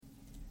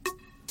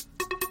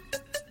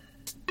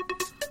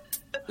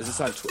Is this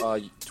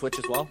on Twitch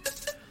as well?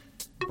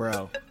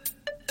 Bro,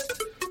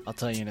 I'll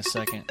tell you in a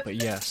second, but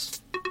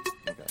yes.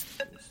 Okay.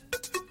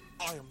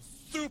 I am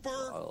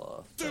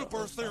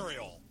super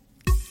cereal.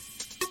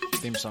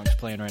 Theme song's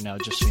playing right now,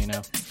 just so you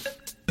know.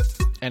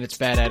 And it's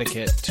bad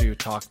etiquette to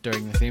talk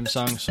during the theme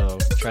song, so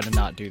try to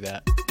not do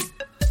that.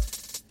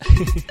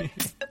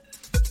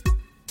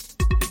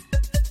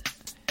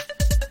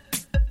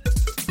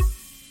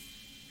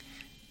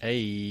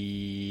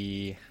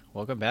 Hey,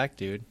 welcome back,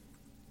 dude.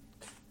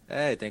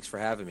 Hey, thanks for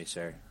having me,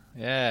 sir.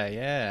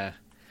 Yeah.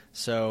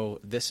 So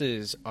this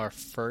is our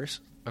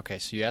first... Okay,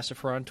 so you asked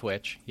if we're on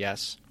Twitch.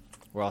 Yes.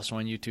 We're also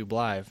on YouTube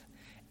Live.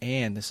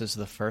 And this is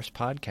the first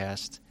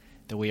podcast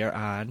that we are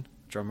on,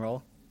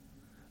 drumroll,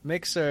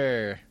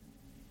 Mixer.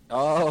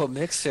 Oh,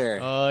 Mixer.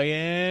 Oh,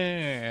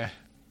 yeah.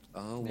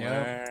 Oh,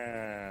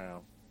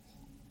 wow.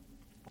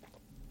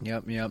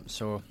 Yep.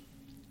 So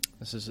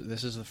this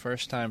is the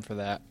first time for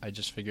that. I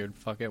just figured,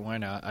 fuck it, why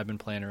not? I've been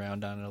playing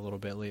around on it a little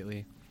bit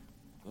lately.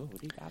 Oh,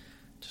 what do you got?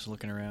 Just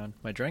looking around.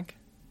 My drink?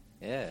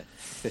 Yeah.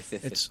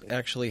 It's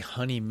actually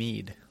honey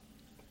mead.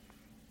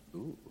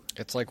 Ooh.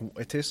 It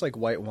tastes like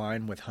white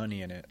wine with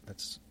honey in it.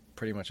 That's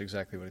pretty much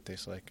exactly what it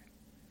tastes like.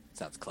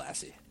 Sounds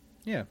classy.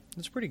 Yeah,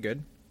 it's pretty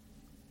good.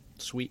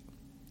 Sweet.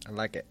 I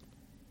like it.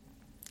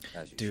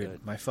 As you Dude,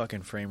 should. my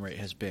fucking frame rate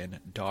has been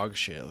dog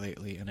shit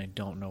lately, and I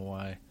don't know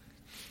why.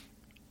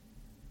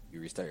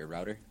 You restart your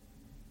router?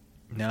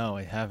 No,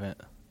 I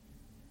haven't.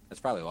 That's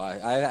probably why.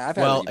 I've had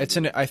Well, it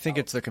I think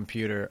it's the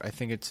computer. I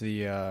think it's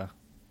the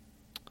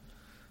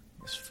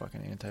this fucking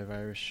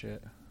antivirus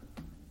shit.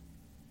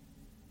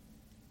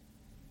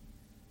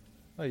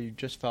 Oh, you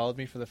just followed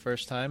me for the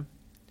first time?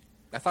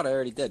 I thought I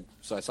already did,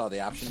 so I saw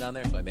the option down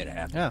there, so I made it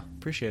happen. Yeah,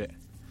 appreciate it.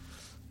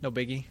 No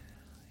biggie.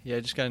 Yeah,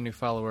 I just got a new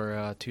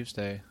follower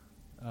Tuesday.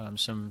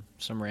 Some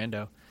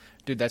rando.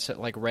 Dude, that's it.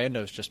 Like,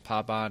 randos just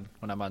pop on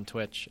when I'm on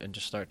Twitch and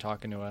just start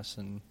talking to us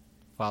and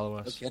follow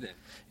us. No kidding.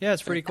 Yeah,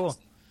 it's pretty cool.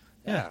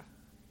 Yeah.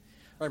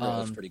 My remote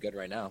looks pretty good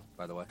right now,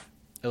 by the way.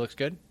 It looks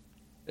good?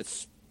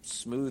 It's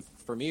smooth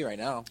for me right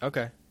now.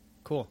 Okay,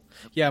 cool.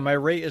 Yeah, my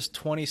rate is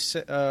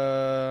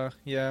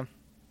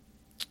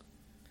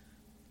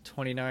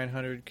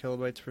 2,900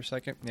 kilobytes per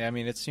second. Yeah, I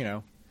mean, it's,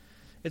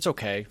 it's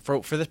okay. For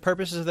the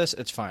purposes of this,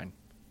 it's fine.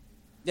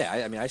 Yeah,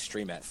 I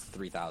stream at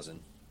 3,000.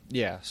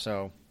 Yeah,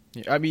 so,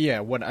 whatever.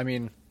 I'm not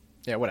going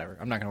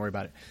to worry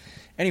about it.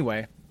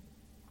 Anyway,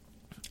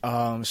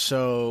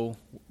 so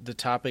the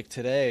topic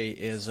today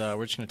is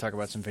we're just going to talk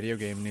about some video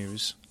game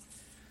news.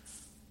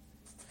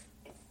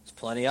 There's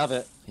plenty of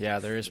it. Yeah,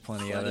 there is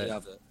plenty of it.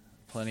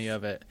 Plenty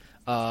of it.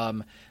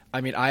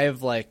 I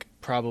have like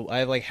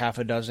half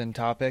a dozen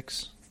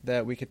topics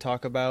that we could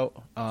talk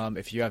about.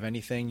 If you have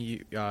anything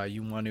you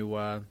want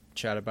to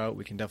chat about,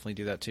 we can definitely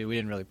do that too. We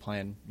didn't really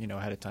plan,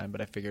 ahead of time,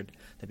 but I figured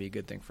that'd be a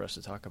good thing for us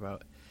to talk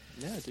about.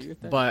 Yeah, do your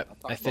thing. But I'll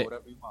talk about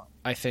whatever you want.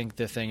 I think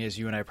the thing is,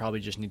 you and I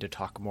probably just need to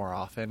talk more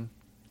often,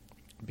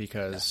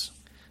 because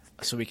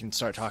so we can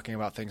start talking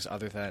about things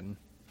other than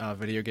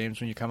video games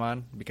when you come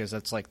on, because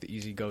that's like the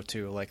easy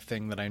go-to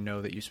thing that I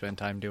know that you spend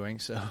time doing.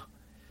 So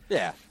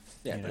yeah,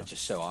 but it's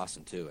just so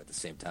awesome too at the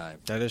same time.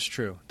 That is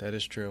true. A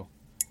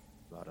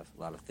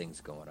lot of things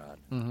going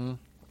on.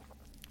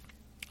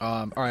 Mm-hmm.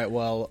 All right.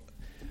 Well,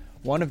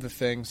 one of the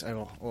things I have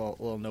a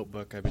little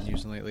notebook I've been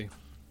using lately.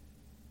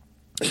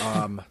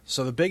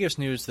 So the biggest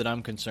news that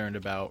I'm concerned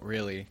about,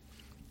 really,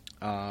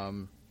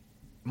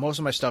 most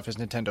of my stuff is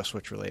Nintendo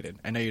Switch related.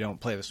 I know you don't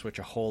play the Switch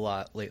a whole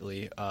lot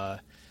lately,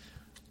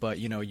 but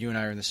you and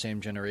I are in the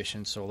same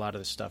generation, so a lot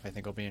of this stuff I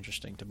think will be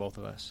interesting to both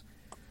of us.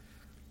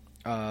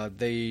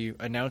 They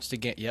announced a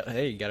game. Yeah,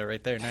 hey, you got it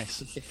right there.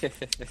 Nice.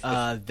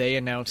 They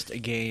announced a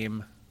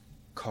game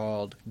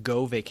called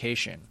Go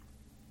Vacation.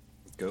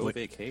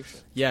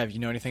 Vacation. Yeah, you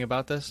know anything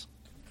about this?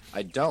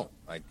 I don't.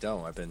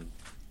 I've been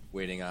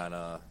waiting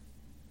on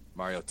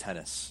Mario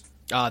Tennis.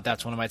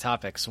 That's one of my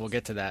topics. We'll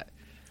get to that.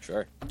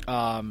 Sure.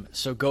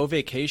 So Go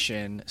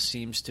Vacation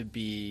seems to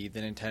be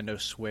the Nintendo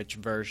Switch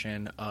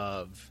version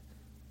of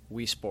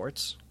Wii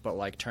Sports,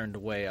 but turned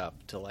way up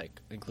to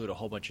include a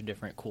whole bunch of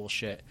different cool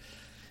shit.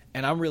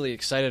 And I'm really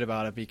excited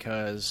about it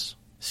because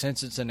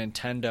since it's a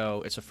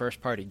Nintendo, it's a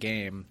first-party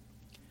game.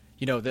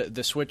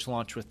 The Switch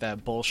launched with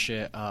that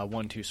bullshit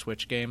 1-2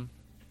 Switch game,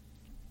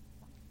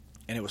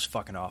 and it was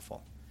fucking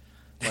awful.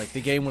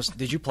 The game was...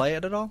 Did you play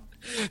it at all?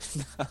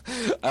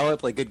 I only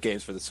play good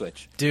games for the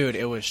Switch. Dude,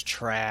 it was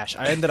trash.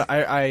 I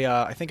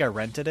think I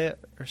rented it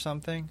or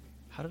something.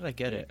 How did I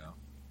get it?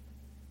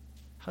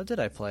 How did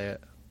I play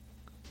it?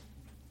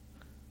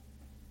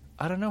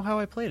 I don't know how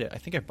I played it. I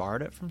think I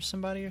borrowed it from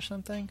somebody or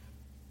something.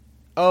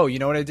 Oh, you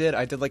know what I did?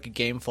 I did a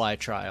GameFly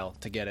trial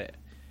to get it.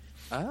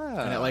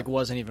 And it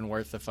wasn't even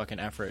worth the fucking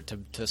effort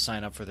to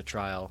sign up for the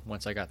trial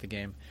once I got the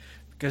game.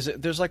 Because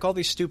there's all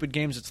these stupid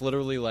games. It's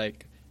literally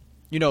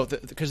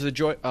because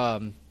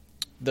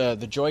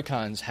the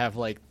Joy-Cons have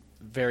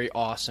very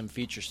awesome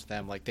features to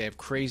them. They have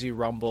crazy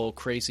rumble,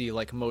 crazy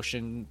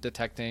motion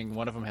detecting.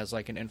 One of them has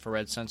an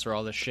infrared sensor,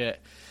 all this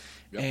shit.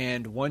 Yep.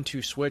 And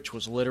 1-2 Switch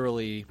was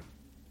literally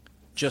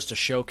just a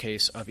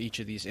showcase of each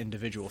of these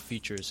individual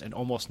features, and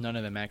almost none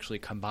of them actually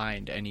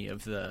combined any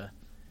of the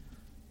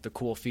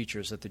cool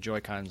features that the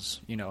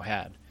Joy-Cons,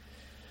 had.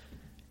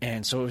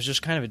 And so it was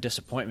just kind of a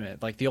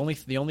disappointment. Like the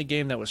only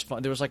game that was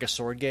fun, there was like a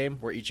sword game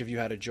where each of you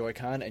had a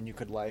Joy-Con and you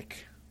could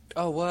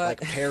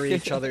parry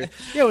each other.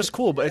 Yeah, it was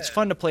cool, but it's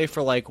fun to play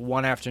for like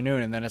one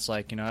afternoon, and then it's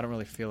like, I don't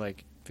really feel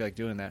like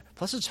doing that.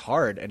 Plus it's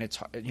hard, and it's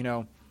kind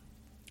of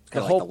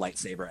like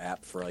the lightsaber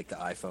app for like the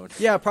iPhone.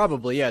 Yeah,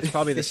 probably. Yeah, it's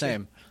probably the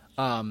same.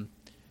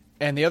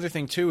 And the other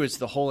thing too is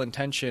the whole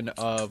intention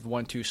of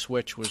 1-2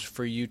 Switch was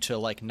for you to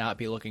like not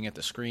be looking at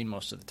the screen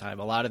most of the time.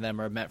 A lot of them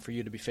are meant for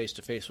you to be face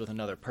to face with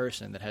another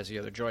person that has the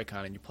other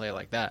Joy-Con, and you play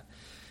like that.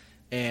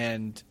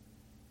 And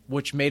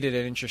which made it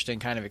an interesting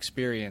kind of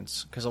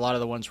experience, because a lot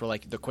of the ones were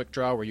like the quick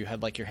draw where you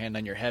had like your hand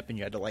on your hip and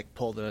you had to like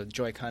pull the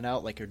Joy-Con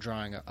out like you're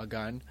drawing a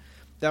gun.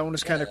 That one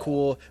was kind of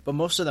cool, but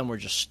most of them were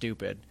just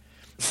stupid.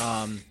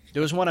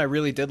 There was one I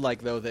really did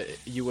like though, that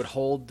you would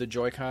hold the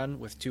Joy-Con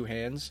with two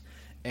hands,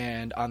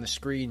 and on the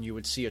screen you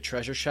would see a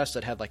treasure chest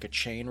that had like a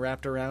chain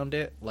wrapped around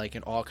it, like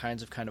in all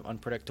kinds of kind of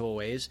unpredictable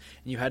ways,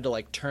 and you had to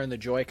like turn the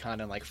Joy-Con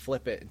and like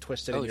flip it and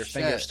twist it in your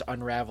fingers to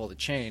unravel the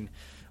chain,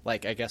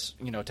 like I guess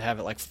to have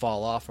it like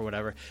fall off or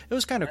whatever. It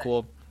was kind of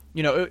cool,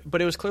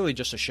 but it was clearly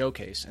just a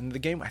showcase, and the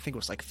game I think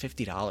was like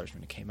 $50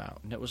 when it came out,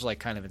 and it was like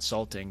kind of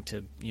insulting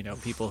to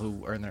people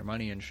who earn their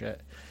money and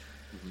shit.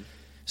 Mm-hmm.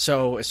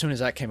 So as soon as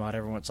that came out,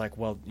 everyone's like,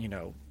 well,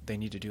 they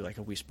need to do like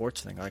a Wii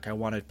Sports thing. Like I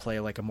want to play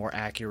like a more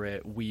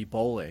accurate Wii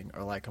bowling,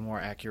 or like a more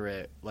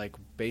accurate like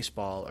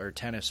baseball or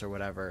tennis or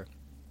whatever.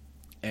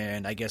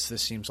 And I guess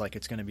this seems like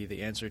it's going to be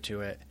the answer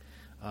to it.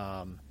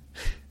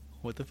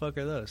 What the fuck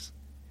are those?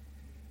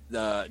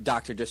 The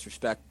Dr.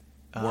 Disrespect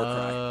war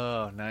cry.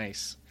 Oh,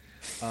 nice.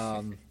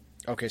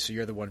 Okay, so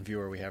you're the one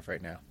viewer we have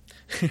right now.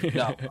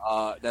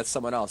 No, that's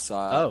someone else.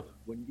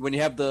 When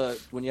you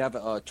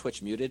have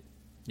Twitch muted,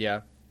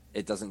 yeah,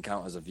 it doesn't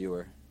count as a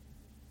viewer.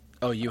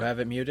 Oh, you have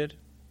it muted?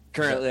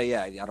 Currently,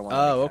 yeah. I don't want.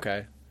 Oh,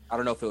 okay. I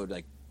don't know if it would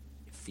like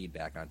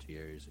feedback onto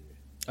yours.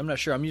 I'm not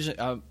sure. I'm using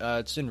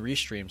it's in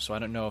Restream, so I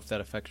don't know if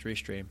that affects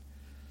Restream.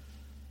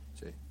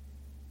 See,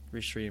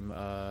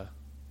 Restream.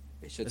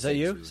 Is that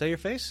you? Is that your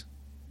face?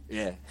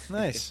 Yeah.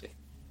 Nice.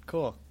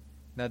 Cool.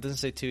 Now it doesn't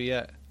say 2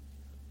 yet.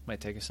 Might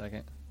take a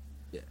second.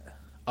 Yeah.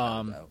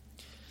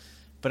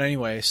 But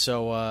anyway,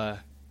 so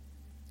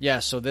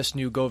so this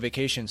new Go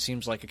Vacation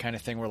seems like a kind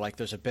of thing where like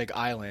there's a big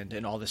island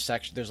and all this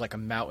section. There's like a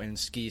mountain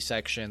ski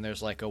section.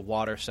 There's like a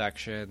water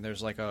section.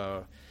 There's like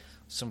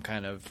some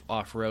kind of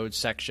off-road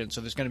section.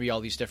 So there's going to be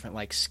all these different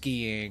like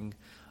skiing,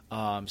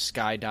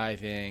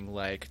 skydiving,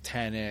 like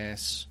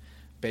tennis,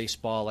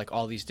 baseball, like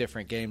all these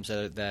different games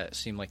that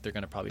seem like they're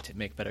going to probably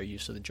make better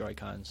use of the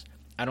Joy-Cons.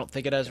 I don't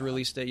think it has a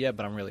release date yet,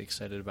 but I'm really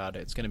excited about it.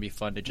 It's going to be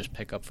fun to just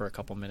pick up for a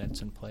couple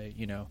minutes and play,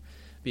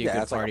 be a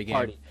good party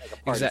game.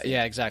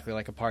 Yeah, exactly,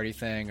 like a party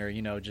thing,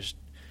 or, just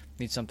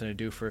need something to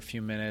do for a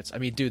few minutes. I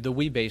mean, dude, the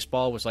Wii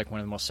Baseball was like one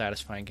of the most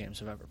satisfying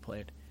games I've ever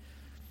played.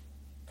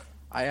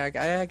 I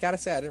gotta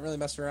say, I didn't really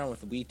mess around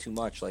with the Wii too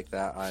much like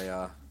that.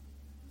 I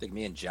think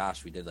me and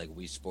Josh, we did like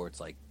Wii Sports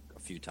like a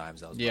few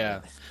times.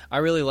 I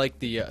really liked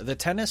the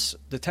tennis.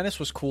 The tennis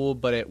was cool,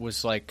 but it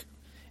was like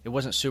it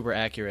wasn't super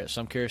accurate.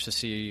 So I'm curious to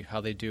see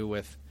how they do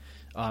with.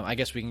 I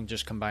guess we can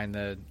just combine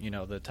the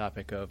the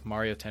topic of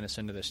Mario Tennis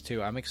into this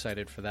too. I'm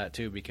excited for that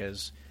too,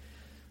 because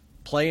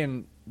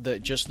playing the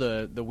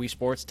Wii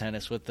Sports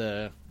Tennis with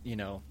the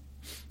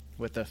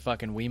with the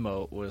fucking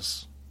Wiimote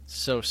was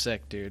so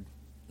sick, dude.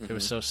 Mm-hmm. It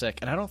was so sick,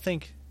 and I don't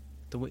think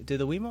did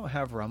the Wiimote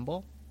have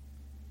Rumble?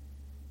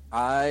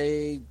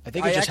 I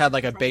think it just had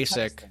like a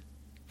basic.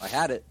 I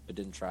had it, but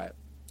didn't try it.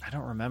 I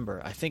don't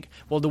remember. I think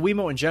the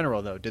Wiimote in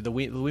general though. Did the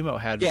Wiimote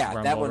had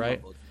Rumble, that one right?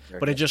 Rumbled.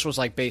 But it just was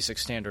like basic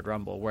standard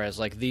Rumble, whereas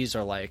like these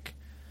are like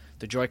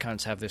the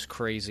Joy-Cons have this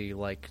crazy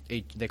like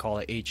they call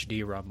it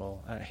HD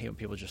Rumble. I hate when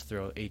people just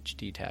throw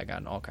HD tag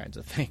on all kinds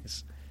of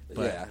things.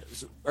 But, yeah.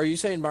 So are you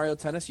saying Mario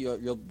Tennis?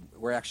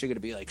 We're actually going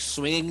to be like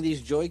swinging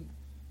these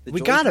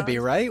we gotta be,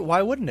 right?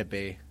 Why wouldn't it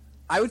be?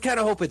 I would kind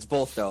of hope it's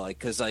both though, like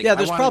because like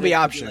there's probably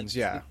options.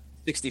 Be, like,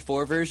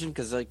 64 version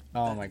because like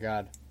my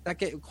god, that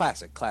game,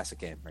 classic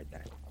game right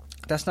there.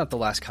 That's not the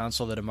last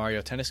console that a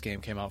Mario Tennis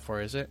game came out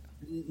for, is it?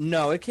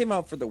 No, it came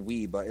out for the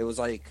Wii, but it was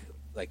like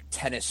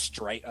Tennis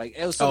Strike. Like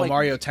it was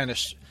Mario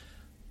Tennis,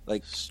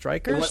 like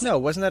Strikers.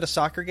 Wasn't that a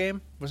soccer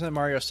game? Wasn't it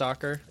Mario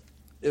Soccer?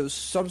 It was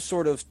some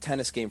sort of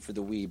tennis game for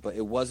the Wii, but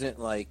it wasn't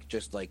like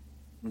just like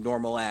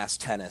normal ass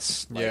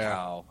tennis, like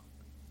how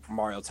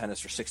Mario Tennis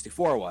for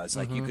 64 was.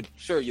 Like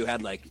you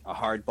had like a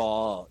hard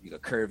ball, you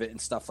could curve it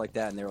and stuff like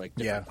that, and there were like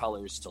different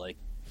colors to like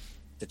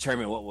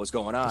determine what was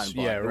going on.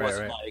 But it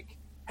wasn't like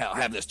I'll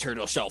have this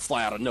turtle shell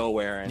fly out of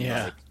nowhere, and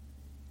like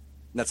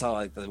that's how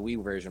like the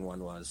Wii version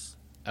one was.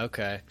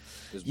 Okay.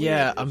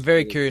 I'm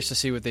very curious to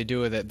see what they do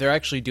with it. They're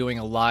actually doing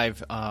a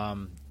live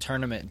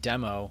tournament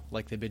demo,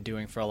 like they've been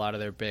doing for a lot of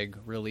their big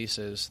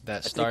releases. I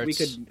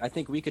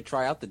think we could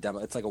try out the demo.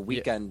 It's like a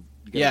weekend.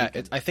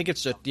 I think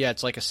it's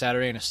like a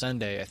Saturday and a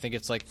Sunday. I think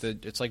it's like June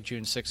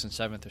 6th and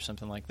 7th or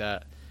something like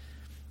that.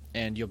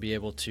 and you'll be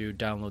able to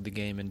download the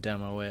game and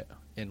demo it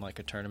in like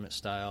a tournament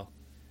style,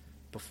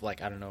 before,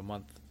 like I don't know,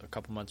 a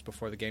couple months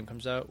before the game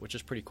comes out, which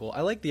is pretty cool.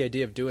 I like the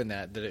idea of doing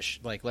that. That it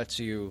like lets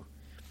you,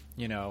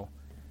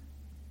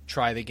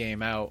 try the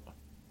game out.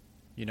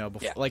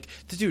 Before like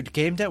dude,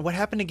 what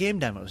happened to game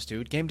demos,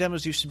 dude? Game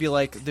demos used to be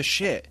like the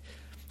shit.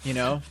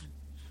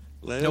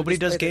 Nobody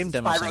does game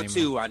demos Spyro anymore.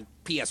 2 on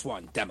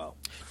PS1 demo.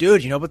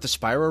 Dude, you know about the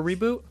Spyro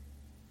reboot?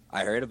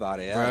 I heard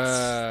about it.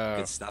 Yeah,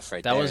 good stuff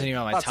right that there. wasn't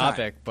even on my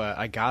topic, but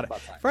I got it.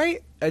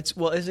 Right?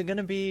 Is it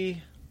gonna be?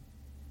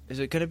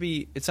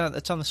 It's on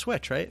the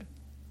Switch, right?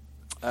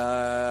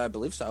 I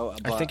believe so.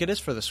 I think it is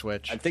for the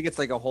Switch. I think it's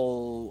like a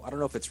whole. I don't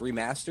know if it's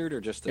remastered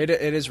or just. It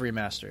is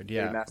remastered,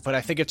 yeah. But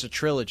I think it's a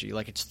trilogy,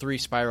 like it's 3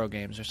 Spyro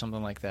games or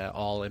something like that,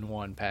 all in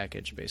one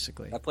package,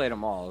 basically. I played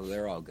them all;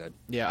 they're all good.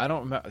 Yeah, I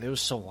don't remember. It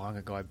was so long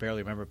ago, I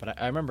barely remember,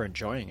 but I remember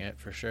enjoying it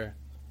for sure.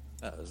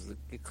 It was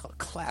a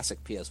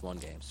classic PS1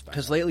 game.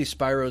 Because lately,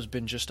 Spyro's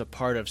been just a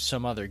part of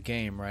some other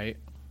game, right?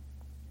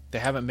 They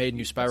haven't made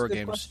new Spyro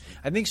games. Question.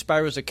 I think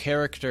Spyro's a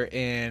character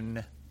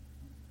in.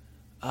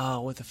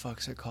 Oh, what the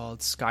fuck's it called?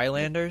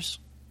 Skylanders?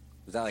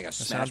 Is that like a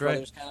Smash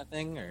Brothers kind of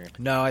thing? Or?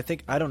 No,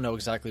 I don't know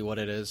exactly what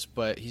it is,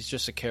 but he's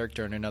just a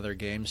character in another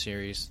game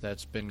series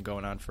that's been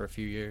going on for a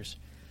few years.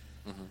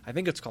 Mm-hmm. I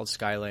think it's called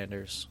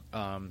Skylanders.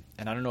 And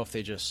I don't know if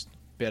they just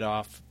bit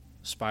off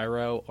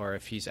Spyro or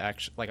if he's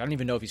actually... Like, I don't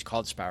even know if he's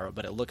called Spyro,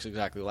 but it looks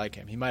exactly like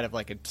him. He might have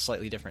like a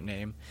slightly different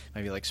name.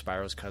 Maybe like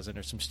Spyro's cousin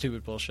or some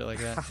stupid bullshit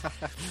like that.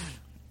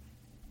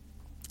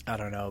 I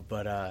don't know,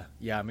 but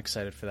yeah, I'm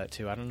excited for that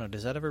too. I don't know.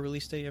 Does that have a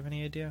release date? You have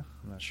any idea?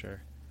 I'm not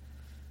sure.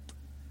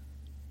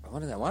 I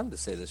wanted to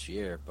say this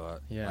year,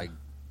 but yeah. I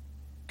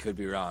could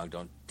be wrong.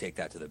 Don't take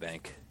that to the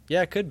bank.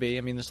 Yeah, it could be.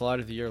 I mean, there's a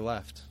lot of the year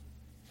left.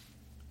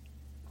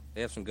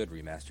 They have some good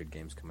remastered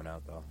games coming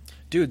out, though.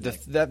 Dude,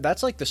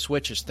 that's like the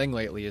Switch's thing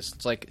lately.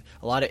 It's like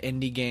a lot of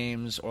indie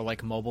games or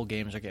like mobile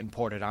games are getting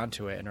ported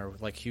onto it and are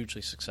like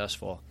hugely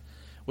successful,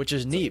 which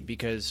is neat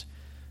because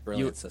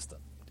brilliant system.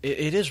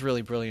 It is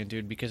really brilliant,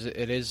 dude, because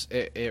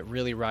it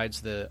really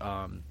rides the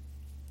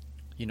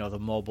the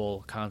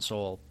mobile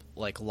console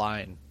like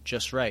line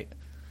just right.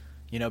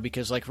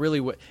 Because like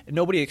really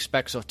nobody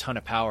expects a ton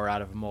of power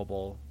out of a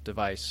mobile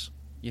device.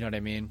 You know what I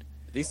mean?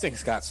 These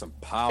things got some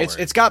power.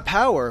 It's got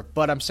power,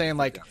 but I'm saying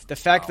like the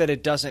fact that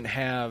it doesn't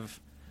have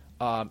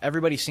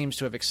everybody seems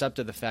to have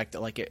accepted the fact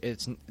that like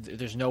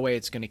there's no way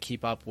it's going to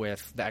keep up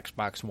with the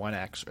Xbox One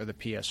X or the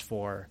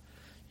PS4,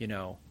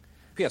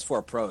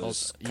 PS4 Pro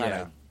is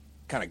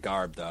kind of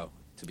garb though,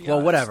 to be honest.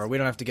 Well, whatever. We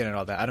don't have to get into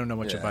all that. I don't know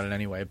much about it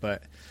anyway,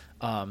 but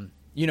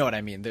you know what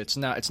I mean. It's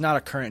not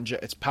a current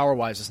it's power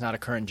wise. It's not a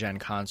current gen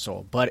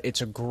console, but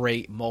it's a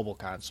great mobile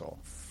console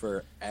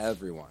for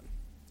everyone.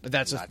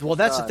 That's the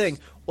thing.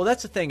 Well,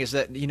 that's the thing is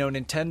that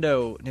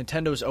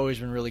Nintendo's always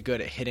been really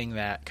good at hitting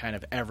that kind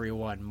of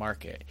everyone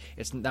market.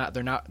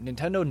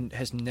 Nintendo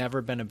has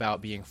never been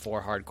about being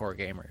for hardcore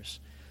gamers.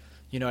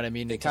 You know what I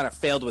mean? They kind of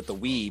failed with the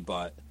Wii,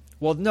 but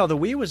well, no, the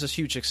Wii was a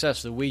huge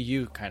success. The Wii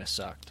U kind of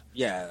sucked.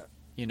 Yeah,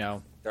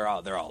 they're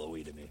all the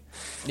Wii to me.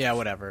 Yeah,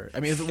 whatever.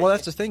 I mean, well,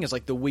 that's the thing is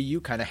like the Wii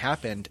U kind of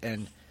happened,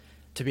 and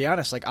to be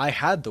honest, like I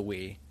had the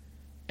Wii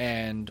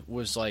and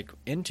was like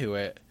into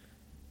it,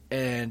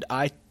 and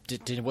I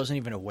wasn't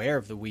even aware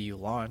of the Wii U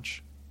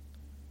launch.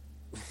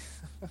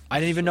 I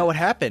didn't even know what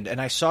happened,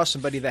 and I saw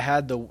somebody that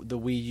had the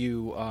Wii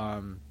U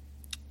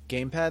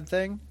gamepad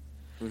thing.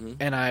 Mm-hmm.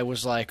 And I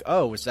was like,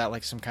 oh, is that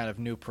like some kind of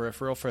new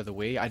peripheral for the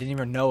Wii? I didn't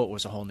even know it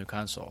was a whole new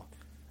console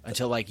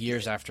until like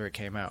years after it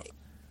came out.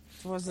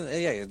 It wasn't.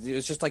 Yeah, it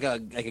was just like a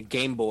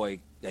Game Boy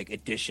like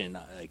edition.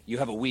 Like you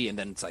have a Wii and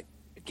then it's like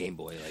a Game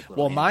Boy. Like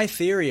well, my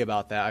theory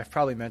about that, I've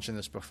probably mentioned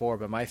this before,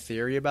 but my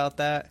theory about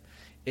that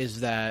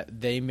is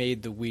that they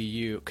made the Wii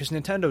U because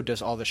Nintendo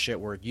does all the shit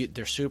where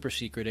they're super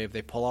secretive.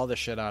 They pull all the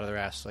shit out of their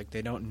ass. Like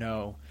they don't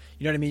know.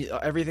 You know what I mean?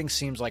 Everything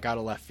seems like out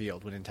of left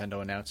field when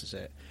Nintendo announces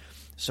it.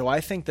 So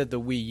I think that the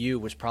Wii U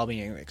was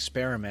probably an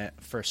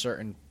experiment for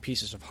certain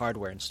pieces of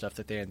hardware and stuff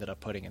that they ended up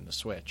putting in the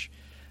Switch,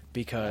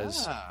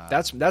 because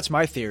that's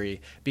my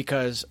theory.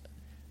 Because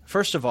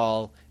first of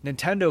all,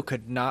 Nintendo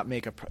could not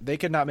make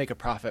a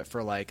profit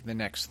for like the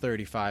next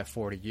 35,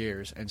 40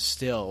 years and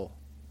still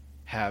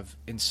have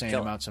insane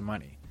amounts of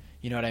money.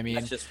 You know what I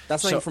mean?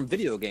 That's not even from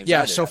video games.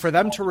 Yeah. Either. So for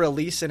them to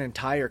release an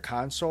entire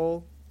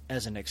console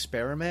as an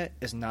experiment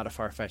is not a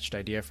far-fetched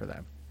idea for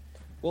them.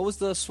 What was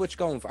the Switch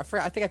going for?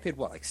 I think I paid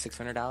like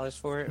 $600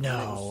 for it.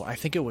 No, I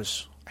think it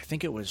was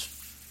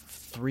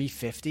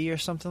 $350 or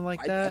something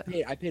like that.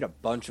 I paid a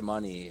bunch of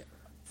money.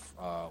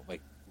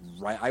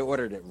 I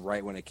ordered it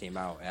right when it came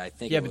out, and I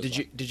think. Yeah, but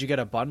did you get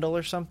a bundle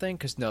or something?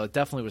 Because no, it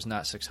definitely was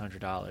not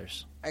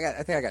 $600.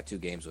 I think I got 2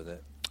 games with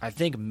it. I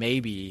think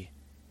maybe.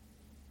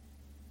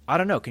 I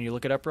don't know. Can you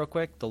look it up real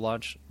quick? The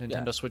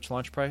Nintendo Switch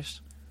launch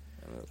price.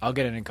 I'll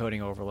get an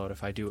encoding overload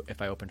if I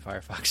open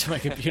Firefox on my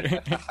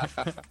computer.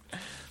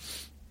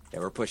 Yeah,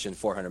 we're pushing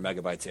 400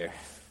 megabytes here.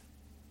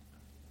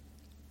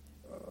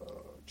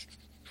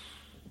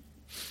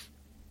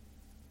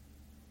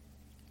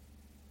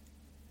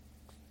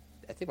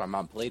 I think my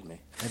mom played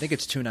me. I think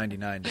it's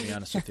 $2.99 to be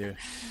honest with you.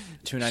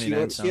 $2.99 She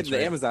sounds had the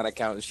right. Amazon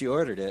account and she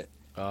ordered it.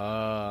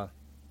 Uh,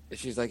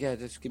 She's like, yeah,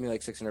 just give me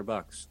like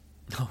 $600.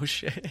 oh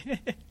shit.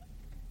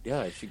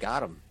 Yeah, she got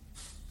them.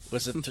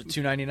 Was it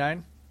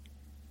 $2.99?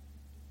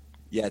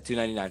 Yeah,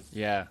 $2.99.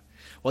 Yeah.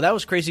 Well, that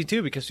was crazy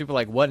too because people are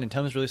like, what?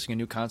 Nintendo's releasing a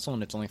new console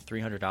and it's only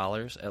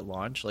 $300 at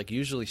launch. Like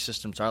usually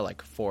systems are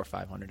like $400 or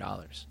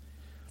 $500.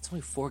 It's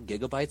only 4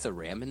 gigabytes of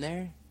RAM in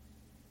there.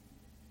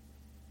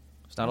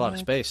 It's not a lot of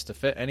space to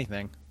fit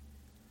anything.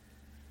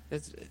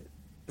 It's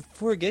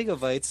 4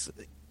 gigabytes.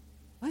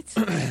 What?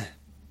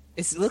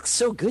 It looks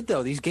so good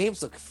though. These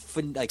games look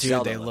like Dude,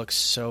 Zelda they look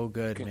so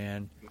good,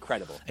 man.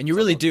 incredible. And you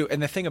really do.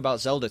 And the thing about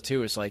Zelda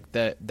too is like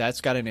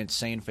that's got an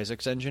insane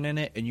physics engine in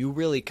it, and you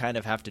really kind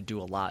of have to do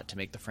a lot to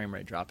make the frame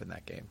rate drop in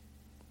that game.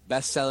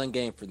 Best-selling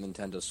game for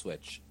Nintendo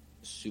Switch,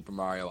 Super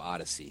Mario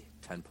Odyssey,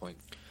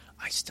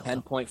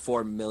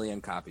 10.4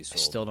 million copies sold.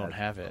 I still don't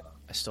have it.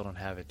 I still don't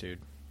have it, dude.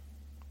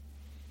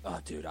 Oh,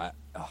 dude, oh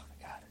my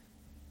god,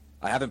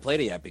 I haven't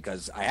played it yet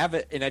because I have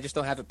it, and I just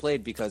don't have it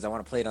played because I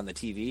want to play it on the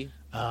TV.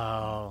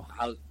 Oh.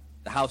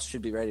 The house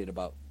should be ready in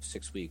about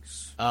 6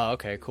 weeks. Oh,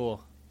 okay,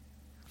 cool.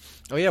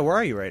 Oh yeah, where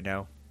are you right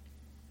now?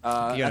 You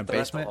got a at the rental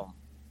basement? home.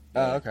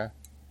 Oh, okay.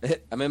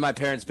 I'm in my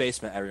parents'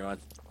 basement, everyone.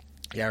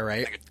 Yeah,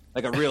 right.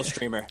 Like a real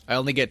streamer. I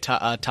only get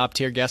top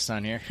tier guests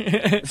on here.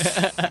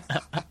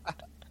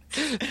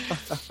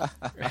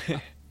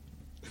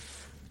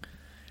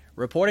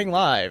 Reporting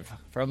live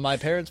from my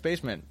parents'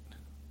 basement.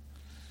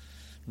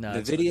 No,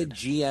 NVIDIA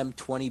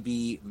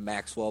GM20B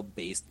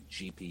Maxwell-based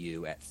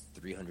GPU at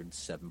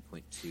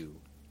 307.2,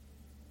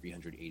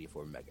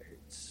 384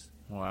 megahertz.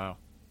 Wow.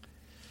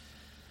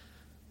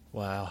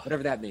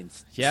 Whatever that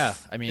means. Yeah,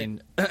 I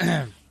mean,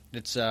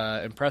 it's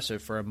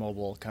impressive for a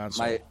mobile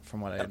console,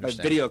 from what I understand.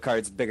 My video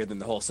card's bigger than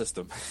the whole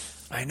system.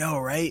 I know,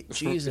 right?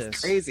 Jesus.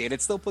 It's crazy, and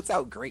it still puts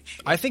out great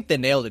shit. I think they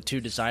nailed it,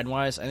 too,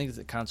 design-wise. I think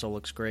the console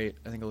looks great.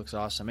 I think it looks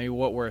awesome. Maybe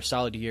we're a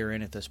solid year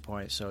in at this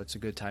point, so it's a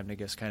good time to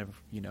just kind of,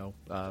 review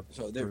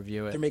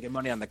it. They're making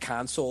money on the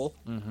console.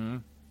 Mm-hmm.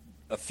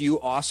 A few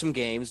awesome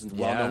games,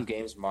 well-known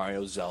games,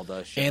 Mario,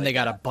 Zelda, shit. And they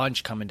got that. a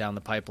bunch coming down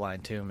the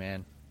pipeline, too,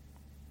 man.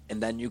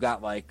 And then you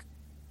got, like,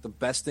 the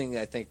best thing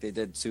I think they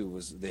did, too,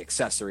 was the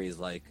accessories,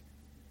 like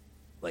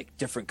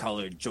different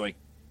colored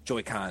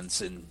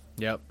Joy-Cons and...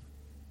 Yep.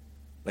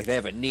 Like, they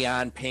have a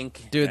neon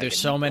pink. Dude, there's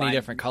so many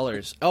different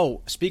colors. Oh,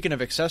 speaking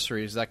of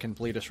accessories, that can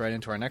lead us right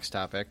into our next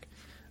topic.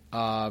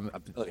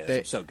 Look at this,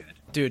 I'm so good.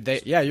 Dude,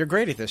 you're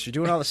great at this. You're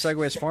doing all the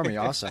segues for me.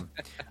 Awesome.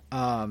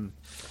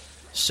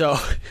 So,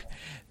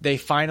 they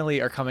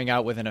finally are coming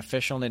out with an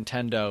official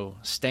Nintendo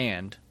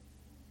stand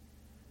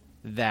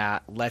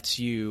that lets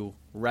you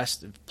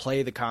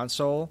play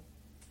the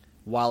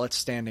while it's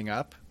standing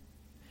up.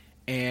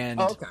 And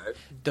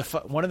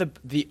one of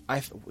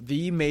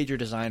the major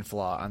design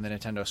flaw on the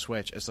Nintendo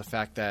Switch is the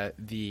fact that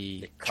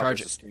the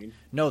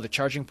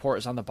charging port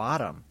is on the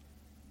bottom,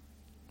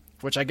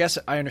 which I guess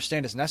I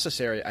understand is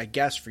necessary, I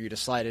guess, for you to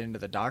slide it into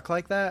the dock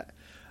like that.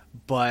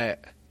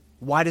 But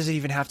why does it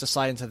even have to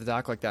slide into the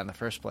dock like that in the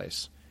first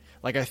place?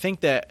 Like, I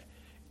think that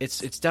it's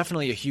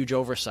definitely a huge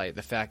oversight,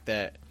 the fact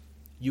that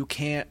you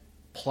can't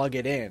plug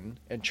it in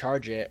and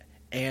charge it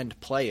and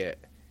play it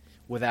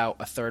without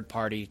a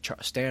third-party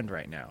stand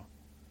right now.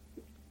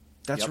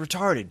 That's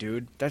retarded,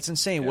 dude. That's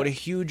insane. Yeah. What a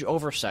huge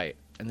oversight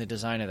in the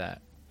design of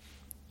that.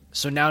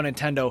 So now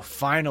Nintendo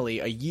finally,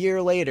 a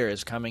year later,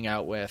 is coming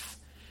out with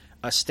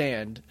a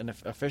stand, an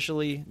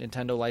officially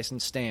Nintendo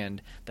licensed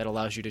stand that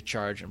allows you to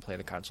charge and play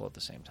the console at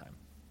the same time.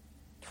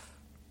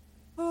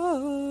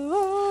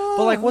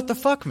 But like, what the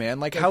fuck, man?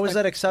 Like, how is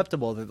that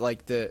acceptable?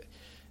 That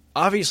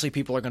obviously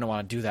people are going to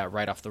want to do that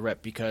right off the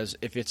rip, because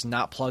if it's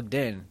not plugged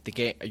in, the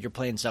game you're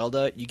playing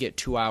Zelda, you get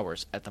 2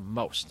 hours at the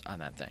most on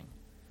that thing.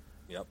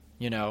 Yep.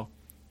 You know,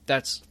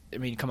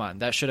 come on,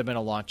 that should have been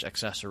a launch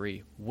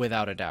accessory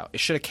without a doubt. It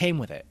should have came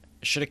with it.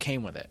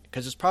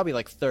 Because it's probably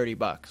like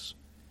 $30.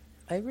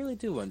 I really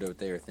do wonder what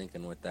they were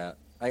thinking with that.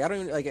 Like, I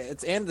don't even, like,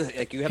 it's, and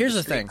like, you have Here's the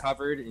the screen thing.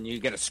 covered and you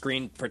get a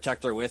screen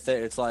protector with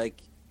it. It's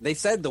like, they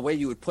said the way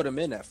you would put them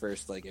in at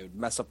first, like, it would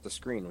mess up the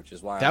screen, which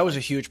is why that was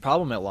a huge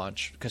problem at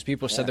launch, because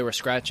people said Yeah. they were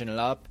scratching it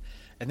up,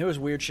 and there was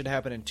weird shit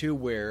happening too,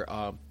 where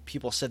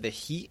people said the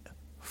heat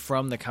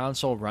from the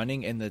console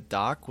running in the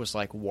dock was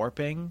like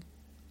warping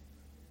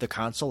the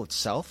console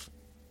itself.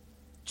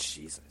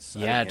 Jesus.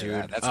 Yeah,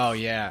 dude.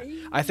 Yeah.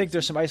 I think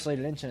there's some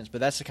isolated incidents, but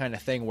that's the kind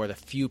of thing where the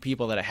few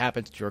people that it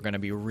happens to are going to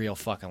be real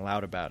fucking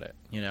loud about it.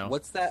 You know.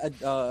 What's that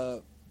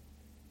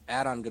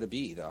add-on going to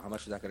be, though? How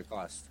much is that going to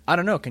cost? I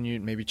don't know. Can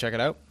you maybe check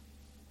it out?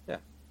 Yeah.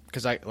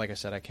 Because like I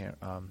said, I can't.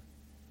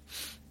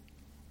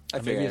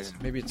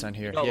 Maybe it's on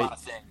here. a lot of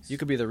things. You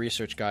could be the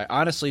research guy.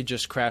 Honestly,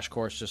 just Crash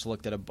Course just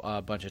looked at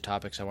a bunch of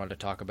topics I wanted to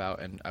talk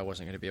about, and I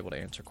wasn't going to be able to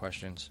answer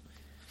questions.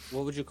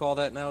 What would you call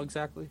that now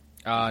exactly?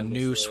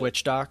 New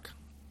Switch dock.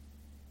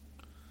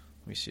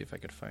 Let me see if I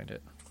could find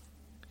it.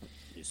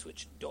 New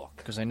Switch dock.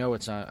 Because I know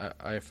it's on.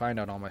 I find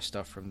out all my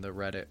stuff from the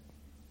Reddit,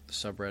 the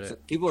subreddit. So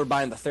people were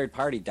buying the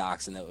third-party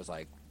docks, and it was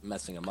like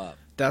messing them up.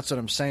 That's what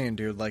I'm saying,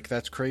 dude. Like,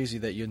 that's crazy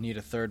that you need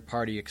a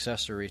third-party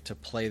accessory to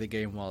play the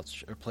game or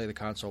play the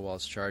console while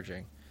it's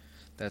charging.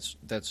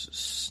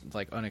 That's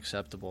like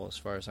unacceptable as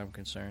far as I'm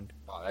concerned.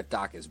 Oh, that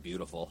dock is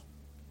beautiful.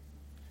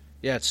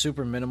 Yeah, it's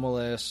super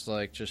minimalist,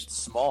 like just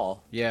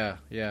small. Yeah,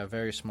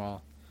 very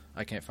small.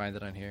 I can't find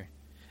it on here.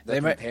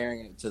 They're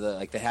comparing it to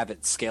they have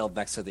it scaled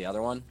next to the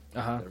other one,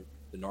 the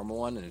normal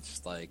one, and it's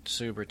just like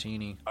super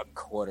teeny, a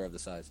quarter of the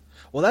size.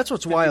 Well, that's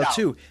what's wild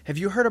too. Have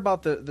you heard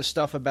about the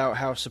stuff about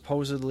how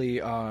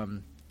supposedly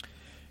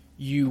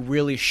you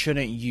really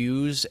shouldn't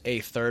use a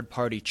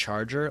third-party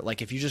charger?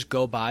 Like, if you just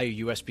go buy a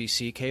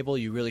USB-C cable,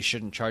 you really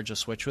shouldn't charge a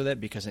Switch with it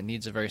because it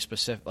needs a very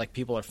specific... Like,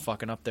 people are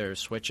fucking up their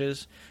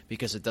Switches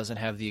because it doesn't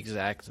have the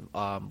exact,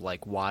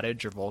 like,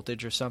 wattage or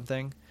voltage or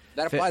something.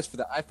 That applies for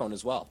the iPhone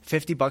as well.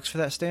 $50 for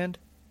that stand?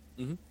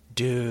 Mm-hmm.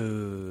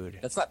 Dude.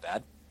 That's not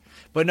bad.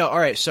 But no, all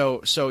right,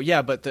 so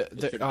yeah, but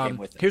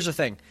here's the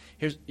thing.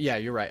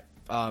 You're right.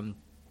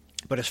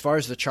 But as far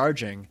as the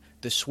charging,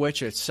 the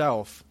Switch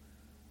itself...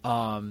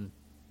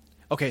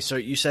 Okay, so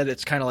you said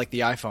it's kind of like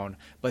the iPhone,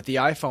 but the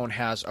iPhone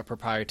has a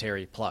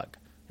proprietary plug.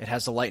 It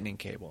has the lightning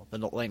cable, the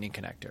lightning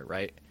connector,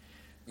 right?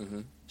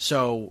 Mm-hmm.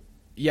 So,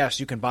 yes,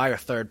 you can buy a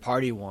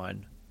third-party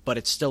one, but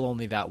it's still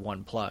only that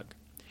one plug.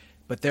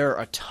 But there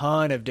are a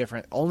ton of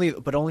different... Only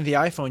the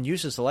iPhone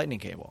uses the lightning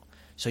cable.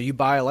 So you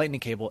buy a lightning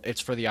cable, it's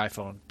for the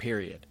iPhone,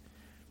 period.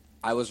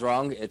 I was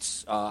wrong.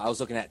 It's I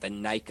was looking at the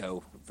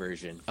Nyko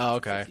version. Oh,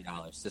 okay.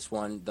 $50. This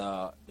one,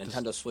 the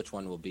Nintendo Switch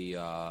one, will be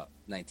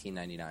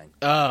 $19.99.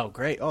 Oh,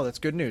 great! Oh, that's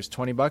good news.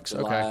 $20.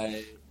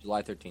 Okay.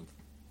 July 13th.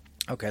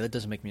 Okay, that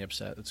doesn't make me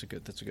upset. That's a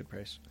good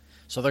price.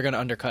 So they're going to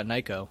undercut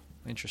Nyko.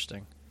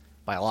 Interesting,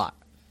 by a lot.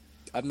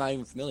 I'm not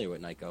even familiar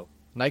with Nyko.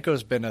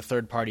 Nyko's been a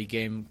third-party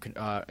game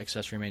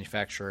accessory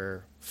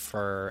manufacturer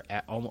for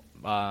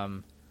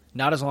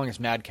not as long as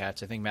Mad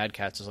Catz. I think Mad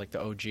Catz is like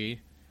the OG.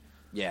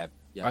 Yeah.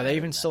 Are they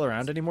even still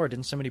around anymore?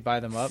 Didn't somebody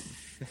buy them up?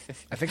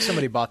 I think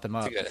somebody bought them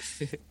up.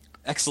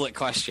 Excellent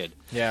question.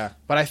 Yeah,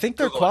 but I think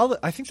their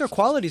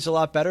quality's a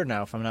lot better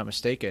now, if I'm not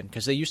mistaken,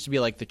 because they used to be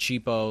like the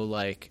cheapo,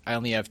 like I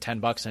only have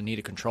 $10, I need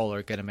a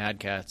controller, get a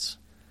Mad Catz.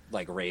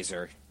 Like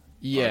Razer.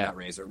 Yeah, not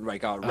Razer.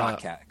 Like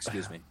Rockcat.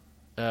 Excuse me.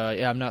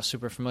 Yeah, I'm not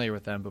super familiar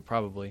with them, but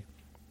probably.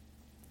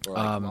 Or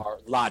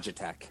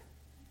Logitech.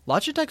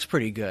 Logitech's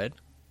pretty good.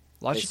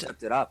 They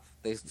stepped it up.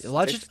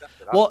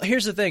 Well,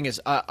 here's the thing: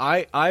 is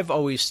I've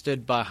always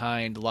stood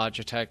behind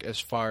Logitech as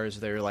far as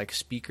their like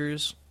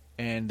speakers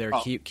and their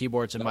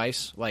keyboards and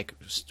mice, like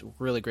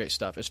really great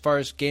stuff. As far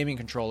as gaming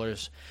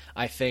controllers,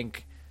 I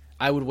think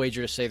I would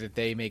wager to say that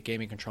they make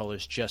gaming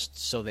controllers just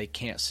so they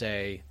can't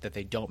say that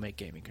they don't make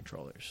gaming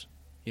controllers.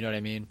 You know what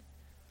I mean?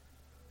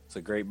 It's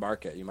a great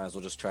market. You might as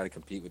well just try to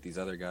compete with these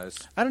other guys.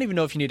 I don't even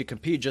know if you need to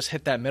compete. Just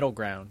hit that middle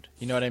ground.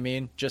 You know what I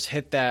mean? Just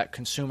hit that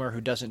consumer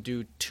who doesn't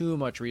do too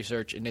much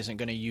research and isn't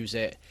going to use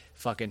it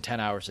fucking 10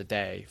 hours a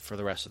day for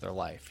the rest of their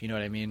life. You know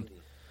what I mean?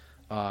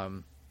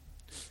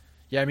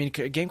 Yeah, I mean,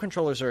 game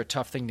controllers are a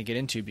tough thing to get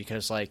into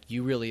because, like,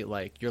 you really,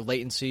 like, your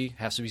latency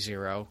has to be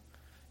 0.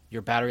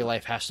 Your battery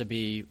life has to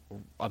be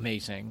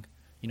amazing.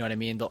 You know what I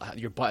mean?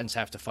 Your buttons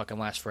have to fucking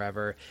last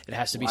forever. It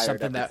has to be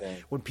something that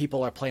when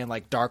people are playing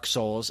like Dark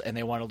Souls and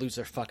they want to lose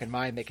their fucking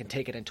mind, they can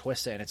take it and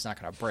twist it and it's not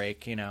going to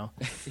break, you know?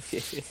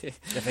 If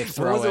they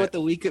throw remember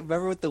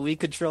with the Wii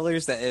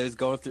controllers that it was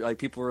going through, like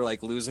people were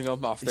like losing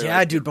them off their... Yeah,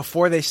 like, dude,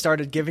 before they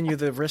started giving you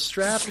the wrist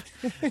strap.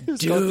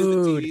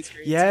 Dude,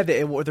 yeah,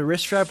 the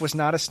wrist strap was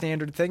not a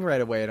standard thing right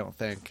away, I don't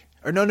think.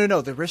 Or no,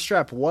 the wrist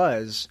strap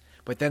was,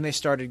 but then they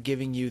started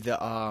giving you the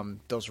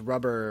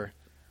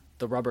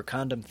rubber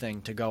condom thing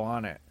to go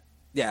on it.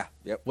 Yeah,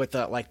 yep. With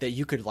that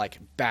you could like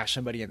bash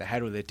somebody in the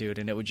head with it, dude,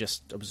 and it would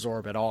just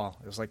absorb it all.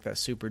 It was like that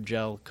super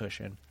gel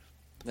cushion.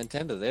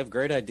 Nintendo, they have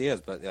great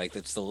ideas, but like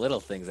it's the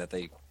little things that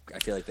I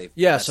feel like they...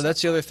 Yeah, so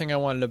that's the other thing I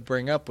wanted to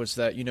bring up was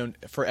that, you know,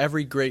 for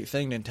every great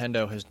thing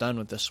Nintendo has done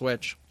with the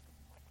Switch,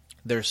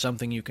 there's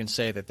something you can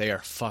say that they are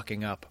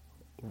fucking up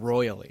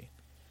royally.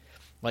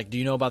 Like, do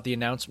you know about the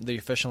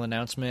official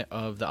announcement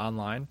of the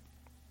online?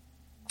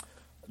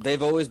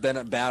 They've always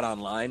been bad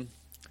online.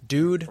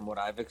 Dude, from what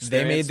I've experienced,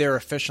 they made their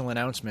official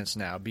announcements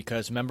now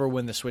because remember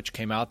when the Switch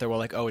came out, they were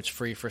like, oh, it's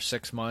free for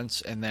 6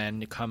 months, and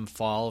then come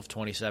fall of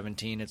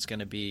 2017, it's going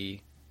to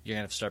be, you're going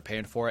to have to start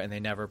paying for it, and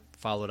they never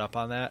followed up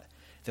on that.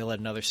 They let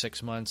another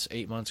 6 months,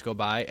 8 months go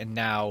by, and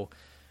now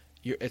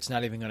it's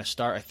not even going to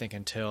start, I think,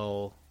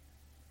 until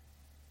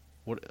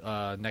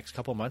next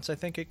couple months, I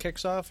think it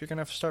kicks off. You're going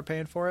to have to start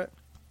paying for it.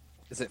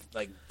 Is it,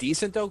 like,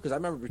 decent, though? Because I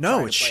remember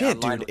No, it's shit,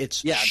 dude.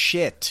 It's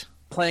shit.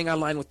 Playing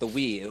online with the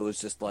Wii, it was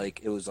just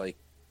like,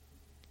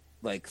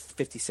 like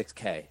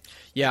 $56K.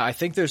 Yeah, I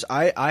think there's...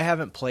 I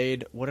haven't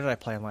played... What did I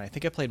play online? I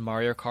think I played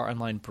Mario Kart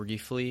Online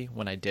briefly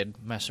when I did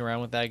mess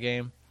around with that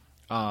game.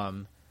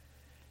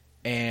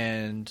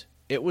 And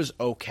it was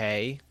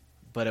okay,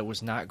 but it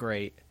was not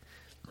great.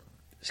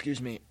 Excuse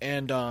me.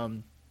 And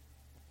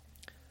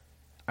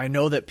I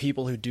know that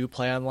people who do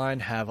play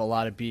online have a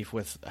lot of beef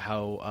with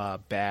how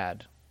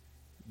bad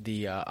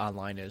the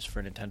online is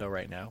for Nintendo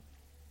right now.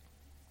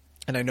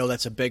 And I know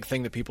that's a big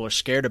thing that people are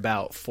scared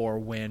about for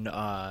when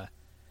the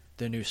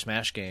new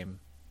Smash game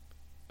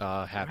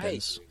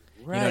happens.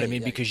 Right. You know what I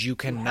mean? Because you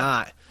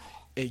cannot,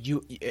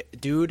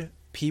 dude.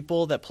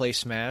 People that play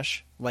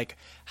Smash, like,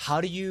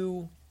 how do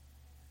you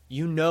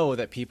know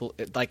that people,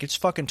 like, it's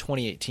fucking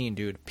 2018,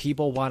 dude.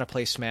 People want to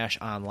play Smash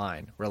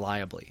online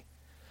reliably,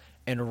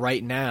 and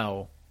right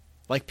now,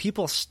 like,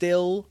 people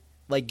still,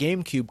 like,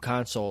 GameCube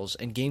consoles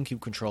and GameCube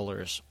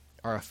controllers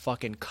are a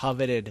fucking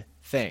coveted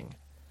thing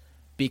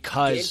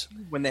because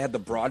when they had the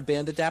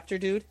broadband adapter,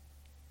 dude.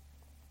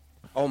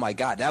 Oh my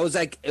god, that was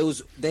like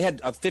they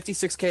had a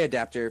 56K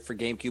adapter for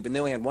GameCube, and they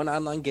only had one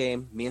online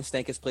game. Me and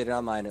Stankus played it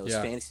online. It was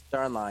Phantasy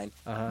Star Online.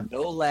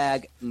 No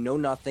lag, no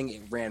nothing.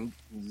 It ran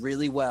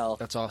really well.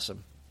 That's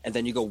awesome. And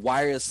then you go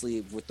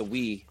wirelessly with the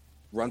Wii,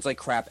 runs like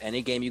crap.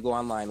 Any game you go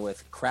online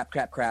with, crap.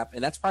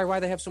 And that's probably why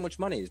they have so much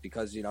money, is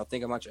because, you know,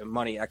 think how much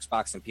money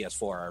Xbox and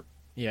PS4 are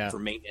for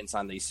maintenance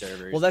on these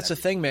servers. Well, that's the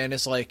thing, man.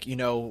 It's like, you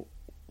know,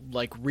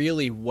 like,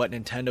 really what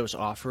Nintendo's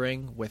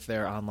offering with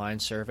their online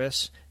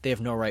service, they have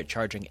no right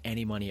charging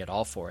any money at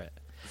all for it.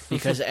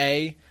 Because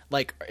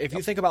like, if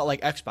you think about,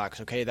 like,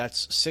 Xbox, okay,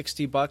 that's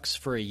 $60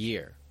 for a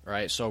year,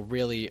 right? So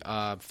really,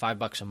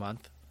 $5 a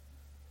month,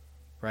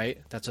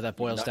 right? That's what that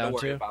boils down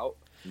to.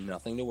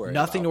 Nothing to worry about.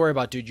 Nothing to worry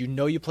about, dude. You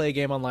know, you play a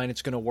game online,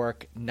 it's going to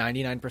work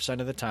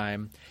 99% of the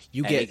time.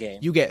 You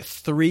get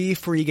 3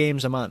 free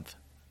games a month.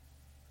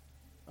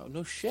 Oh,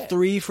 no shit.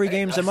 3 free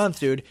games a month,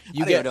 dude.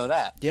 I didn't know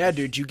that. Yeah,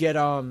 dude. You get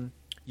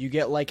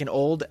like an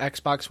old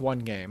Xbox One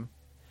game.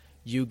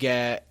 You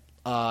get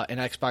an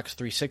Xbox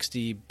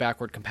 360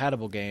 backward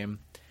compatible game,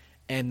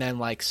 and then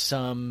like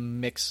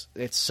some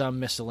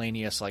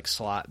miscellaneous like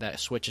slot that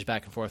switches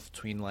back and forth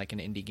between like an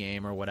indie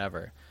game or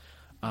whatever.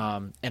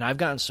 And I've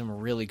gotten some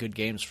really good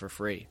games for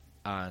free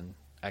on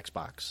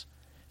Xbox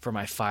for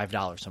my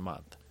 $5 a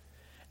month.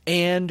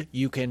 And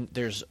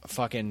there's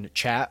fucking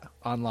chat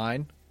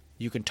online.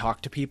 You can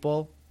talk to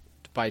people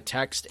by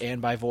text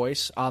and by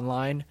voice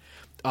online.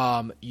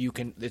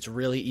 It's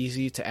really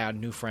easy to add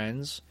new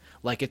friends.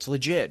 Like, it's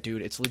legit,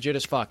 dude. It's legit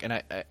as fuck.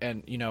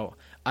 And you know,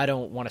 I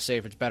don't want to say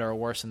if it's better or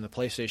worse than the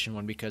PlayStation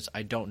one because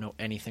I don't know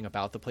anything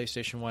about the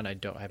PlayStation one. I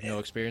have no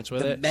experience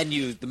with it.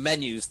 The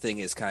menus thing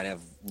is kind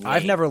of lame.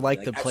 I've never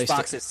liked the PlayStation.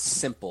 Xbox is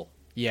simple.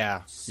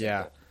 Yeah.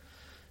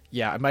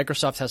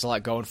 Microsoft has a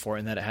lot going for it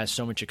in that it has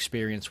so much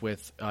experience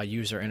with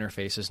user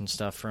interfaces and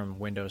stuff from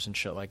Windows and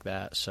shit like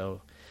that.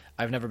 So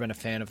I've never been a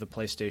fan of the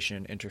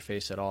PlayStation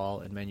interface at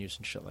all and menus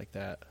and shit like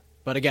that.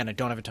 But again, I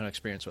don't have a ton of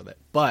experience with it.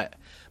 But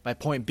my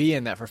point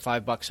being that for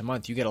 $5 a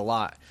month, you get a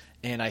lot.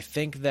 And I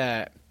think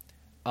that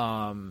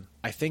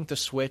the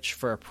Switch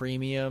for a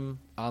premium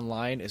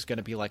online is going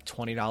to be like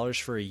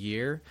 $20 for a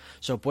year.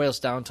 So it boils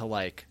down to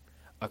like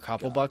a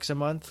couple bucks a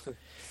month.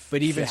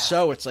 But even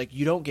so, it's like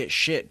you don't get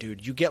shit,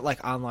 dude. You get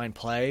like online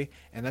play,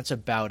 and that's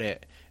about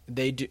it.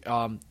 They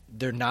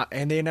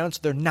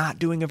announced they're not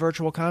doing a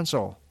virtual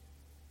console.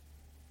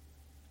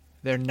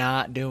 They're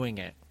not doing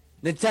it.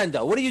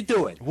 Nintendo, what are you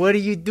doing? What are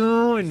you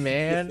doing,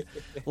 man?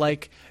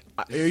 Like,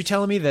 are you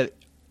telling me that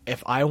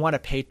if I want to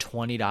pay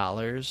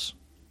 $20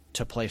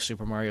 to play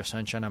Super Mario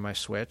Sunshine on my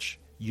Switch,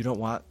 you don't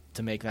want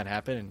to make that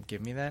happen and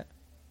give me that?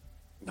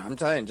 I'm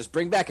telling you, just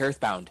bring back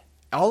Earthbound.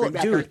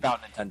 Earthbound,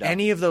 Nintendo.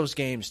 Any of those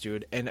games,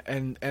 dude.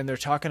 And they're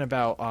talking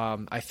about,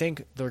 I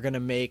think they're going to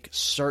make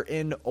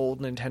certain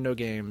old Nintendo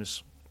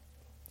games,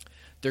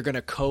 they're going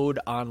to code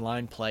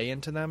online play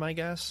into them, I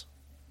guess.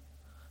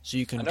 So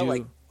you can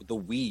like the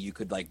Wii, you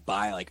could like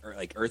buy like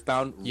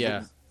Earthbound.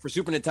 Yeah. For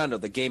Super Nintendo,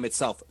 the game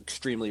itself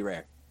extremely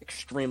rare.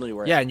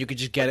 Yeah, and you could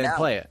just get it and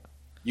play it.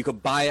 You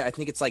could buy it. I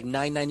think it's like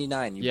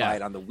 $9.99. You buy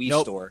it on the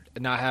Wii store.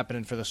 Not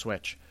happening for the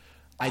Switch.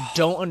 I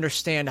don't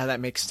understand how that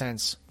makes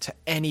sense to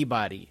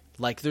anybody.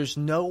 Like, there's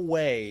no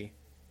way.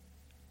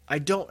 I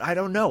don't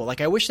know.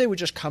 Like, I wish they would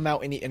just come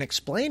out and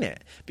explain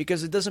it,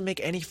 because it doesn't make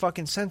any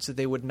fucking sense that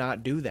they would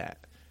not do that.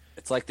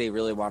 It's like they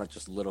really wanted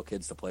just little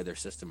kids to play their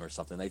system or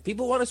something. Like,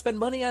 people want to spend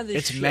money on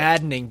this shit. It's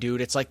maddening,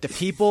 dude. It's like the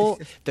people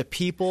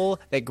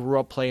that grew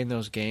up playing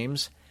those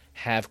games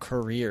have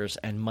careers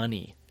and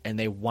money, and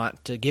they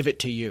want to give it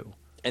to you.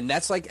 And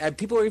that's like,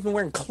 people are even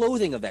wearing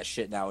clothing of that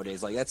shit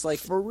nowadays. Like, that's like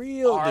for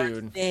real, our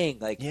dude. Thing.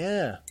 Like,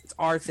 yeah, it's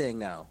our thing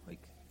now. Like,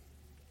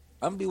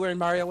 I'm gonna be wearing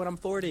Mario when I'm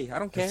 40. I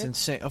don't care. It's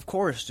insane. Of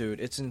course, dude.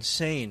 It's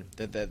insane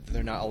that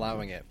they're not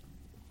allowing it.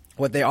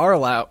 What they are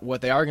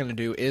going to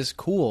do is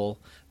cool,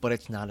 but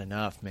it's not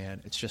enough,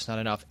 man. It's just not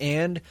enough.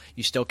 And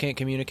you still can't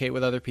communicate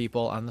with other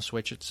people on the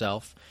Switch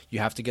itself. You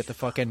have to get the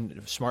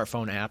fucking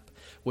smartphone app,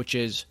 which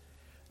is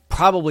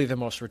probably the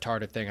most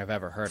retarded thing I've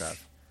ever heard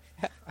of.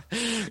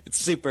 It's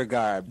super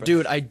garb.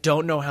 Dude, I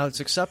don't know how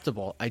it's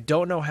acceptable. I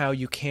don't know how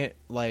you can't,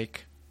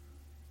 like...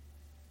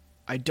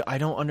 I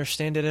don't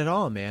understand it at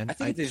all, man. I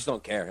think they just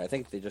don't care.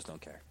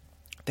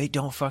 They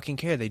don't fucking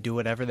care. They do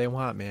whatever they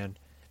want, man.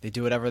 They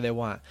do whatever they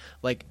want.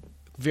 Like,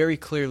 very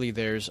clearly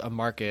there's a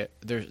market,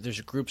 there's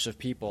groups of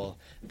people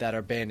that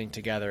are banding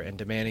together and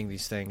demanding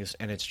these things,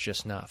 and it's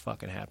just not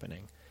fucking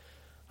happening.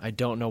 I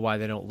don't know why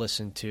they don't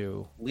listen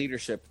to...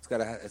 leadership.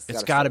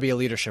 It's got to be a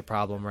leadership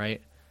problem,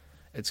 right?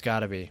 It's got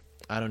to be.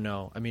 I don't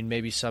know. I mean,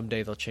 maybe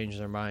someday they'll change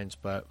their minds,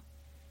 but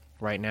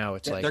right now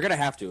it's like they're gonna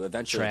have to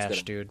eventually.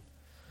 Trash, dude.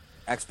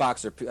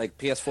 Xbox or like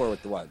PS4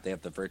 with the what? They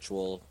have the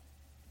virtual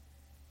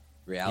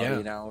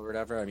reality now or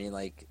whatever. I mean,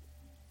 like,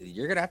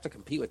 you're gonna have to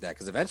compete with that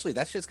because eventually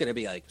that's just gonna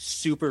be like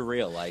super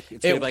real. Like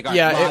it's gonna be like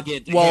log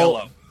into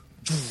Halo.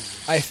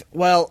 I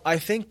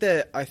think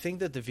that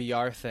the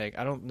VR thing.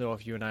 I don't know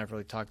if you and I have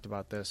really talked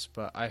about this,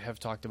 but I have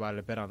talked about it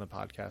a bit on the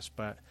podcast.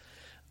 But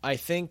I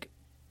think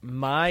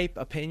my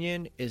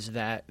opinion is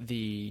that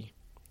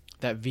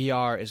that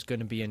VR is going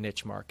to be a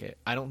niche market.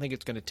 I don't think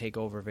it's going to take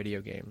over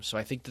video games. So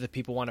I think that the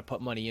people want to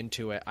put money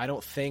into it. I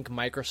don't think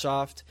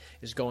Microsoft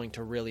is going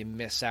to really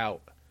miss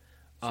out.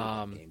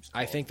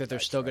 I think that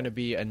there's still going to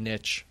be a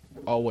niche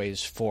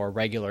always for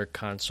regular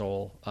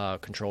console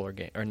controller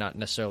game, or not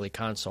necessarily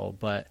console,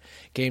 but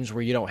games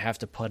where you don't have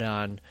to put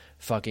on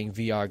fucking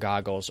VR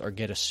goggles or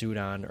get a suit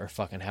on or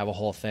fucking have a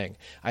whole thing.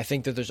 I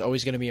think that there's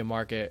always going to be a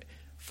market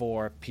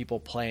for people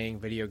playing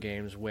video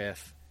games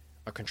with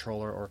a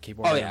controller or a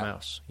keyboard and a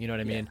mouse. You know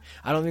what I mean?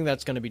 I don't think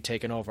that's going to be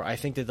taken over. I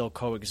think that they'll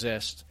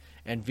coexist,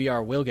 and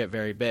VR will get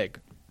very big.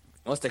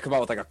 Unless they come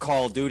out with like a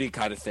Call of Duty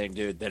kind of thing,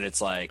 dude, then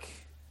it's like,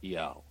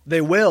 yo.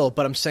 They will,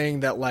 but I'm saying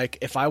that, like,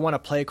 if I want to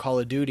play Call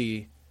of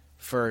Duty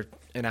for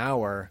an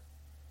hour,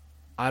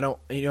 I don't,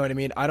 you know what I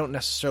mean? I don't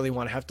necessarily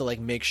want to have to,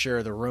 like, make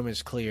sure the room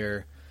is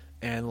clear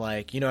and,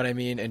 like, you know what I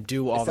mean, and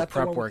do all the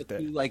prep work.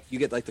 Like, you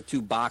get, like, the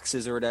two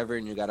boxes or whatever,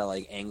 and you got to,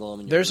 like, angle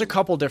them. There's a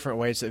couple different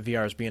ways that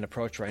VR is being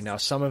approached right now.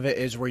 Some of it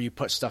is where you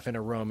put stuff in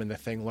a room and the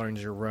thing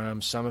learns your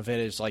room. Some of it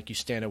is, like, you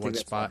stand at one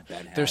spot.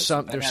 There's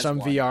some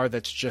VR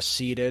that's just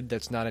seated,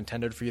 that's not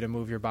intended for you to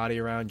move your body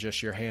around,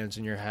 just your hands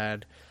and your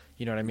head.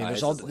 You know what I mean?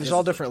 There's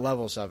all different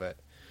levels of it.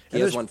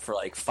 He has one for,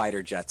 like,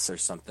 fighter jets or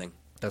something.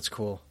 That's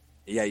cool.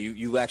 Yeah,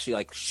 you actually,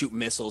 like, shoot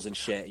missiles and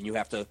shit, and you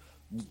have to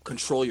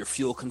control your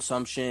fuel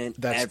consumption.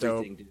 That's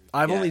everything, dope. Dude.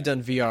 I've only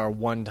done VR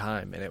one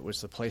time, and it was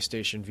the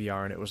PlayStation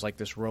VR, and it was like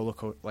this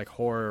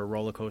horror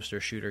roller coaster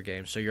shooter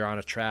game. So you're on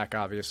a track,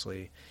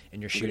 obviously,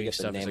 and you're shooting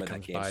stuff as it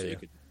comes by you. You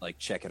could, like,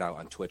 check it out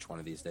on Twitch one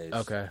of these days.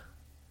 Okay.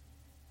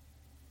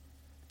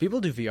 People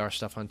do VR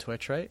stuff on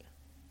Twitch, right?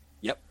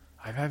 Yep.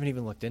 I haven't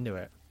even looked into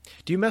it.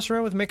 Do you mess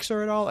around with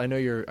Mixer at all? I know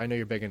you're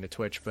big into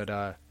Twitch, but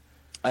I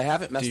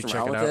haven't messed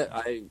around with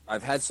it.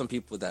 I've had some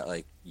people that,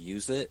 like,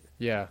 use it.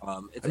 Yeah.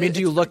 I mean,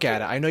 do you look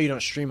at it? I know you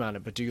don't stream on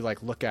it, but do you,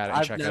 like, look at it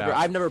and check it out?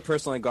 I've never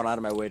personally gone out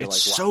of my way to, like,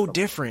 watch it. It's so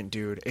different,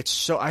 dude.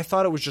 I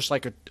thought it was just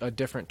like a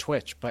different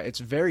Twitch, but it's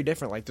very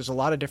different. Like, there's a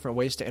lot of different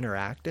ways to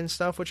interact and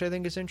stuff, which I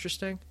think is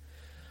interesting.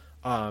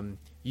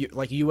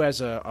 You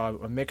as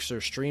a Mixer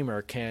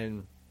streamer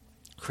can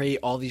create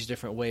all these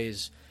different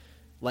ways.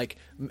 Like,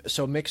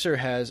 so Mixer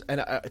has, and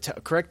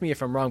correct me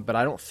if I'm wrong, but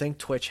I don't think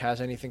Twitch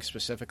has anything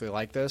specifically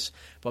like this,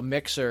 but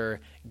Mixer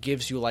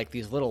gives you, like,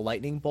 these little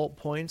lightning bolt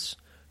points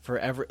for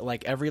every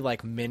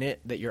minute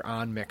that you're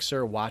on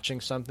Mixer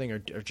watching something or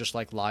just,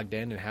 like, logged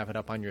in and have it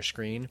up on your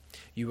screen.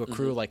 You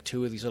accrue, like,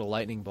 2 of these little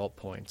lightning bolt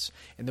points.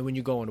 And then when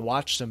you go and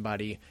watch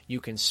somebody,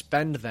 you can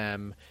spend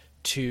them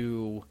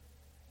to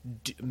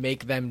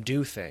make them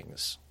do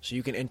things. So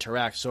you can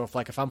interact. So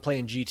if I'm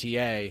playing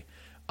GTA,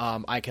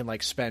 I can,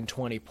 like, spend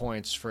 20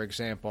 points, for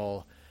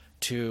example,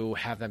 to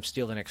have them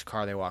steal the next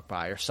car they walk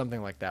by or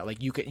something like that. Like,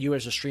 you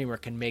as a streamer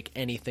can make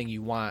anything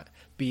you want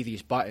be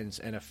these buttons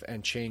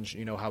and change,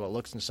 you know, how it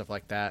looks and stuff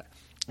like that.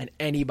 And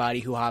anybody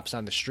who hops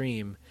on the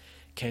stream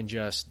can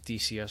just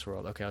DCS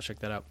World. Okay, I'll check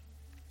that out.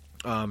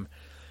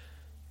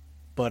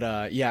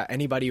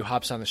 Anybody who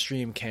hops on the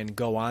stream can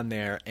go on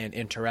there and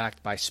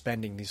interact by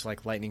spending these,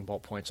 like, lightning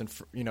bolt points. And,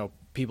 you know,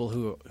 people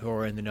who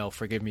are in the know,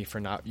 forgive me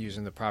for not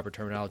using the proper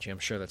terminology. I'm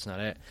sure that's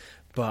not it.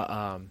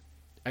 But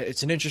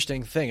it's an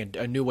interesting thing,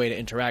 a new way to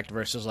interact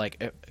versus,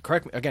 like,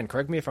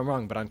 correct me if I'm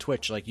wrong, but on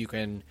Twitch, like, you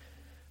can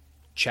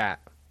chat.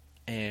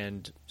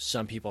 And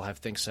some people have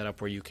things set up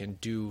where you can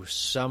do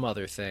some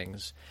other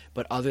things.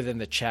 But other than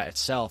the chat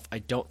itself, I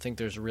don't think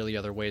there's really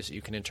other ways that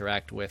you can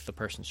interact with the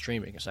person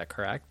streaming. Is that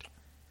correct?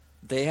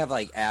 They have,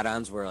 like,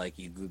 add-ons where, like,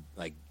 you,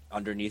 like,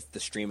 underneath the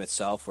stream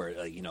itself where,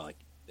 like, you know, like,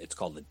 it's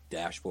called the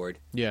dashboard.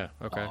 Yeah,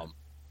 okay.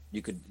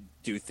 You could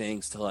do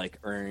things to, like,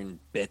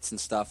 earn bits and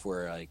stuff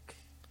where, like,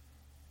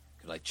 you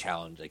could, like,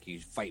 challenge, like, you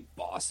fight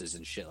bosses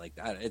and shit like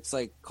that. It's,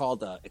 like,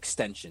 called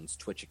extensions,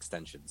 Twitch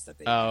extensions that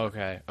they have.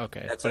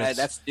 Okay.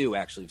 That's new,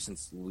 actually,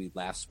 since we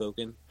last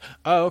spoken.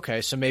 Oh,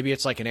 okay. So maybe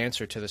it's, like, an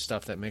answer to the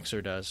stuff that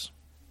Mixer does.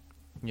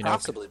 You know?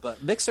 Possibly,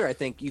 but Mixer, I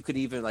think you could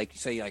even, like,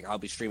 say, like, I'll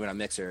be streaming on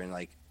Mixer and,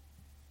 like,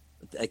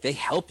 they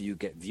help you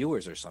get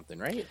viewers or something,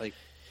 right? Like,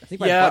 I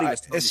think my buddy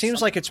was telling me it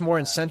seems like it's more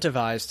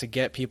incentivized to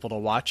get people to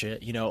watch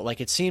it. You know,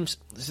 like, it seems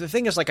the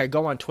thing is, like, I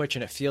go on Twitch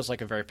and it feels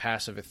like a very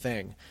passive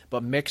thing,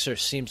 but Mixer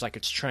seems like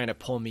it's trying to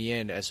pull me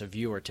in as a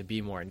viewer to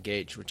be more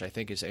engaged, which I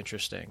think is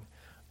interesting.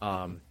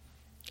 And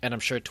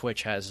I'm sure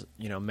Twitch has,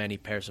 you know, many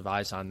pairs of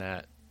eyes on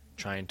that,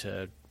 trying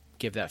to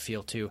give that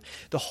feel too.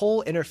 The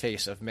whole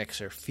interface of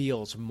Mixer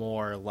feels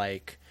more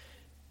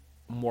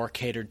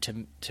catered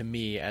to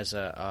me as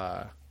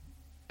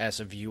as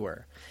a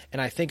viewer.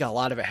 And I think a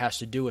lot of it has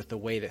to do with the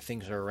way that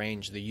things are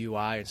arranged, the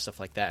UI and stuff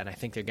like that. And I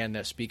think, again,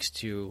 that speaks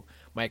to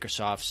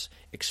Microsoft's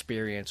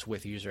experience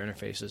with user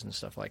interfaces and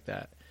stuff like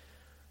that.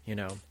 You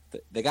know,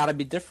 they got to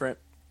be different.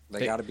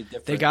 They got to be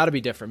different. They got to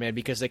be different, man,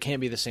 because they can't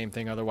be the same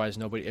thing. Otherwise,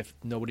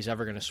 nobody's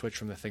ever going to switch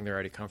from the thing they're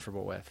already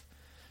comfortable with.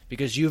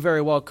 Because you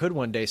very well could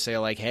one day say,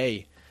 like,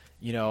 hey,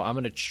 you know, I'm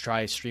going to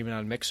try streaming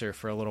on Mixer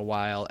for a little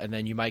while, and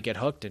then you might get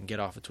hooked and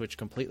get off of Twitch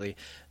completely.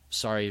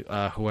 Sorry,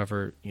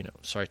 whoever, you know,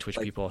 sorry, Twitch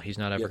people, he's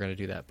not ever going to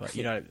do that. But,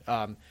 you know,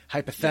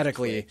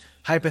 hypothetically,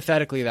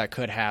 that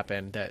could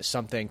happen, that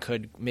something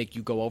could make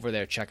you go over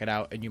there, check it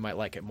out, and you might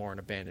like it more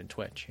and abandon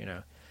Twitch, you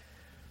know.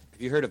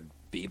 Have you heard of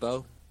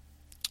Bebo?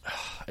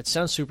 It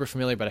sounds super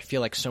familiar, but I feel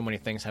like so many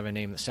things have a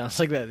name that sounds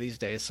like that these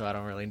days, so I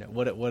don't really know.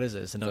 What is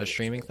it? Is it another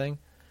streaming thing?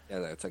 Yeah,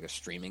 it's like a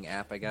streaming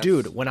app, I guess.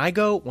 Dude, when I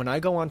go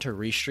onto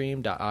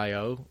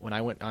Restream.io, when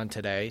I went on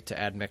today to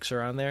add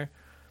Mixer on there,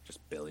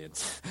 just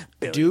billions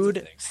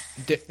dude,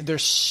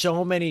 there's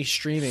so many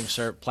streaming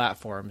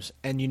platforms,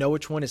 and you know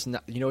which one is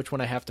not, you know which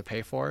one I have to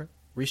pay for?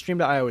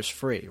 Restream.io is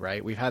free,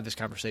 right? We've had this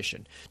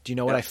conversation. Do you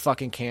know what I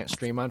fucking can't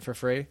stream on for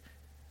free?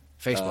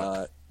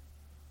 Facebook.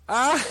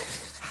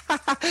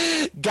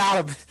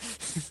 Got him.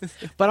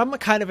 But I'm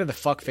kind of in the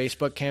fuck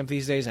Facebook camp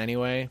these days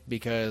anyway,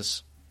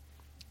 because,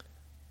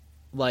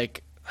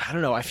 like, I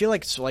don't know. I feel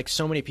like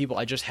so many people,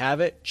 I just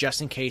have it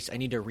just in case I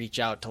need to reach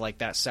out to, like,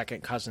 that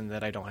second cousin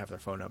that I don't have their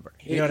phone number.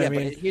 You know what I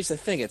mean? But here's the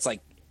thing. It's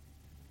like,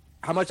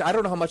 how much? I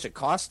don't know how much it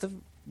costs to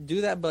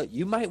do that, but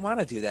you might want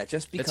to do that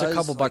just because it's a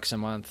couple bucks a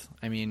month.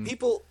 I mean,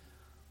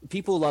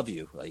 people love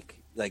you.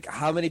 Like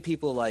how many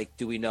people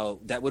do we know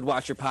that would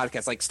watch your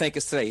podcast? Like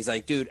Stankus today, he's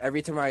like, dude,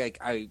 every time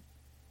I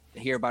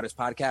hear about his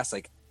podcast,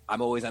 like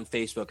I'm always on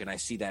Facebook and I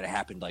see that it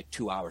happened like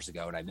 2 hours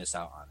ago and I miss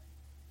out on it.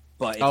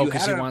 But if you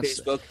had it on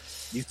Facebook,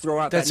 you throw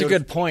out that's a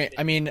good point.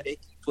 I mean,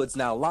 it's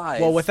now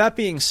live. Well, with that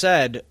being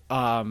said,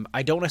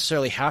 I don't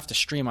necessarily have to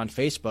stream on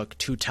Facebook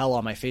to tell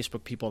all my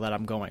Facebook people that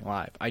I'm going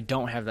live. I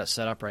don't have that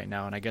set up right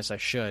now, and I guess I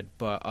should.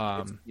 But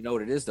you know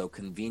what it is though?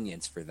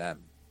 Convenience for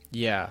them.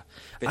 Yeah,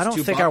 I don't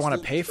think I want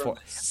to pay for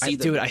it.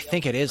 Dude, I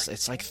think it is.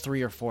 It's like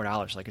 $3 or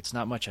 $4. Like, it's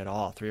not much at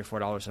all. $3 or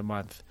 $4 a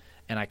month,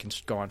 and I can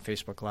go on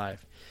Facebook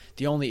Live.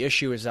 The only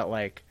issue is that,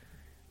 like,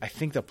 I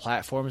think the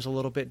platform is a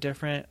little bit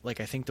different.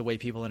 Like, I think the way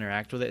people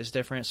interact with it is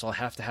different, so I'll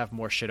have to have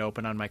more shit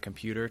open on my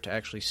computer to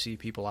actually see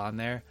people on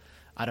there.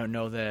 I don't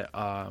know that...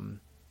 Let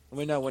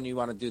me know when you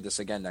want to do this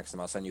again next time.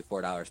 I'll send you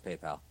 $4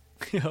 PayPal.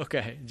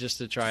 Okay, just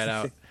to try it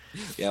out.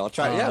 Yeah, I'll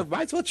try it. Yeah,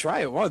 might as well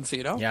try it once,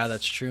 you know? Yeah,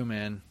 that's true,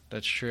 man.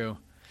 That's true.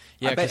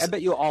 Yeah, I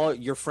bet you all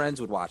your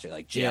friends would watch it,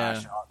 like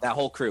Josh, that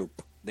whole crew.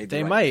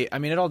 They might. I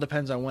mean, it all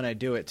depends on when I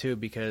do it, too,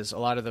 because a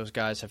lot of those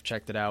guys have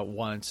checked it out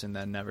once and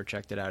then never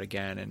checked it out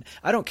again. And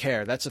I don't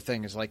care. That's the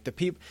thing, is like the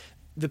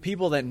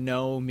people that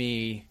know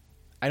me,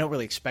 I don't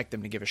really expect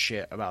them to give a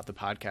shit about the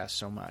podcast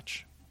so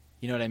much.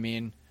 You know what I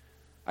mean?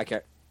 I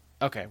care.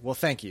 Okay, well,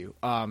 thank you.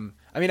 I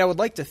mean, I would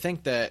like to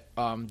think that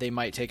they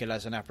might take it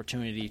as an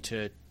opportunity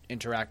to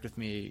interact with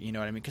me, you know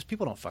what I mean? Because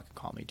people don't fucking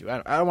call me, dude.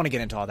 I don't want to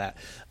get into all that.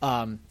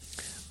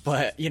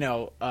 But, you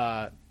know,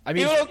 I mean...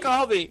 You don't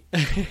call me!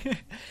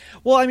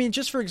 Well, I mean,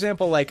 just for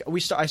example, like,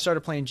 I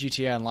started playing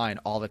GTA Online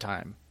all the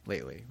time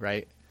lately,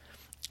 right?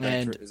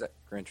 Is that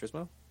Gran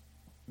Turismo?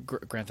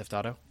 Grand Theft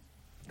Auto.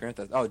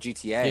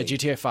 GTA. Yeah,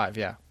 GTA 5,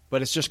 yeah.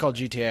 But it's just called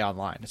GTA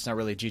Online. It's not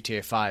really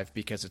GTA 5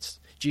 because it's...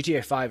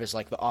 GTA 5 is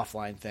like the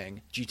offline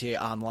thing. GTA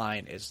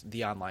Online is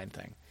the online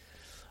thing.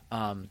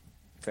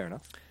 Fair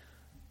enough.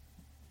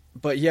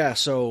 But, yeah,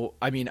 so,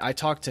 I mean, I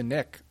talk to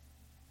Nick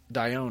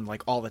Dione,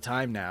 like, all the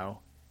time now,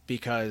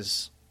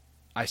 because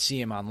I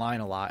see him online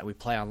a lot, and we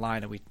play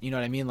online, and you know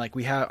what I mean? Like,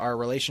 our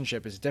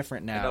relationship is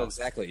different now. I know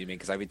exactly what you mean,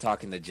 because I've been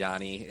talking to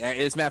Johnny.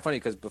 It's mad funny,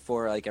 because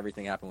before, like,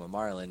 everything happened with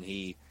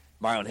Marlon,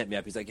 Marlon hit me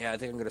up. He's like, yeah, I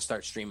think I'm going to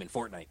start streaming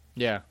Fortnite.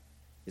 Yeah.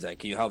 He's like,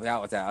 can you help me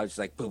out with that? I was just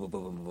like, boom, boom,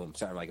 boom, boom, boom.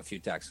 Sent him, like, a few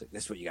texts. Like,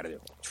 this is what you got to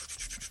do.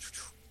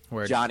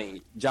 Word.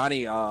 Johnny,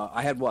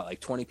 I had, like,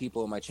 20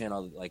 people on my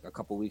channel, like, a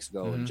couple weeks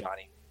ago, and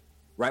Johnny,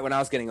 right when I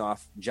was getting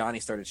off, Johnny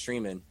started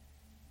streaming,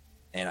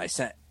 and I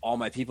sent all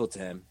my people to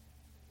him.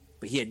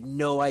 But he had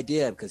no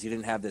idea because he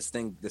didn't have this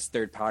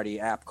third-party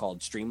app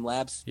called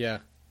Streamlabs. Yeah.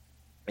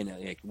 And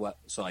like what?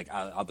 So like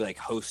I'll be like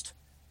host,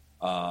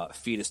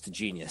 Fetus to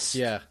Genius.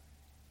 Yeah.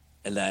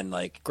 And then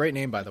like great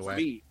name by the way.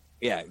 Me,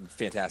 yeah,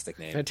 fantastic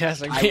name.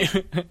 Fantastic name.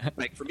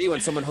 Like for me,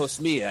 when someone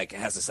hosts me, like it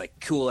has this like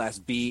cool ass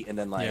beat, and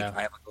then like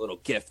I have like a little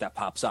GIF that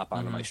pops up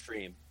onto my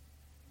stream.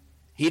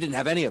 He didn't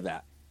have any of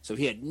that, so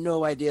he had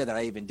no idea that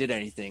I even did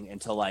anything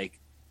until like.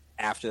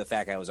 After the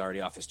fact, I was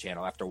already off his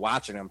channel after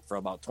watching him for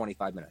about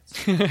 25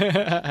 minutes.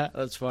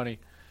 That's funny.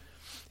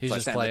 He's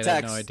just playing, I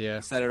had no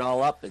idea. Set it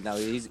all up, and now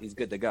he's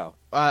good to go.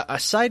 A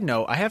side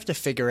note, I have to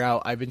figure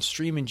out, I've been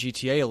streaming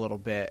GTA a little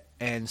bit,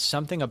 and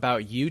something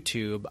about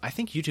YouTube, I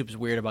think YouTube's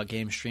weird about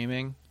game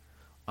streaming.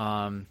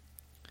 Like,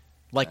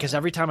 because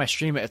every time I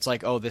stream it, it's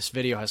like, oh, this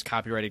video has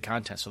copyrighted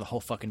content, so the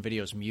whole fucking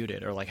video is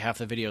muted, or like half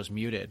the video is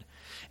muted.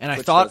 And Twitch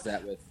I thought does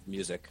that with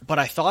music, but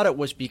I thought it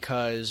was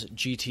because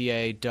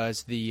GTA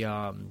does the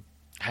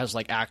has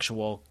like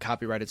actual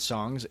copyrighted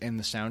songs in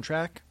the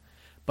soundtrack,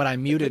 but I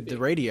muted the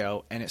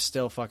radio and it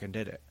still fucking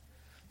did it.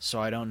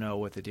 So I don't know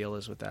what the deal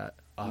is with that.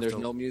 There's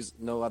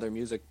no other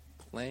music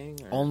playing?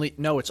 Or?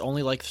 It's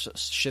only like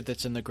shit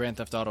that's in the Grand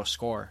Theft Auto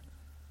score.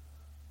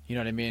 You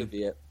know what I mean? Could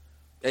be it.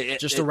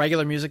 Just the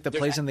regular music that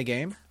plays in the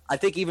game? I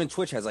think even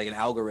Twitch has like an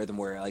algorithm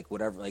where like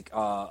whatever, like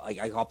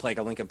I'll play like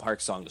a Linkin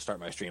Park song to start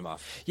my stream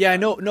off. Yeah, I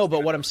know. No,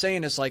 but what I'm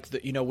saying is like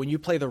when you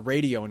play the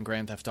radio in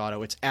Grand Theft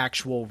Auto, it's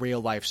actual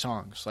real life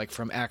songs, like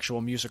from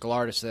actual musical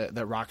artists that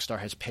Rockstar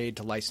has paid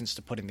to license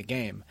to put in the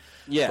game.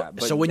 Yeah.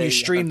 So when you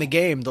stream the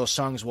game, those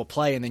songs will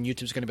play, and then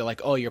YouTube's going to be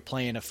like, "Oh, you're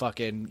playing a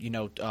fucking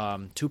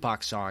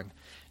Tupac song,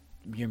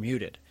 you're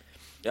muted."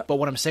 Yep. But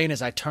what I'm saying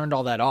is I turned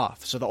all that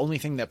off. So the only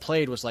thing that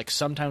played was like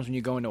sometimes when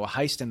you go into a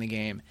heist in the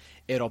game,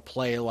 it'll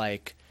play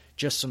like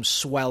just some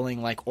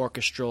swelling, like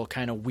orchestral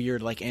kind of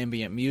weird, like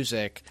ambient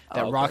music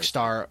that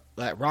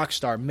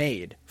Rockstar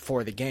made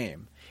for the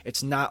game.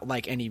 It's not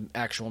like any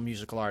actual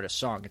musical artist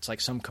song. It's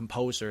like some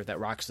composer that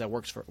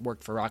worked for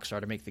Rockstar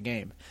to make the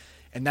game,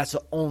 and that's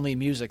the only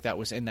music that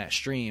was in that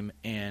stream,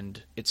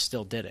 and it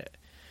still did it.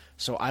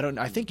 So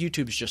I think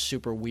YouTube's just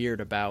super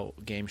weird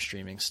about game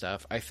streaming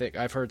stuff. I think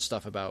I've heard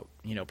stuff about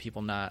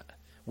people not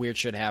weird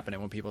shit happening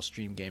when people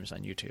stream games on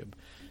YouTube.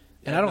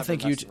 And I don't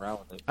think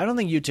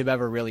YouTube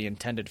ever really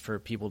intended for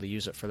people to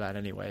use it for that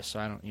anyway. So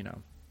I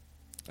don't,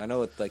 I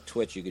know with like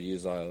Twitch, you could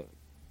use like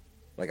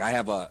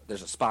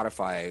there's a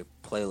Spotify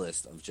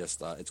playlist of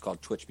just it's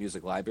called Twitch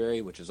Music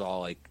Library, which is all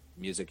like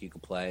music you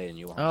can play and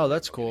you want. Oh,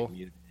 that's cool.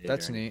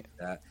 That's neat.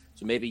 Like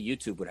so maybe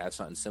YouTube would have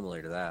something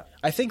similar to that.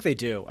 I think they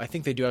do. I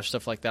think they do have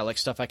stuff like that, like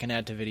stuff I can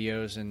add to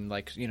videos and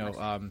like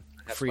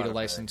free to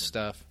license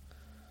stuff.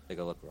 Take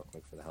a look real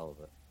quick for the hell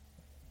of it.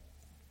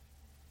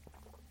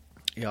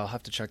 Yeah, I'll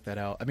have to check that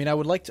out. I mean, I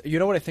would like to. You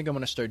know what I think I'm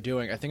going to start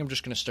doing? I think I'm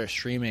just going to start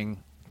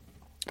streaming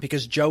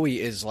because Joey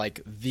is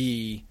like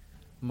the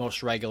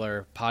most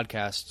regular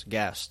podcast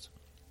guest,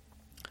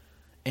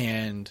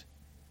 and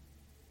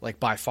like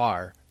by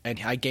far, and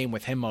I game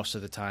with him most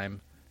of the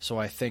time. So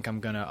I think I'm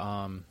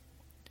gonna.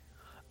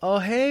 Oh,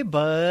 hey,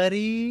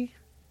 buddy.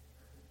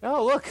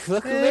 Oh, look who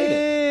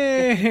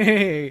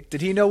made it.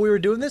 Did he know we were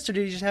doing this, or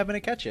did he just happen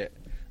to catch it?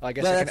 Well, I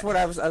guess that's what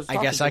I was.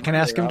 I guess I can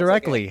ask him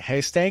directly. Like, hey,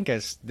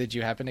 Stankus, did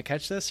you happen to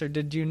catch this, or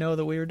did you know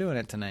that we were doing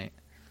it tonight?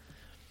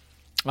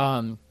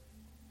 But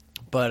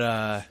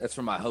that's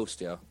from my host,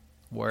 yo.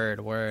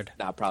 Word.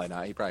 Nah, probably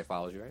not. He probably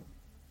follows you,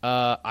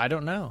 right? I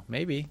don't know.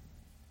 Maybe.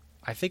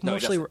 I think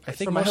mostly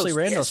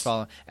Randall's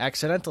following.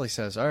 Accidentally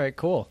says, "All right,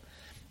 cool."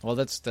 Well,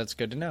 that's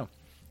good to know.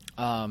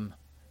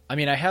 I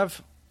mean, I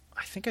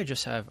think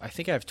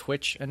I have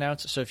Twitch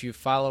announced. So if you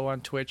follow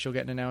on Twitch, you'll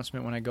get an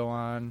announcement when I go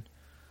on.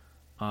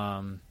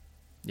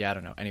 Yeah, I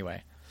don't know.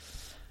 Anyway,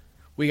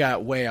 we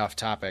got way off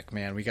topic,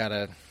 man. We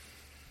gotta.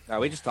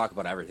 We just talk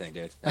about everything,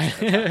 dude.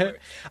 Yeah.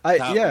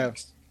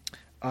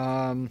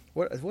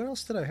 What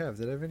else did I have?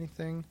 Did I have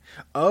anything?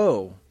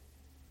 Oh,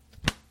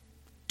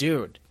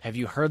 dude, have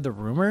you heard the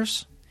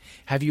rumors?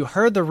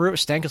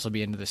 Stankus will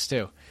be into this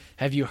too.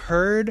 Have you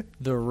heard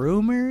the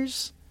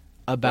rumors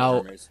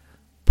about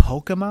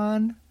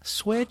Pokemon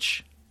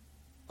Switch?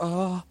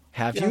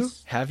 Have you?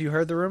 Have you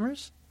heard the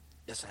rumors?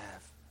 Yes, I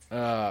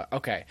have.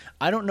 Okay.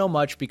 I don't know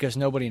much because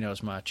nobody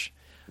knows much.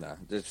 No,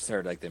 just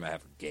heard like they might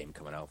have a game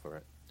coming out for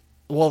it.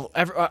 Well,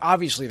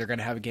 obviously they're going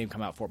to have a game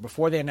come out for it.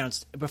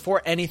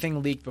 Before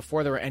anything leaked,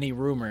 before there were any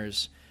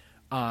rumors,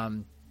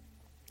 of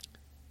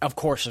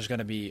course there's going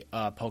to be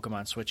a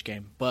Pokemon Switch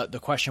game. But the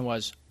question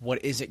was,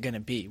 what is it going to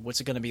be?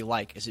 What's it going to be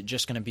like? Is it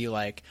just going to be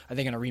like, are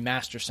they going to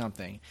remaster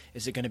something?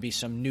 Is it going to be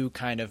some new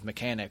kind of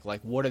mechanic?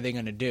 Like, what are they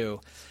going to do?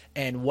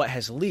 And what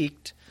has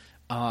leaked,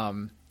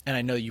 and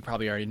I know you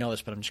probably already know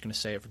this, but I'm just going to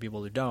say it for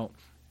people who don't,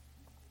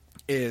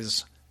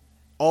 is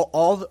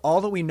all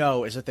that we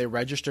know is that they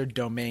registered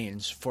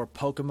domains for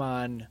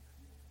Pokemon,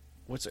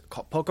 what's it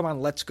called? Pokemon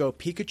Let's Go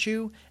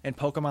Pikachu and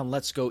Pokemon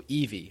Let's Go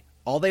Eevee.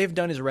 All they've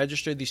done is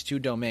register these two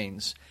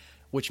domains,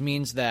 which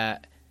means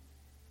that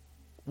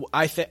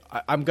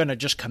I'm going to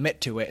just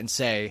commit to it and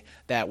say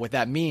that what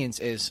that means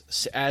is,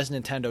 as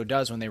Nintendo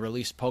does when they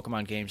release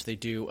Pokemon games, they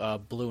do a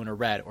blue and a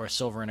red, or a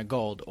silver and a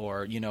gold,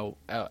 or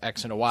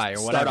X and a Y,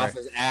 or whatever. Start off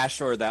as Ash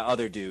or that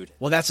other dude.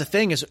 Well, that's the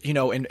thing is, in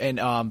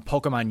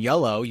Pokemon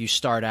Yellow, you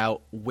start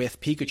out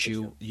with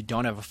Pikachu. You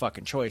don't have a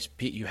fucking choice.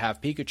 You have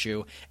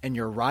Pikachu, and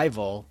your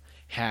rival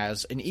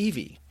has an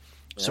Eevee.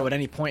 Yeah. So at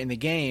any point in the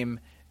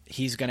game,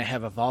 he's going to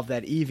have evolved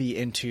that Eevee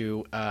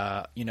into,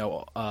 a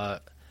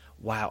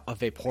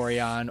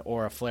Vaporeon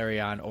or a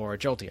Flareon or a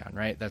Jolteon,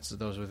 right?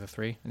 Those were the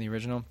three in the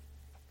original.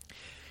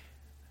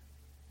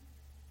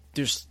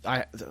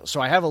 I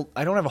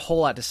don't have a whole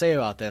lot to say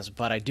about this,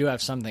 but I do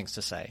have some things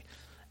to say.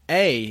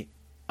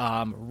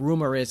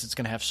 Rumor is it's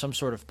going to have some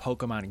sort of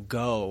Pokemon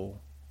Go,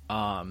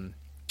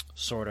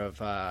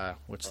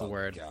 what's the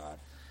word? God.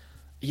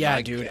 Yeah,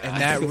 dude,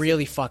 and that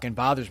really fucking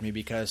bothers me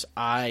because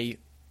I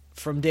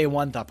from day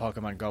one thought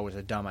Pokemon Go was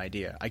a dumb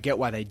idea. I get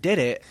why they did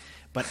it,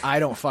 but I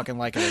don't fucking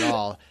like it at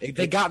all.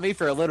 They got me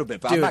for a little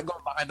bit, but Dude. I'm not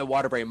going behind the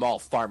Waterbury Mall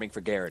farming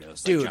for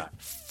Gyarados. Dude,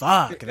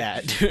 fuck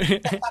that,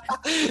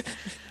 dude.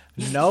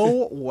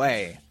 No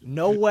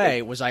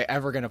way was I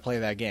ever going to play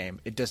that game.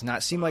 It does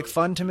not seem like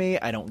fun to me.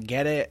 I don't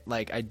get it.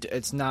 Like,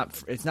 it's not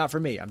for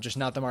me. I'm just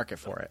not the market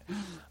for it.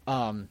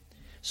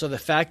 So the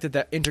fact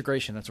that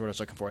integration, that's what I was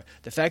looking for.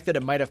 The fact that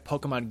it might have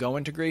Pokemon Go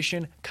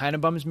integration kind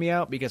of bums me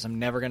out because I'm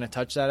never going to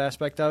touch that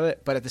aspect of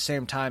it. But at the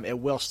same time, it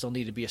will still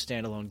need to be a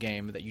standalone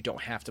game that you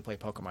don't have to play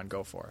Pokemon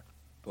Go for.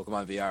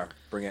 Pokemon VR,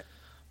 bring it.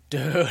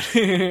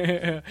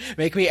 Dude,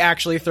 make me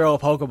actually throw a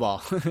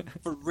Pokeball.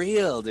 For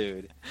real,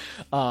 dude.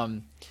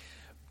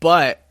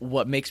 But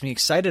what makes me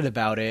excited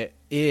about it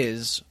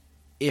is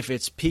if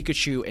it's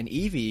Pikachu and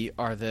Eevee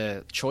are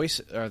the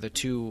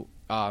two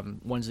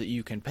ones that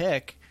you can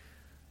pick.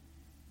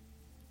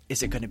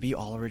 Is it going to be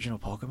all original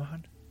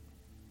Pokemon?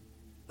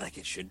 Like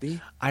it should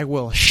be? I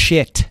will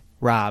shit,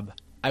 Rob.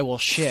 I will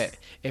shit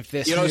if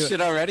this. You don't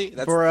shit already?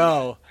 That's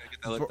bro.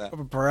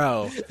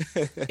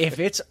 If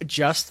it's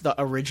just the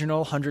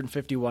original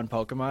 151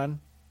 Pokemon,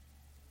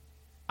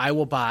 I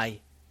will buy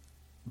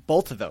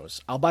both of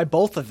those. I'll buy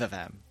both of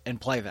them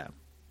and play them.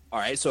 All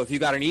right, so if you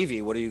got an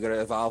Eevee, what are you going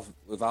to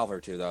evolve her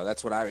to, though?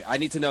 That's what I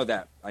need to know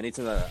that. I need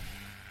to know that.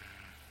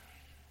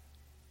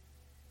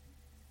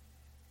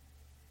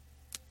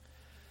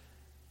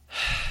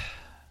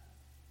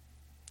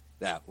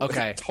 That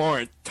okay.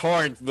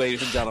 Torrent,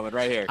 ladies and gentlemen,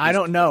 right here. I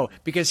don't know,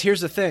 because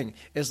here's the thing: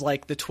 is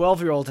like the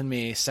 12-year-old in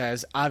me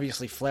says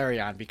obviously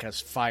Flareon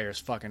because fire's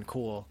fucking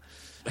cool.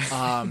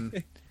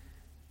 The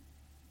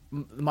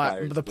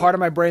part of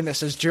my brain that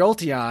says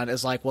Jolteon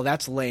is like, well,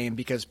 that's lame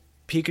because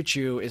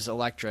Pikachu is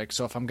electric.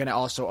 So if I'm gonna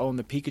also own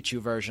the Pikachu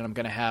version, I'm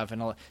gonna have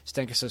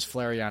Stenka says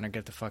Flareon and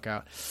get the fuck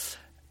out.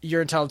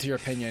 You're entitled to your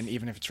opinion,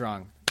 even if it's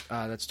wrong.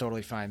 That's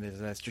totally fine.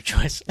 That's your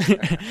choice. No,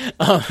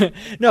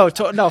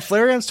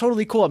 Flareon's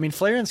totally cool. I mean,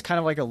 Flareon's kind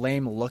of like a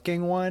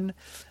lame-looking one.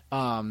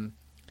 Vaporeon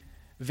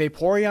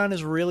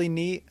is really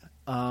neat.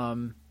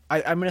 I'm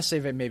going to say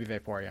maybe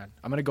Vaporeon.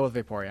 I'm going to go with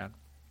Vaporeon.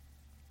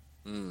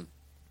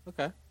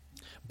 Okay.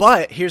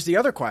 But here's the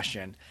other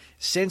question.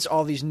 Since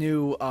all these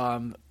new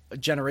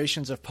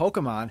generations of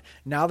Pokemon,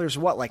 now there's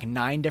like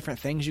 9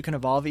 different things you can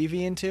evolve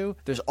Eevee into.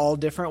 There's all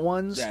different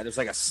ones. Yeah, there's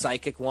like a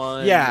psychic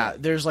one. Yeah,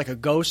 there's like a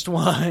ghost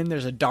one.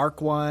 There's a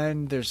dark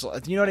one. There's,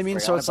 you know what I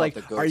mean? So it's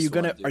like, are you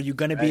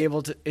gonna be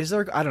able to? Is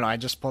there? I don't know. I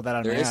just pulled that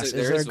out of my ass.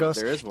 Is there a ghost?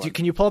 There is one.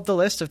 Can you pull up the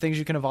list of things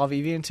you can evolve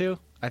Eevee into?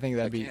 I think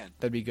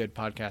that'd be good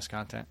podcast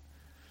content.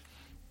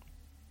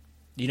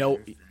 You know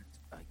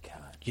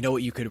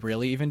what you could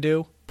really even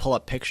do? Pull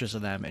up pictures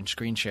of them and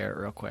screen share it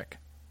real quick.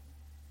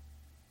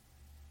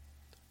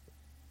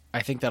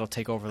 I think that'll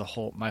take over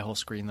my whole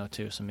screen though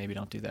too, so maybe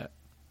don't do that.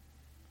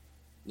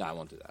 No, I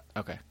won't do that.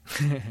 Okay.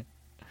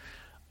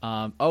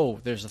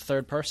 There's a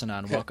third person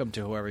on. Welcome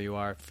to whoever you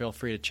are. Feel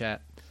free to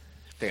chat. I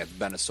think it's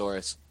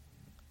Benosaurus.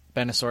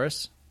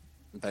 Benosaurus?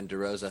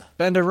 Benderosa.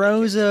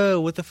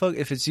 Benderosa! What the fuck?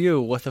 If it's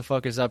you, what the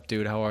fuck is up,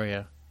 dude? How are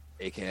you?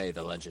 AKA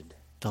the legend.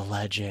 The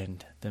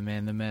legend. The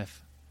man, the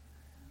myth.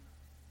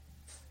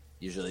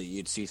 Usually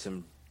you'd see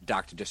some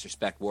Dr.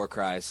 Disrespect war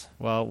cries.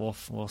 Well,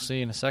 we'll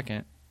see in a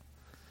second.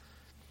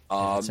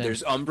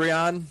 There's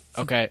Umbreon.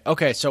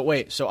 Okay. So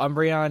wait. So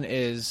Umbreon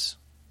is...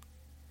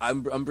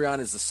 Umbreon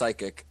is the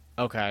psychic.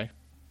 Okay.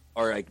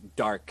 Or like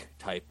dark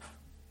type.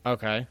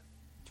 Okay.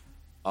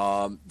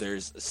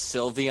 There's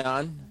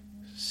Sylveon.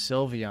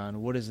 Sylveon.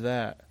 What is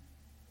that?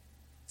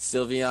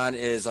 Sylveon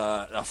is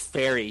a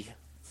fairy.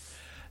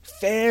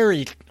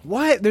 Fairy.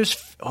 What?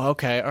 There's...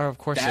 okay. Oh, of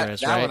course there is,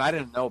 that right? That one I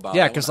didn't know about.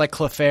 Yeah, because like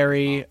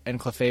Clefairy and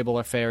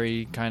Clefable are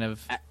fairy kind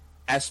of...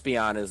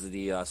 Espeon is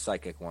the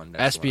psychic one.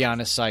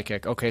 Espeon is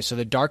psychic. Okay, so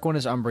the dark one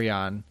is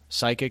Umbreon.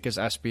 Psychic is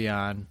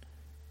Espeon.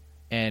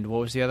 And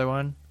what was the other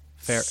one?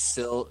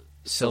 Sylveon.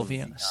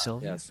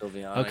 Sylveon? Yeah,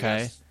 Sylveon.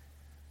 Okay.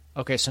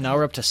 Okay, so now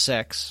we're up to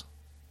 6.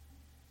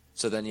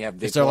 So then you have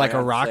Vaporeon, is there like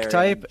a rock Flareon,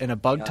 type and a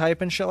bug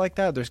type and shit like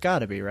that? There's got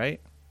to be, right?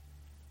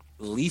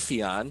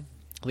 Leafeon.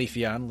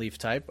 Leaf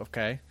type.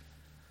 Okay.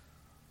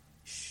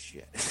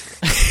 Shit.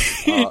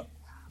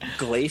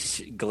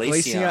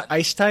 Glaceon.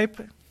 Ice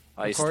type.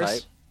 Ice of course.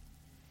 type.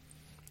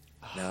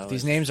 No,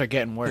 these names are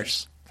getting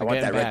worse. I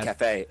want that red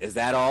cafe. Is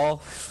that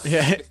all?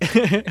 Yeah.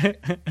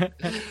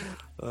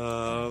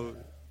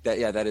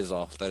 That is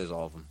all. That is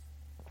all of them.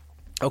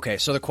 Okay,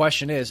 so the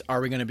question is, are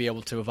we going to be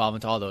able to evolve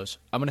into all those?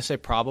 I'm going to say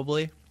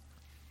probably.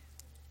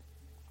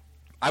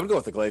 I would go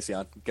with the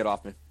Glaceon. Get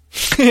off me.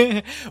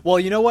 Well,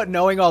 you know what?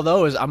 Knowing all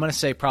those, I'm going to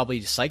say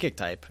probably Psychic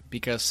type,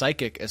 because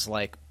Psychic is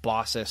like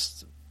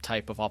bossest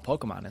type of all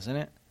Pokemon, isn't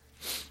it?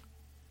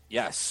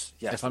 Yes.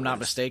 If I'm not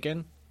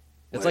mistaken.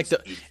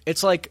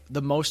 It's like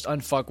the most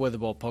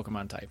unfuckwithable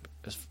Pokemon type.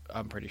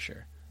 I'm pretty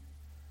sure.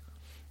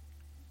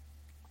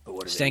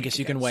 Stankus,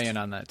 you can weigh in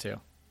on that too.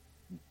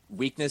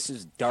 Weakness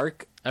is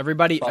dark.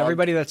 Everybody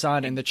that's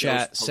on in the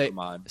chat,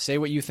 say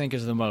what you think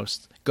is the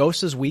most.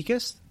 Ghost is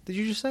weakest. Did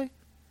you just say?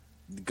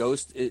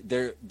 Ghost.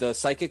 The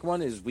psychic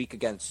one is weak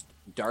against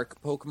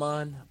Dark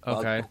Pokemon,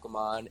 Bug Okay.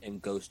 Pokemon,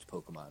 and Ghost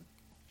Pokemon.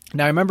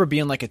 Now, I remember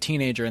being like a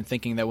teenager and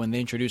thinking that when they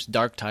introduced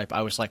Dark type,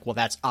 I was like, well,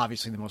 that's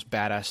obviously the most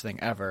badass thing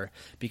ever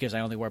because I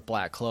only wear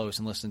black clothes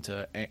and listen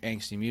to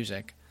angsty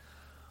music.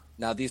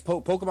 Now these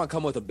Pokemon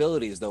come with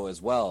abilities though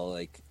as well,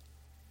 like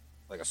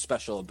a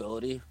special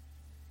ability.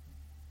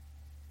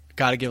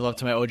 Gotta give love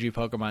to my OG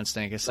Pokemon,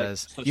 Stankus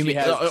says. so You she mean?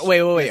 has-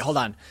 Wait, hold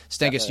on.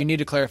 Stankus, you need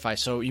to clarify.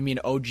 So you mean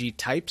OG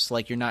types?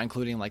 Like you're not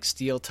including like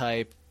Steel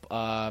type?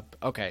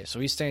 Okay, so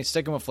he's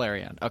sticking with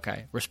Flareon.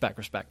 Okay,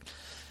 respect.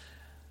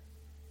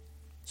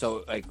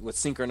 So like with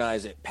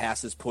Synchronize, it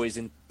passes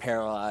poison,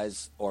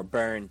 paralyze, or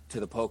burn to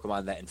the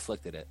Pokemon that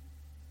inflicted it.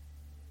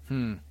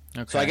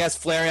 Okay. So I guess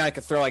Flareon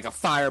could throw like a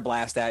fire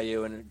blast at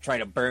you and try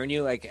to burn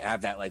you, like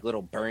have that like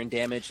little burn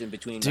damage in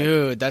between.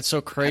 Dude, that's so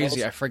crazy.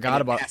 Petals, I forgot and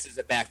it about. passes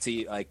it back to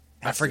you. Like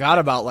I forgot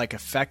about like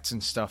effects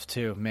and stuff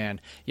too, man.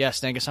 Yeah,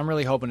 Stankus, I'm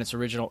really hoping it's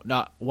original.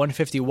 Not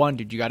 151,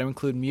 dude. You got to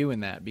include Mew in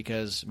that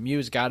because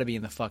Mew's got to be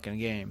in the fucking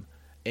game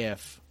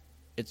if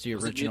it's the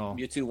Was original. it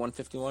Mewtwo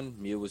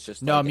 151. Mew was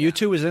just No, like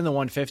Mewtwo was in the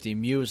 150.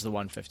 Mew is the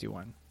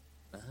 151.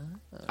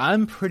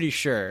 I'm pretty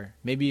sure.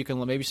 Maybe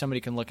somebody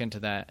can look into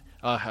that.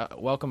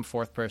 Welcome,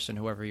 fourth person,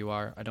 whoever you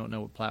are. I don't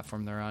know what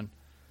platform they're on.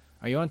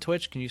 Are you on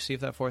Twitch? Can you see if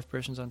that fourth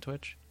person's on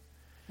Twitch?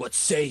 What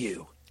say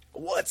you?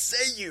 What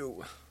say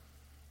you?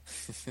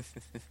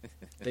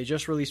 They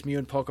just released Mew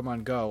in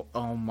Pokemon Go.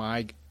 Oh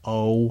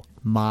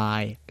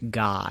my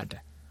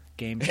god.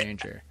 Game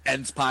changer.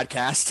 Ends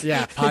podcast.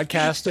 Yeah,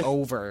 podcast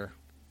over.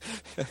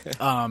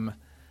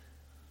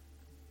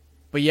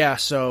 But yeah,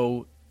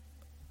 so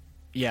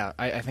yeah,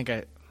 I think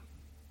I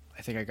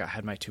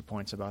had my 2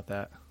 points about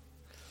that.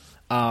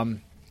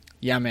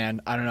 Yeah,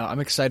 man, I don't know. I'm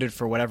excited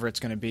for whatever it's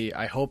going to be.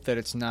 I hope that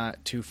it's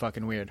not too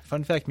fucking weird.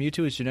 Fun fact,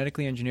 Mewtwo is a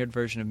genetically engineered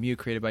version of Mew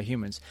created by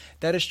humans.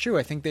 That is true.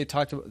 I think they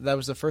talked about, that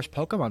was the first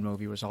Pokemon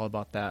movie was all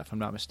about that, if I'm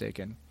not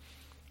mistaken.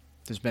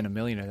 There's been a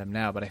million of them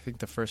now, but I think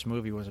the first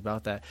movie was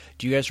about that.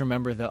 Do you guys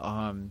remember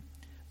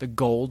the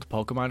gold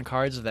Pokemon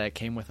cards that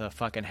came with a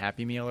fucking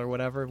Happy Meal or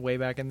whatever way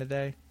back in the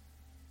day?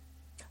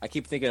 I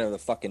keep thinking of the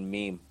fucking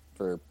meme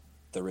for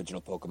the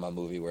original Pokemon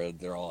movie where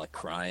they're all like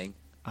crying.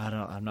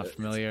 I'm not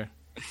familiar.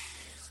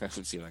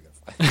 Let's see if I can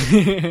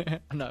find.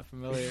 I'm not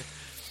familiar.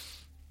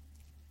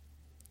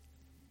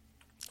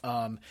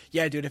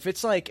 Yeah, dude. If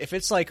it's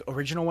like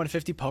original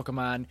 150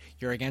 Pokemon,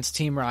 you're against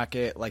Team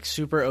Rocket, like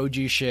super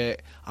OG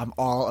shit. I'm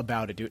all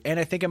about it, dude. And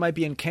I think it might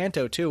be in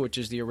Kanto too, which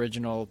is the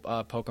original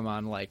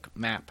Pokemon like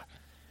map.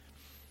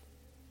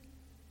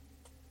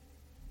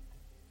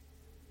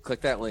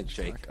 Click that link,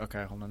 Shake.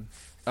 Okay, hold on.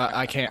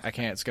 I can't.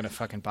 It's gonna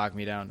fucking bog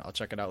me down. I'll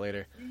check it out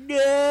later.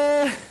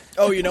 Yeah.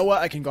 Oh, you know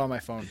what? I can go on my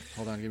phone.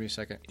 Hold on, give me a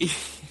second.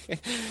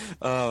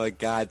 Oh my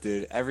god,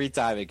 dude! Every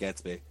time it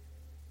gets me.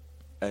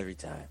 Every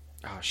time.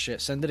 Oh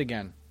shit! Send it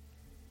again.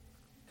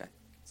 Okay,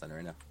 send it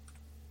right now.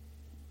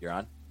 You're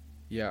on.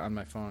 Yeah, on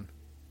my phone.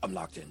 I'm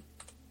locked in.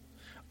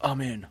 I'm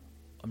in.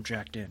 I'm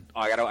jacked in. Oh,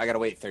 I gotta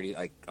wait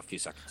a few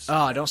seconds.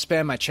 Oh, don't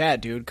spam my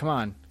chat, dude. Come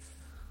on.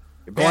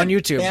 You're Go on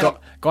banned. YouTube. Ban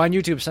Go on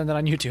YouTube. Send it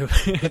on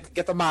YouTube.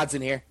 Get the mods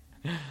in here.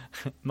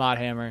 Mod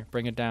Hammer,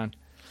 bring it down.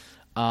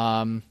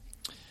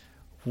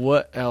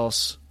 What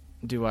else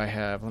do I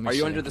have? Let me Are see.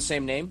 you under the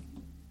same name?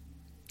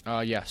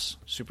 Yes,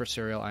 Super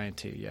Serial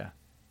INT. Yeah,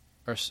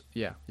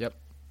 yeah, yep.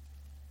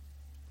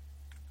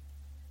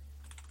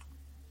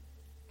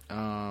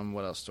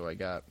 What else do I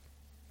got?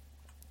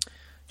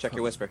 Check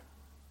your whisper.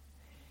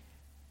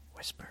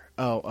 Whisper.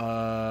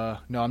 Oh,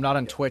 no, I'm not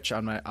on Twitch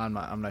on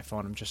my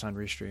phone. I'm just on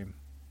Restream.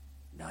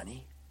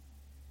 Nani?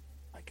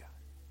 My god.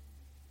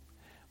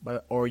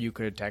 But or you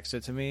could text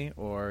it to me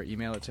or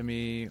email it to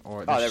me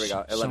or Oh, there we go.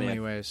 It so let me many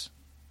in. ways.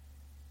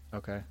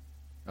 Okay.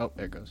 Oh,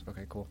 there it goes.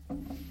 Okay, cool.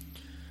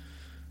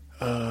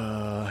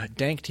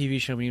 Dank TV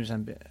show memes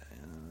on.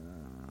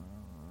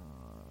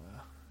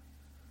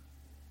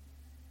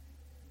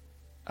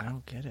 I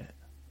don't get it.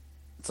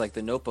 It's like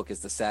The Notebook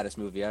is the saddest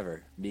movie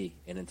ever. Me,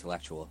 an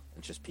intellectual,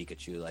 and just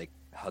Pikachu like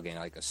hugging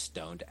like a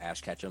stoned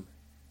Ash Ketchum.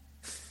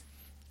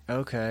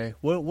 Okay.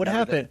 What Remember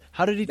happened?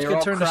 How did he They were get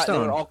all turned to They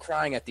stone? were all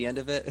crying at the end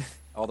of it.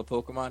 All the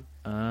Pokemon.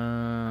 Oh,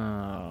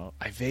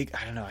 I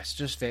don't know. It's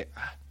just vague.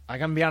 I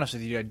gotta be honest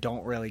with you. I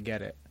don't really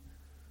get it.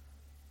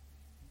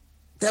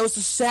 That was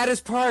the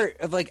saddest part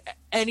of like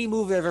any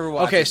movie I've ever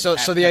watched. Okay, so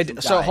Ash the idea.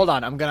 Ketchum So died. hold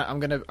on. I'm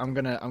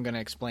gonna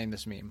explain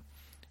this meme,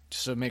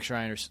 just to make sure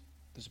I understand.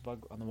 There's a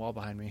bug on the wall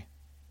behind me.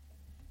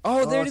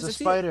 Oh, there it it's is. a I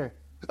see it. spider.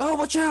 Oh,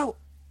 watch out!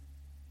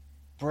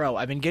 Bro,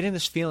 I've been getting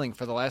this feeling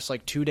for the last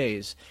like 2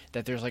 days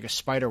that there's like a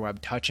spider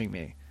web touching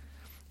me,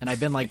 and I've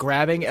been like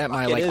grabbing at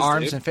my It like is,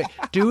 arms dude. and face.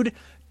 Dude,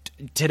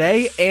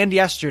 today and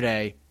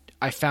yesterday,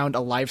 I found a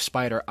live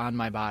spider on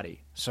my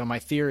body. So my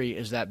theory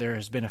is that there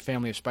has been a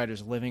family of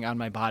spiders living on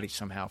my body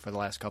somehow for the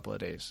last couple of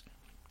days.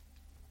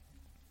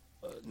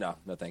 No,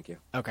 thank you.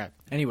 Okay.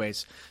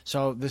 Anyways,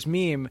 so this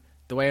meme,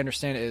 the way I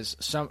understand it is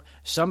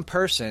some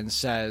person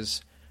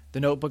says The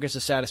Notebook is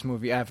the saddest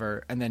movie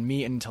ever, and then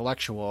me, an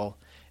intellectual,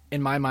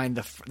 in my mind,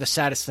 the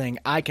saddest thing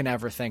I can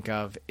ever think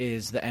of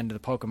is the end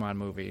of the Pokemon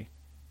movie.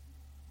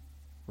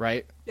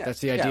 right? Yeah. That's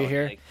the idea Yeah,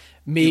 here. like,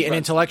 Me, you an run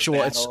intellectual,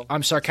 through the battle.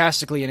 I'm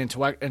sarcastically an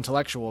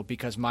intellectual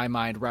because my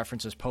mind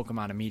references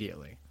Pokemon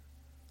immediately.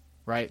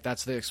 Right?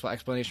 That's the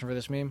explanation for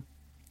this meme.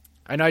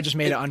 I know I just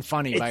made it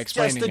unfunny by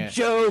explaining it's just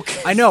a it. joke.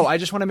 I know. I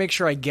just want to make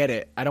sure I get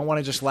it. I don't want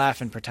to just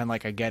laugh and pretend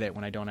like I get it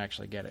when I don't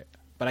actually get it.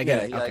 But I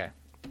get it. he, Okay. like,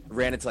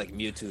 ran into like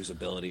Mewtwo's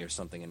ability or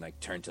something and like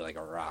turned to like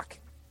a rock.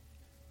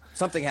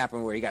 Something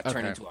happened where he got turned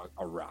Okay. into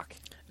a rock.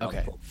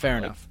 Okay. Pokemon, Fair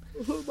like,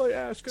 enough. my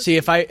ass. See,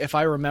 if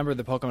I remember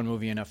the Pokemon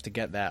movie enough to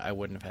get that, I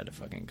wouldn't have had to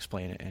fucking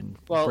explain it and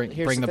Well, bring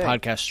here's the the thing.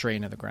 podcast straight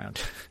into the ground.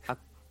 How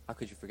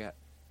could you forget?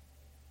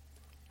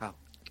 How?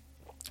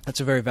 That's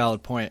a very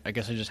valid point. I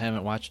guess I just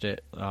haven't watched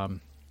it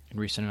in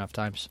recent enough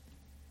times.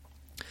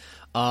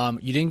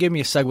 You didn't give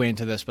me a segue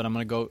into this, but I'm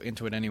going to go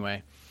into it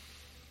anyway.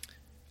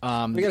 We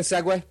got a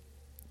segue?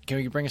 Can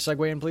we bring a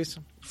segue in, please?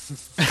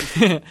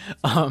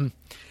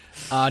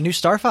 New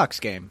Star Fox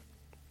game.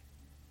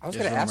 I was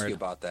Is going to ask rumored. you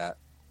about that.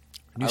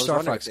 New I was Star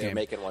wondering Fox if they were game.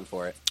 making one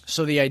for it.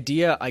 So the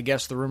idea, I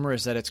guess, the rumor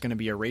is that it's going to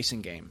be a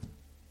racing game,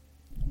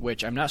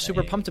 which I'm not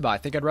super Dang. pumped about. I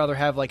think I'd rather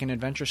have like an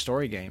adventure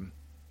story game.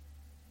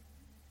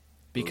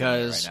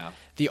 Because right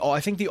now. I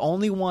think the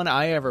only one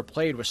I ever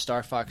played was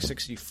Star Fox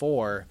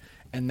 64,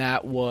 and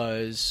that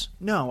was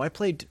I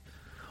played.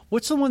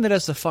 What's the one that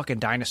has the fucking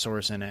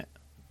dinosaurs in it?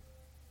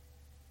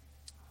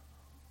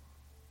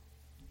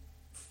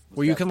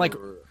 Where you Was can that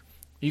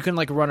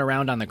for- run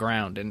around on the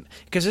ground, and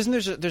because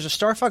there's a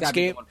Star Fox Gotta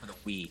be the game. one for the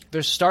Wii.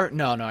 There's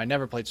no, I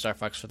never played Star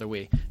Fox for the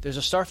Wii. There's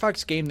a Star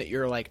Fox game that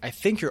you're like, I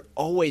think you're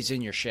always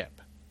in your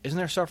ship. Isn't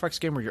there a Star Fox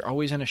game where you're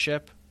always in a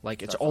ship?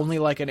 Like it's Star Fox. only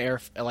like an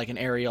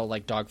aerial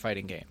like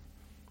dogfighting game,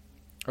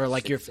 or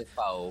like your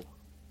 64.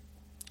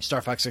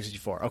 Star Fox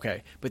 64.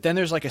 Okay, but then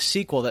there's like a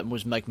sequel that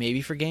was like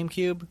maybe for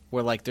GameCube,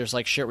 where like there's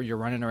like shit where you're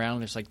running around,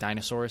 there's like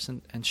dinosaurs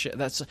and shit.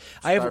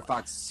 Star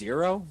Fox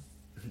Zero?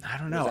 I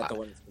don't Or know. is that the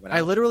one that's coming I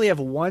out? literally have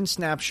one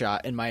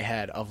snapshot in my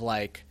head of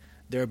like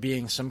there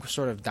being some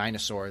sort of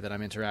dinosaur that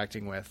I'm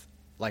interacting with,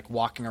 like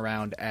walking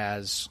around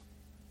as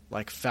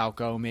like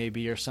Falco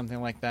maybe or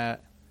something like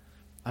that.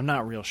 I'm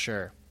not real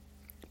sure.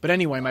 But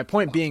anyway, my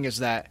point being is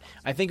that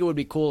I think it would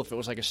be cool if it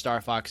was like a Star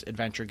Fox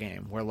adventure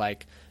game where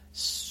like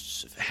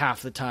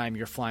half the time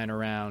you're flying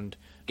around.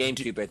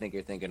 GameCube, I think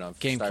you're thinking of.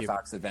 Star GameCube.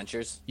 Fox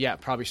Adventures. Yeah,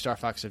 probably Star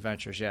Fox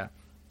Adventures, yeah.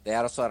 They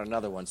also had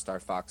another one, Star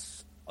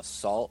Fox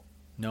Assault.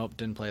 Nope,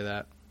 didn't play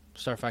that.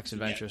 Star Fox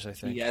Adventures, I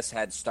think. DS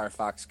had Star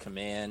Fox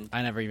Command.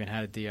 I never even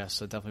had a DS,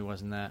 so it definitely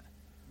wasn't that.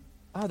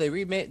 Oh, they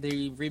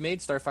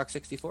remade Star Fox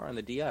 64 on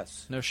the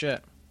DS. No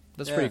shit.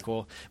 That's Yeah. pretty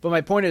cool. But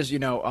my point is,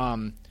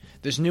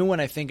 this new one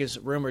I think is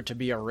rumored to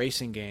be a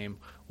racing game,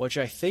 which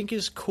I think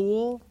is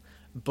cool,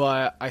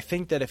 but I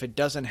think that if it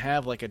doesn't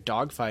have like a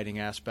dogfighting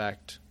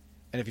aspect,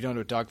 and if you don't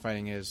know what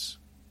dogfighting is,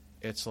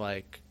 it's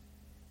like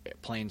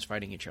planes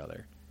fighting each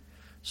other.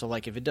 So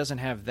like if it doesn't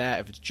have that,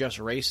 if it's just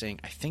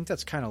racing, I think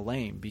that's kind of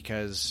lame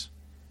because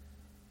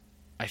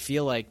I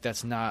feel like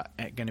that's not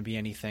going to be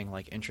anything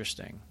like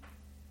interesting.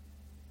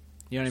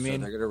 You know what I mean?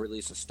 So they're going to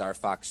release a Star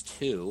Fox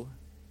 2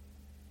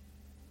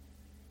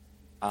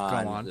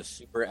 on. on the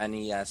Super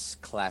NES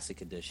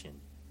Classic Edition.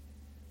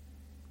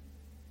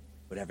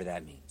 Whatever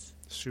that means.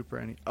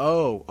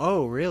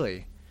 Oh,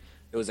 really?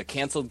 It was a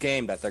canceled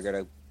game that they're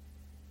going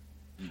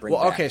to bring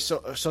Well, back. okay, so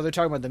they're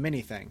talking about the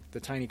mini thing, the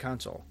tiny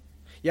console.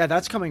 Yeah,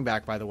 that's coming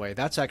back, by the way.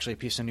 That's actually a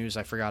piece of news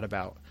I forgot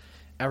about.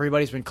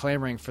 Everybody's been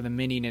clamoring for the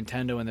mini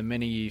Nintendo and the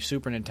mini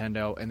Super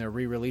Nintendo, and they're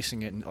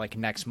re-releasing it like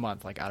next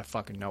month, like out of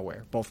fucking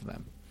nowhere. Both of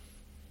them.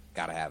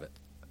 Gotta have it.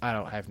 I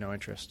have no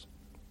interest.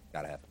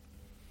 Gotta have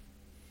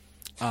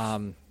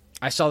it.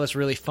 I saw this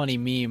really funny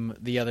meme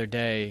the other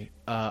day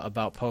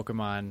about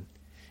Pokemon,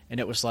 and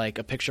it was like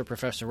a picture of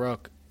Professor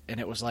Oak, and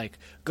it was like,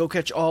 go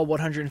catch all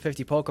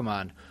 150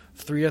 Pokemon.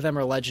 3 of them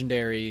are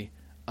legendary.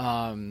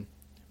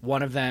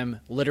 One of them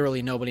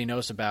literally nobody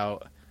knows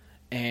about,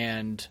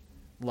 and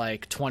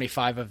like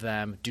 25 of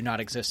them do not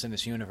exist in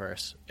this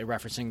universe,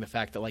 referencing the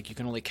fact that like you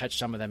can only catch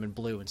some of them in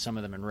blue and some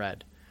of them in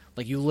red.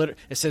 Like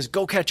it says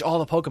go catch all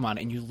the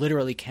Pokemon, and you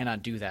literally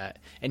cannot do that.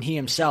 And he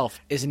himself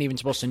isn't even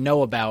supposed to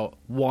know about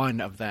one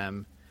of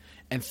them,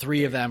 and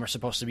 3 of them are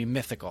supposed to be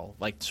mythical,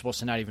 like supposed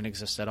to not even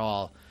exist at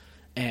all.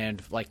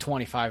 And like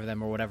 25 of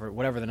them or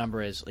whatever the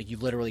number is, like you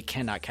literally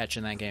cannot catch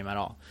in that game at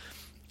all.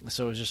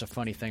 So it was just a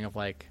funny thing of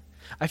like,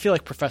 I feel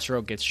like Professor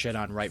Oak gets shit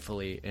on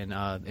rightfully in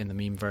the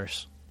meme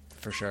verse,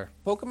 for sure.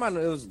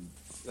 Pokemon, it was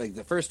like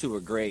the first 2 were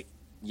great.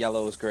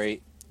 Yellow was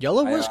great.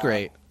 Yellow was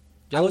great. I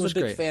Yellow was a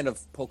big great. fan of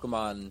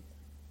Pokemon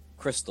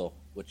Crystal,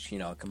 which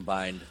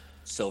combined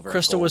Silver.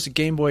 Crystal and Gold. was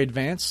Game Boy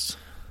Advance.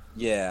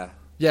 Yeah,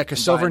 Yeah,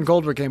 because Silver and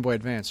Gold were Game Boy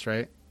Advance,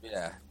 right?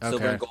 yeah. Okay.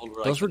 Silver and Gold were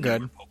like Those were the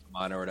good. newer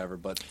Pokemon or whatever,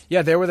 but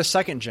Yeah, they were the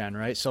second gen,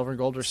 right? Silver and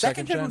Gold were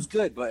second gen gen. was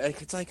good. But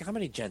it's like, how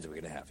many gens are we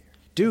gonna have here?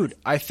 Dude,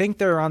 I think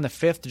they're on the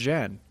 5th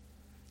gen.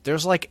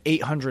 There's like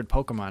 800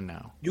 Pokemon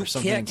now. You or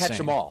something can't catch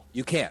insane. them all.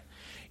 You can't.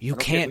 You I don't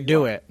care can't who do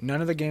you are. it.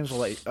 None of the games will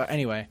let you.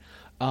 Anyway,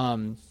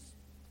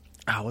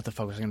 what the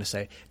fuck was I going to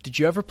say? Did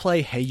you ever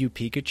play Hey You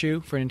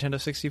Pikachu for Nintendo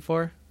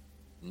 64?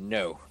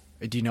 No,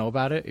 Do you know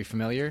about it? Are you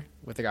familiar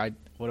with the guy?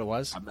 What it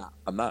was?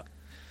 I'm not.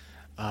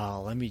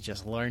 Oh, let me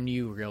just learn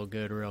you real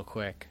good real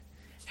quick.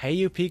 Hey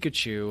You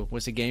Pikachu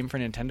was a game for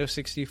Nintendo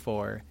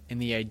 64,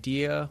 and the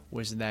idea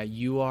was that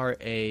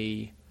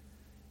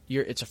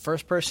it's a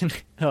first person.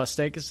 No,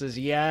 Stankus says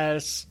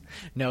yes.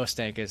 No,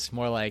 Stankus.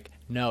 More like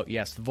no,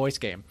 yes, the voice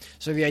game.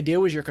 So the idea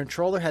was your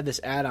controller had this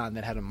add-on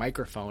that had a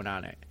microphone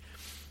on it.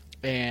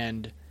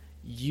 And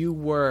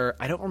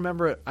I don't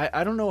remember,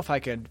 I don't know if I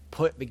could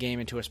put the game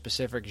into a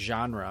specific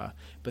genre,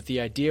 but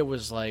the idea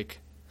was like,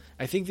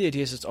 I think the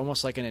idea is it's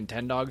almost like a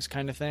Nintendogs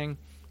kind of thing,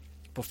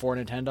 before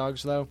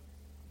Nintendogs though.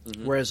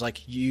 Mm-hmm. Whereas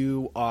like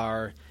you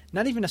are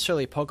not even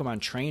necessarily a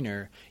Pokemon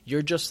trainer,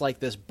 you're just like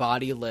this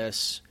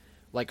bodiless,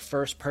 like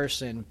first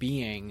person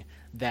being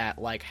that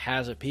like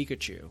has a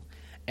Pikachu,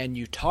 and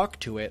you talk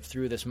to it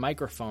through this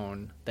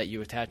microphone that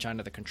you attach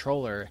onto the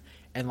controller,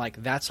 and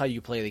like that's how you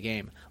play the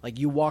game. Like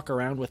you walk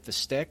around with the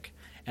stick,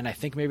 and I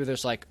think maybe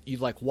there's like you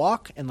like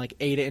walk and like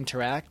A to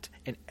interact,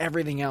 and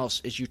everything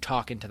else is you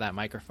talk into that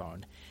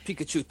microphone.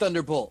 Pikachu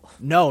Thunderbolt.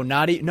 No,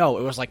 no,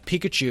 it was like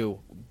Pikachu,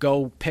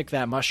 go pick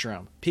that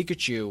mushroom.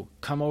 Pikachu,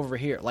 come over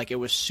here. Like it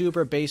was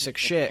super basic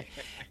shit.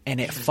 And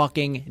it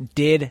fucking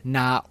did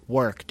not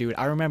work, dude.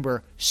 I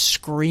remember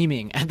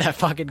screaming at that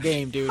fucking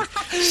game, dude.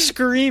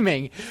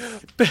 Screaming.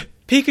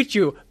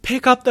 Pikachu,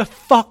 pick up the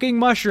fucking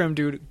mushroom,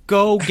 dude.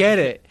 Go get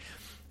it.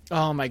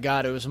 Oh my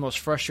god, it was the most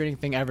frustrating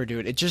thing ever,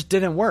 dude. It just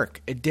didn't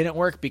work. It didn't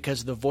work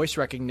because the voice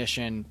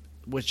recognition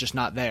was just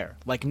not there.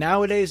 Like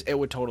nowadays, it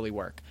would totally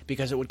work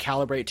because it would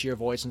calibrate to your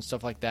voice and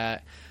stuff like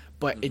that.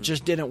 But it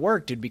just didn't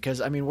work, dude,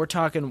 because, I mean, we're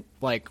talking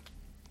like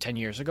 10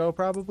 years ago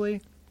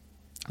probably.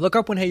 Look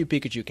up when Hey You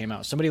Pikachu came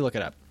out. Somebody look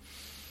it up.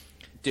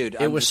 Dude,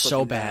 it was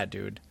so bad,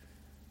 dude.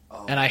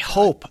 Oh, and I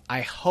hope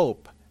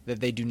that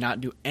they do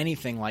not do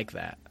anything like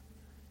that.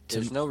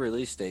 There's no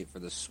release date for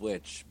the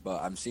Switch,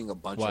 but I'm seeing a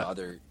bunch of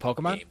other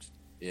Pokemon games.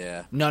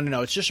 Yeah.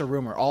 No. It's just a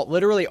rumor.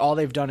 Literally, all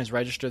they've done is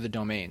register the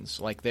domains.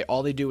 Like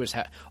all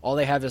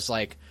they have is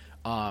like,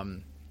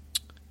 let's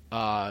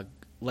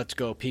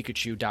go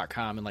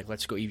Pikachu.com and like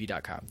let's go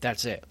Eevee.com.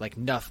 That's it. Like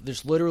nothing.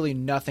 There's literally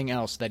nothing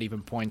else that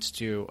even points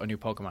to a new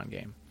Pokemon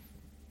game.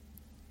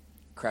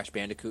 Crash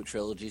Bandicoot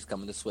trilogy's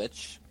coming to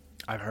Switch.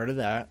 I've heard of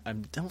that. I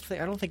don't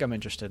think I'm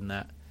interested in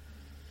that.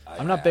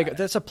 I'm not big.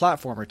 That's a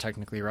platformer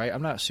technically, right?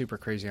 I'm not super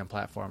crazy on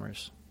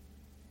platformers.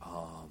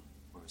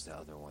 What was the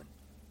other one?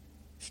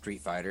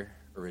 Street Fighter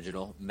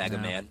original, Mega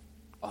Man.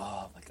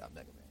 Oh my god,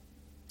 Mega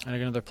Man. And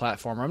another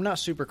platformer. I'm not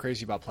super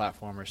crazy about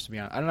platformers, to be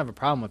honest. I don't have a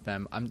problem with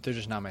them. They're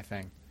just not my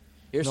thing.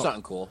 Here's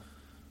something cool.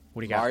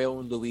 What do you got? Mario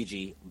and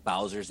Luigi,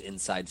 Bowser's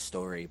Inside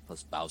Story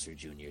plus Bowser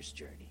Jr.'s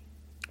Journey.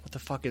 What the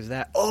fuck is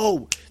that?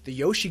 Oh, the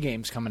Yoshi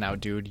game's coming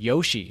out, dude.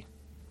 Yoshi.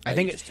 I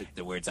think just took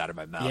the words out of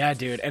my mouth. Yeah,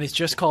 dude, and it's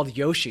just called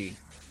Yoshi.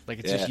 Like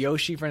it's just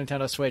Yoshi for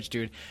Nintendo Switch,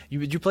 dude.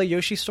 Did you play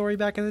Yoshi's Story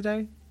back in the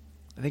day?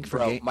 I think for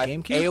my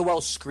GameCube.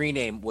 AOL screen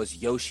name was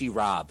Yoshi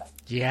Rob.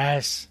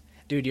 Yes,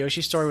 dude.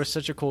 Yoshi's Story was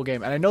such a cool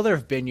game, and I know there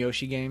have been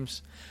Yoshi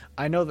games.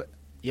 I know that.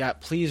 Yeah,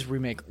 please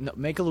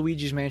make a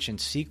Luigi's Mansion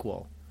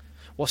sequel.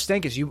 Well,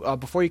 Stankus, you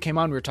before you came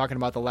on, we were talking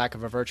about the lack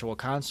of a virtual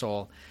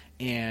console,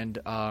 and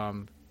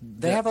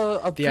they have a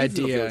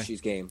preview of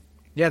Yoshi's game.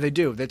 Yeah, they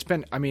do. That's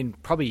been, I mean,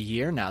 probably a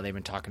year now. They've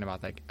been talking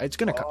about that. It's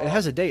gonna. It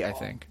has a date, I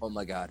think. Oh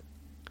my god.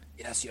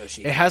 Yes,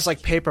 Yoshi. It has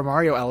like Paper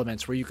Mario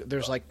elements where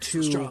there's like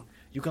two.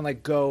 You can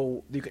like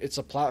go. It's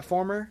a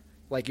platformer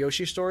like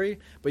Yoshi's Story,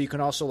 but you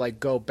can also like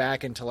go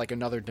back into like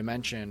another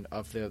dimension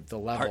of the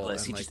level.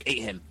 Heartless. And, he like, just ate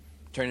him,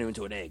 turned him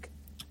into an egg.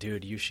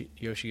 Dude,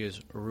 Yoshi is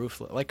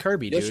ruthless. Like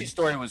Kirby, dude. Yoshi's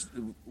Story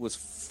was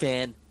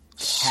fantastic.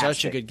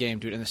 Such a good game,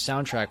 dude, and the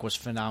soundtrack was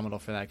phenomenal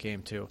for that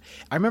game too.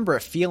 I remember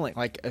it feeling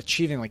like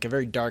achieving like a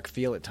very dark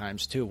feel at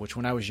times too, which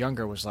when I was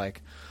younger was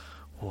like,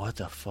 what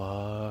the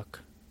fuck.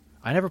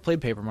 I never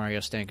played Paper Mario,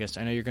 Stankus.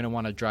 I know you're gonna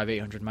want to drive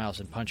 800 miles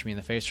and punch me in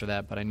the face for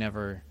that, but I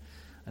never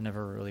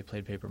really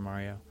played Paper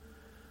Mario,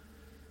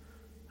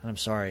 and I'm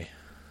sorry.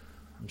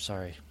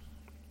 But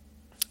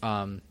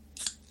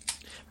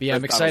yeah,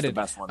 I'm excited.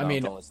 I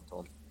mean, don't listen to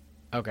him.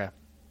 Okay,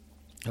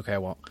 I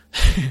won't.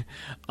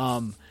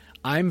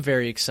 I'm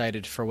very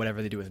excited for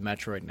whatever they do with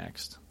Metroid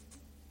next.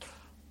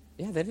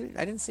 Yeah,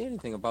 I didn't see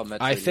anything about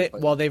Metroid. I think.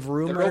 Well, they've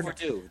rumored. They're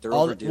overdue.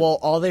 Overdue. Well,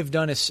 all they've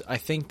done is I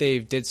think they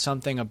did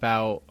something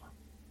about.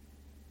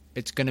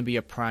 It's going to be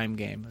a Prime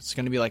game. It's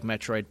going to be like a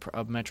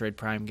Metroid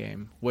Prime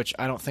game, which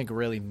I don't think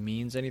really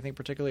means anything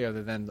particularly,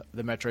 other than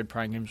the Metroid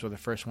Prime games were the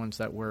first ones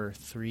that were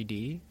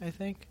 3D. I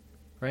think,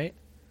 right?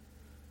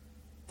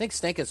 I think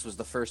Stankus was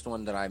the first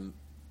one that I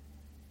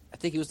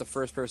think he was the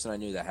first person I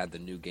knew that had the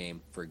new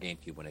game for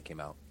GameCube when it came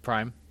out.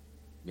 Prime?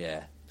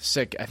 Yeah.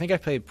 Sick. I think I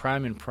played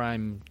Prime and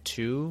Prime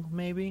 2,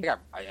 maybe?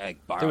 I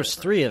borrowed there was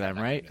 3 of them,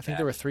 right? I think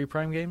there were 3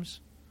 Prime games.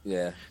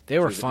 Yeah. They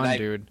were fun,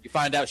 dude. You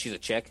find out she's a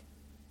chick?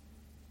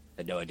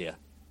 I had no idea.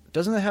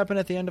 Doesn't that happen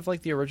at the end of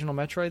like the original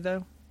Metroid,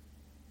 though?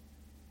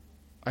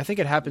 I think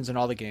it happens in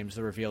all the games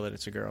to reveal that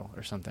it's a girl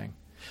or something.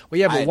 Well,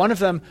 yeah, but one of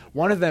them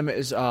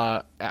is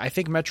I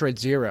think Metroid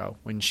Zero,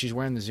 when she's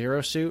wearing the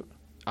Zero suit.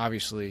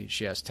 Obviously,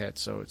 she has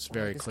tits, so it's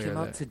very clear came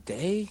out that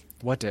today.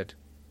 What did?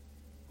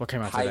 What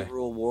came out today?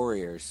 Hyrule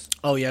Warriors.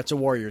 Oh yeah, it's a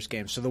Warriors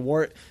game. So the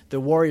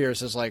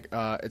Warriors is like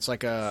it's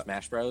like a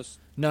Smash Bros.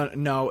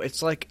 No,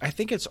 it's like I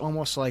think it's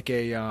almost like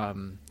a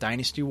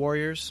Dynasty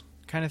Warriors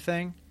kind of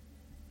thing.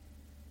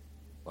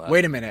 What?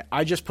 Wait a minute,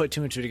 I just put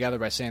two and two together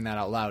by saying that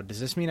out loud. Does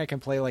this mean I can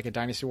play like a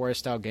Dynasty Warriors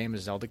style game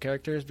as Zelda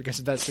characters? Because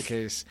if that's the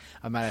case,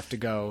 I might have to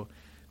go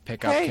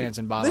pick up cans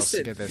and bottles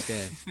to get this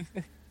game.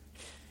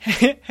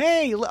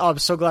 Hey, oh, I'm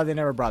so glad they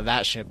never brought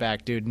that shit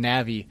back, dude.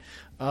 Navi.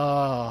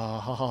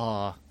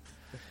 Oh.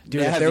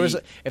 Dude,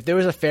 Navi. if there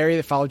was a fairy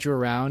that followed you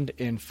around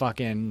in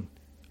fucking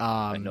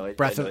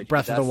Breath of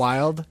the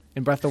Wild,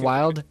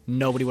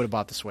 nobody would have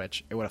bought the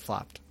Switch. It would have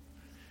flopped.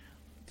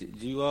 Did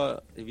you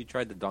have you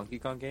tried the Donkey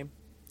Kong game?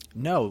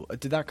 No,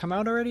 did that come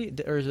out already,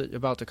 or is it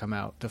about to come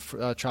out?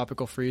 The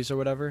Tropical Freeze or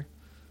whatever.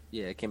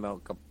 Yeah, it came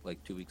out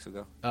 2 weeks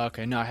ago.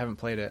 Okay, no, I haven't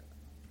played it.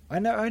 I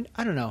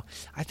don't know.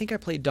 I think I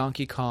played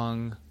Donkey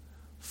Kong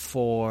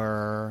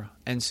for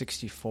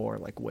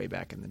N64 like way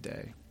back in the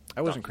day.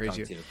 I wasn't Donkey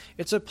crazy. Kong 2.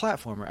 It's a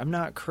platformer. I'm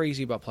not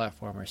crazy about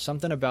platformers.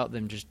 Something about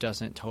them just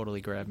doesn't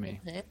totally grab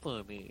me.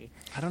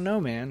 I don't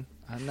know, man.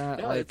 I'm not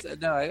No,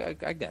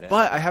 like. I get it.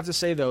 But I have to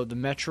say though, the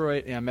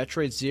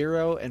Metroid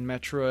Zero and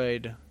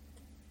Metroid.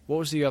 What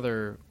was the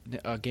other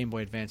Game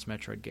Boy Advance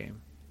Metroid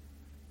game?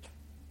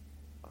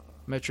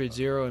 Metroid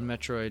Zero and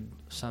Metroid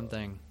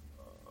something.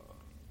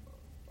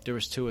 There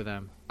was two of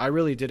them. I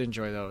really did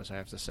enjoy those, I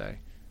have to say.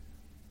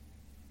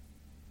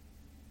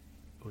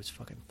 Oh, it's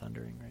fucking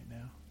thundering right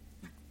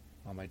now.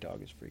 Oh, my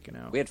dog is freaking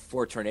out. We had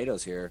 4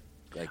 tornadoes here.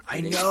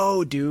 I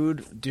know,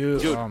 dude.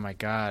 Oh, my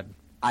God.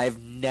 I've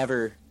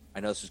never...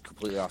 I know this is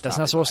completely off That's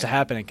topic, not supposed to I've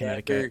happen in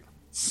Connecticut. Never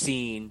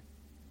seen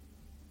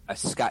a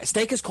sky...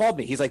 Steak has called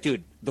me. He's like,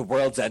 dude, the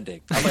world's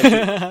ending. I'm like, dude,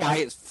 the sky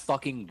is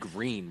fucking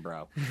green,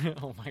 bro.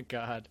 Oh, my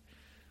God.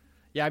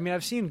 Yeah, I mean,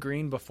 I've seen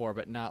green before,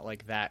 but not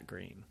like that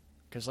green.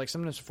 Because like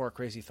sometimes before a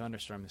crazy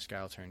thunderstorm, the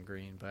sky will turn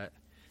green, but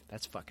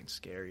that's fucking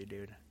scary,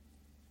 dude.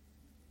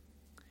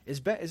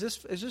 Is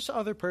this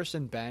other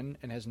person Ben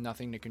and has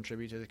nothing to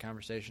contribute to the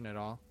conversation at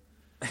all?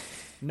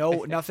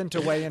 No, nothing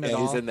to weigh in at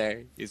all. He's in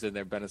there.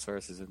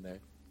 Benosaurus is in there.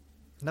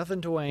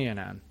 Nothing to weigh in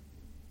on.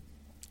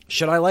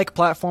 Should I like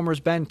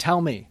platformers, Ben? Tell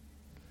me.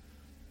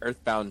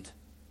 Earthbound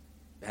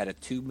had a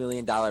 $2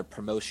 million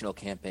promotional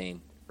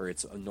campaign for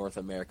its North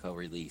America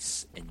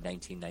release in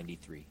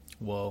 1993.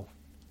 Whoa.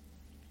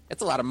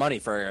 It's a lot of money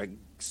for a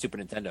Super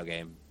Nintendo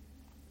game.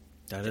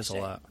 That is a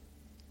lot.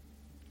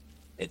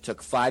 It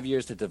took 5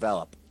 years to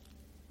develop.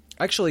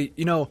 Actually,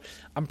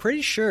 I'm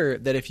pretty sure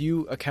that if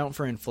you account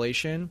for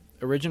inflation,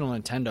 original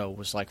Nintendo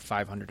was like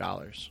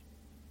 $500.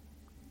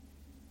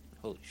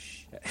 Holy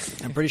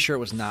shit. I'm pretty sure it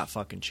was not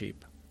fucking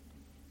cheap.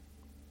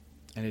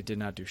 And it did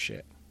not do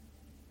shit.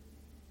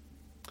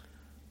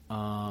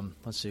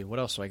 Let's see. What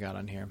else do I got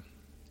on here?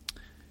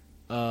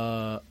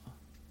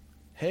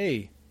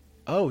 Hey.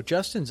 Oh,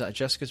 Justin's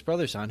Jessica's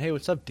brother's on. Hey,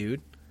 what's up,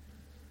 dude?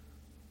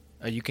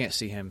 You can't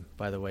see him,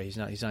 by the way. He's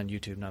on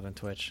YouTube, not on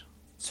Twitch.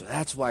 So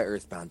that's why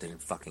Earthbound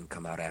didn't fucking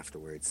come out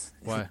afterwards.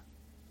 Why?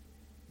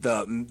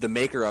 The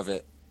maker of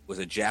it was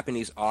a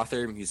Japanese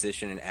author,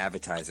 musician, and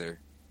advertiser.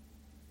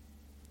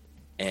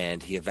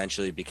 And he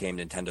eventually became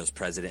Nintendo's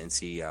president and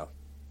CEO.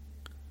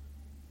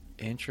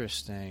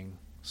 Interesting.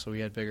 So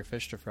he had bigger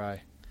fish to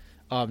fry.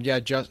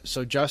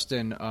 So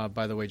Justin,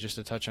 by the way, just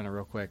to touch on it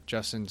real quick,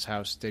 Justin's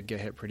house did get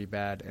hit pretty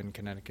bad in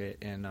Connecticut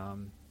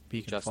in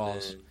Beacon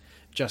Falls.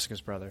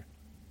 Jessica's brother.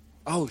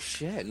 Oh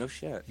shit! No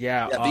shit.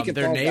 Yeah, Beacon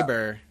their Falls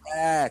neighbor.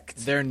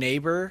 Wrecked. Their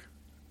neighbor,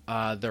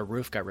 their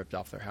roof got ripped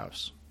off their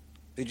house.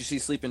 Did you see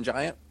Sleeping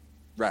Giant?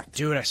 Wrecked.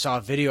 Dude, I saw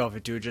a video of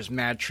it, dude. Just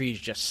mad trees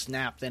just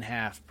snapped in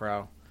half,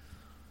 bro.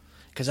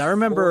 Because I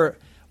remember,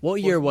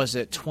 what year was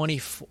it?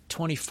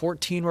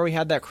 2014, where we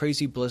had that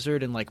crazy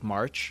blizzard in like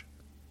March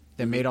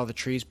that made all the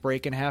trees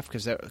break in half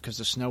because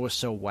the snow was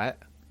so wet.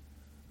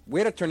 We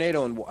had a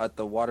tornado at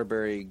the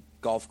Waterbury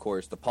golf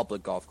course, the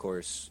public golf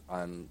course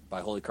by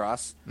Holy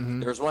Cross.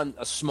 Mm-hmm. There was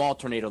a small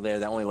tornado there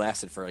that only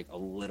lasted for like a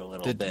little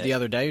bit. The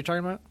other day you're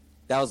talking about?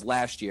 That was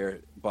last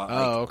year, but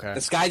okay.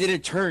 The sky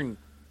didn't turn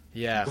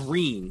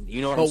green.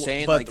 You know what I'm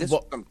saying? This is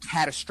some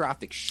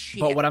catastrophic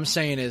shit. But what I'm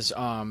saying is,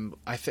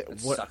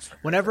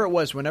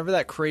 whenever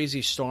that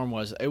crazy storm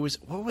was, it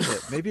was, what was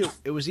it? Maybe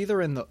it was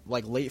either in the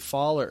like late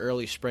fall or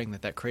early spring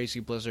that crazy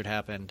blizzard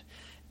happened,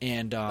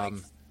 and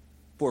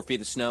 4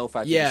 feet of snow,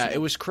 5 feet. Yeah, of snow.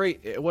 it was crazy.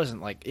 It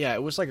wasn't like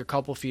it was like a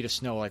couple feet of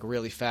snow, like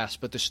really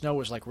fast, but the snow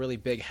was like really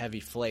big,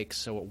 heavy flakes,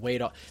 so it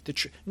weighed off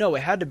No,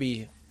 it had to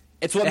be.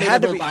 It's what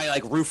made them buy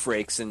like roof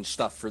rakes and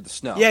stuff for the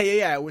snow.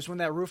 Yeah. It was when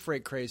that roof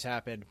rake craze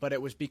happened, but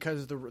it was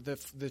because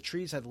the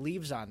trees had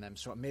leaves on them,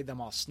 so it made them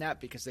all snap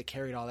because they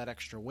carried all that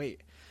extra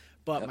weight.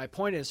 But my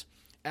point is,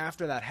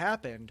 after that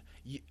happened,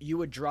 you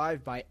would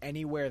drive by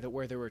anywhere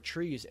where there were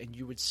trees, and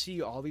you would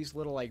see all these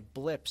little like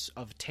blips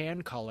of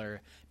tan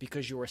color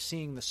because you were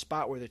seeing the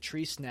spot where the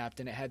tree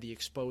snapped and it had the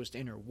exposed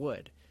inner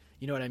wood.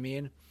 You know what I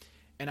mean?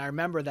 And I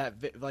remember that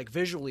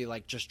visually,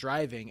 like just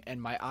driving,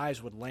 and my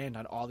eyes would land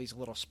on all these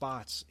little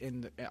spots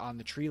on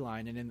the tree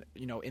line and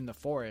in the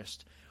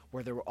forest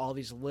where there were all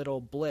these little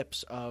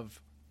blips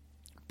of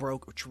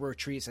broke, where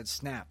trees had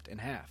snapped in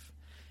half.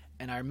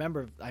 And I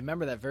remember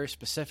that very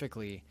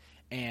specifically.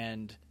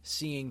 And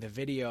seeing the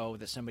video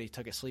that somebody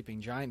took at Sleeping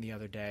Giant the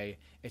other day,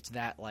 it's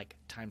that like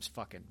times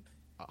fucking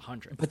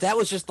 100. But that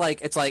was just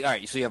like, it's like, all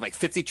right, so you have like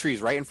 50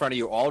 trees right in front of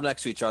you, all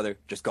next to each other,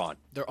 just gone.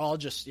 They're all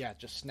just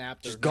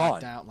snapped, just gone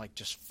down. Like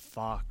just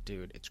fuck,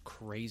 dude, it's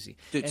crazy.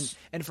 Dude,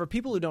 and for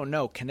people who don't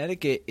know,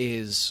 Connecticut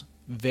is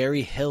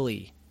very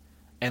hilly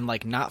and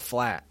like not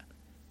flat.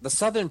 The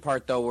southern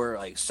part though, where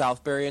like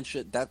Southbury and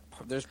shit,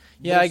 there's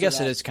I guess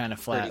it is kind of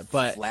flat,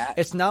 but flat.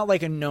 It's not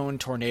like a known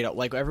tornado.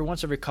 Like every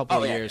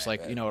couple of years, yeah,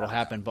 it'll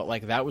happen. But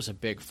like that was a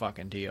big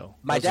fucking deal.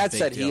 My dad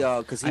said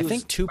because I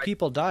think two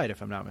people died,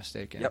 if I'm not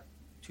mistaken. Yep,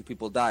 2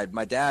 people died.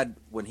 My dad,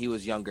 when he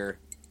was younger,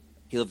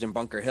 he lived in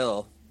Bunker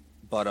Hill,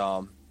 but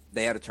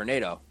they had a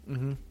tornado.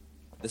 Mm-hmm.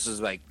 This was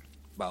like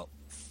about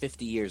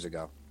 50 years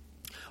ago.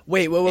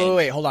 Wait,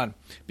 hold on,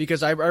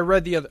 because I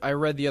read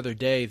the other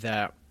day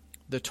that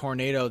the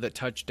tornado that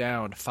touched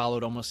down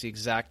followed almost the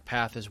exact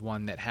path as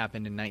one that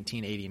happened in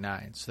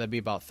 1989. So that'd be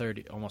about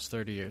almost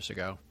 30 years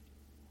ago.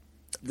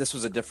 This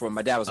was a different one.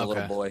 My dad was a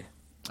little boy.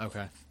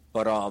 Okay.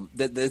 But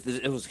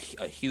it was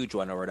a huge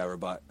one or whatever.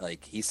 But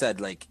like he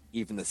said, like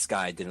even the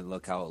sky didn't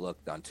look how it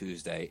looked on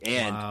Tuesday,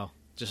 and wow.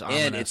 Just and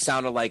ominous. it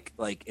sounded like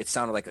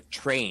a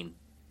train.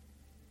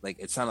 Like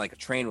it sounded like a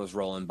train was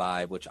rolling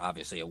by, which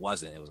obviously it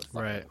wasn't. It was a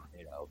fucking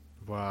tornado.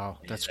 Wow,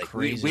 that's like,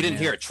 crazy. We didn't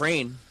hear a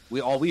train.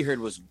 All we heard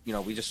was,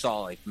 we just saw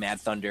like mad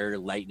thunder,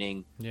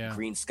 lightning,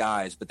 green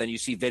skies. But then you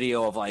see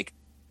video of like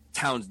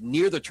towns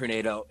near the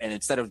tornado, and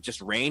instead of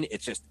just rain,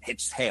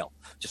 it's hail.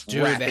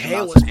 Dude, the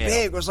hail was big.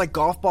 It was like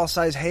golf ball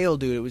size hail,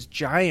 dude. It was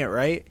giant,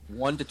 right?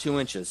 1 to 2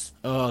 inches.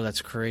 Oh,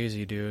 that's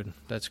crazy, dude.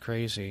 That's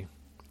crazy.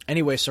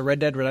 Anyway, so Red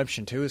Dead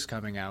Redemption 2 is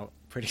coming out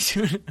pretty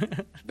soon.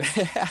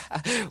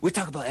 We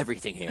talk about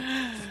everything here.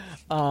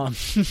 I'm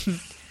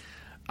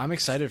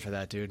excited for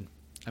that, dude.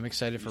 I'm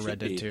excited for Red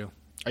Dead 2.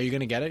 Are you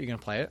going to get it? Are you going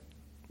to play it?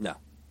 No.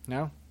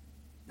 No?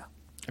 No.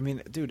 I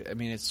mean, dude,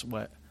 it's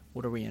what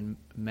are we in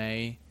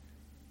May?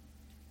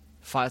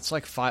 It's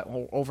like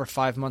over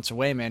 5 months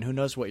away, man. Who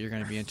knows what you're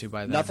going to be into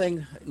by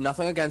then?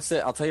 Nothing against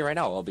it. I'll tell you right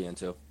now, I'll be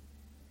into.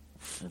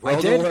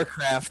 World of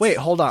Warcraft. Wait,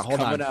 hold on.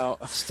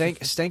 Out.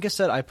 Stankus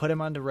said I put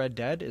him onto Red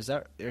Dead. Is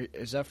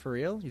that for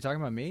real? You talking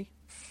about me?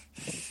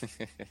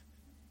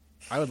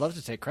 I would love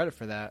to take credit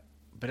for that.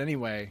 But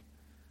anyway,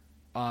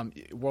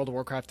 World of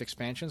Warcraft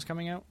expansion's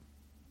coming out.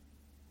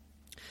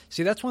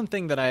 See, that's one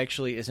thing that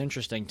is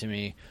interesting to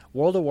me.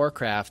 World of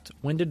Warcraft.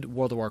 When did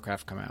World of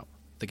Warcraft come out?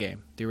 The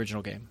game, the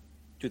original game.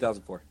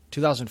 2004.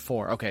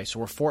 2004. Okay, so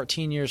we're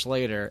 14 years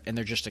later, and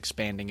they're just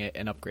expanding it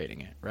and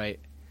upgrading it, right?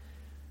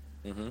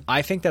 Mm-hmm.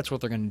 I think that's what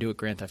they're going to do with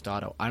Grand Theft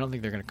Auto. I don't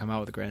think they're going to come out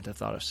with a Grand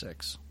Theft Auto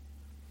 6.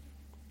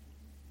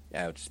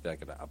 Yeah, it would just be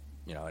like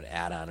an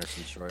add-on or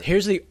some sort.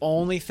 Here's the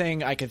only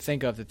thing I could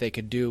think of that they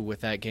could do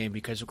with that game,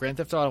 because Grand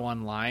Theft Auto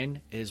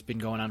Online has been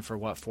going on for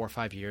 4 or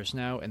 5 years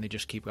now, and they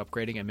just keep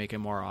upgrading and make it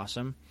more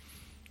awesome.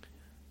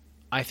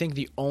 I think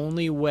the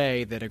only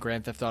way that a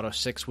Grand Theft Auto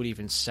 6 would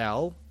even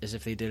sell is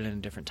if they did it in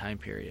a different time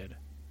period.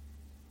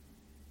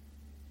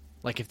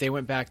 Like if they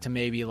went back to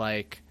maybe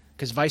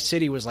because Vice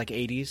City was like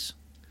 80s.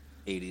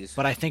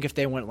 But I think if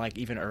they went like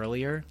even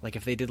earlier, like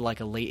if they did like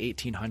a late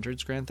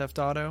 1800s Grand Theft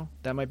Auto,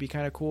 that might be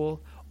kind of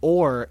cool.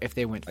 Or if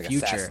they went like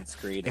future, Assassin's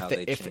Creed,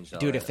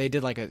 if they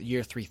did like a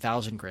year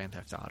 3000 Grand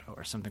Theft Auto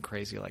or something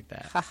crazy like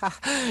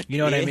that, you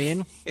know what I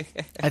mean?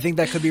 I think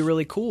that could be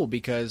really cool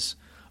because,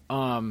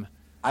 I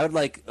would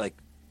like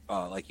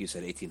you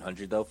said,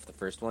 1800 though for the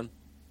first one.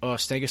 Oh,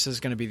 Stegus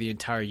is going to be the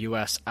entire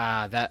U.S.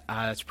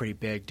 That's pretty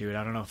big, dude.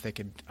 I don't know if they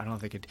could.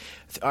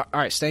 All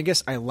right,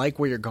 Stegus, I like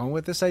where you're going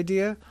with this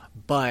idea,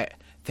 but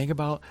think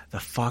about the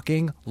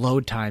fucking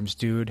load times,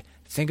 dude.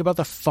 Think about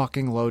the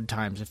fucking load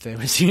times if it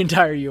was the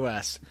entire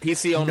U.S.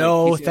 PC only.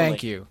 No, PC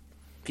thank only. you.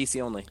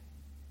 PC only.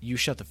 You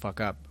shut the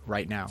fuck up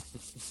right now.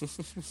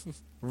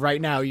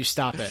 Right now, you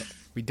stop it.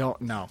 We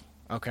don't know.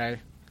 Okay.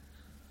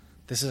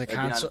 This is a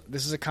console.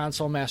 This is a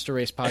console master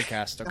race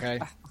podcast. Okay,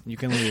 you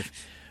can leave.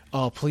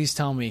 Oh, please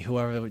tell me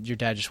whoever your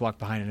dad just walked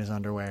behind in his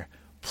underwear.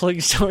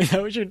 Please tell me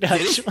that was your dad.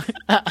 Yes.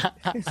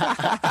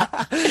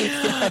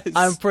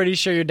 I'm pretty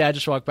sure your dad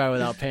just walked by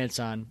without pants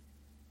on.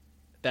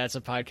 That's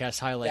a podcast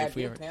highlight. Dad, if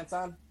we do you have pants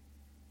on?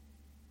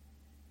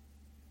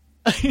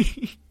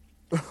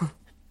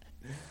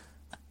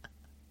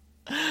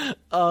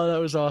 Oh, that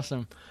was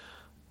awesome.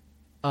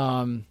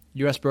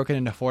 U.S. broken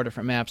into 4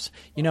 different maps.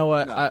 You know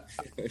what? No.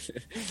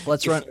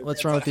 Let's run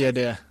with the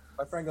idea.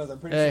 My friend goes, I'm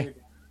pretty sure you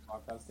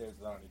walk downstairs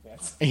without any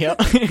pants. Yep.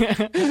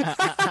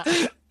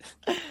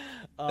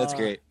 That's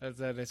great.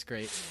 That's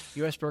great.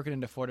 U.S. broken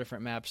into 4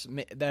 different maps.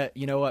 That,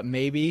 you know what?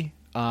 Maybe.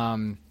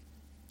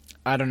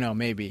 I don't know.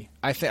 Maybe.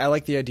 I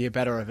like the idea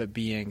better of it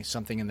being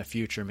something in the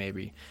future.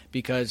 Maybe,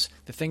 because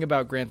the thing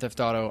about Grand Theft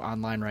Auto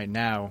Online right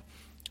now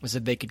is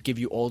that they could give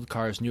you old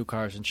cars, new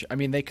cars, and I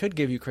mean, they could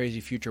give you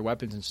crazy future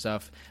weapons and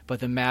stuff,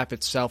 but the map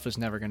itself is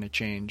never going to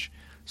change.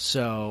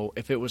 So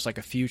if it was like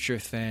a future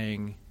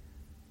thing,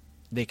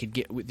 they could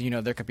get,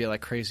 there could be like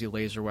crazy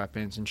laser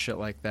weapons and shit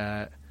like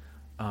that.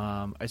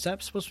 Is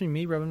that supposed to be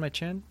me rubbing my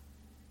chin?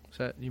 Is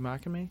that you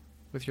mocking me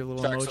with your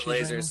little Sharks emojis?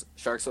 with lasers.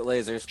 Sharks with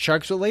lasers.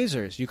 Sharks with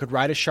lasers. You could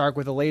ride a shark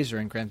with a laser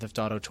in Grand Theft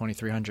Auto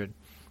 2300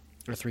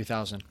 or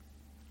 3000.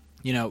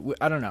 You know,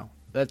 I don't know.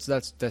 That's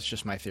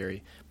just my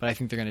theory, but I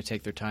think they're going to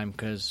take their time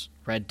because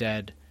Red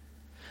Dead.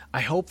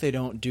 I hope they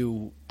don't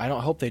do. I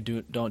don't hope they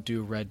don't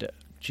do Red Dead.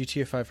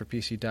 GTA 5 for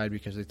PC died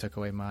because they took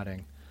away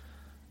modding.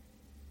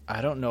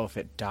 I don't know if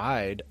it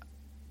died.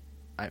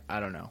 I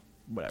don't know.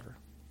 Whatever.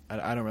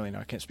 I don't really know.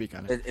 I can't speak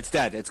on it. It's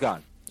dead. It's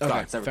gone. It's okay,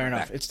 gone. It's never fair come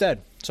enough. back. It's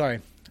dead. Sorry.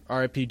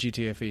 R.I.P.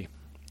 GTFE.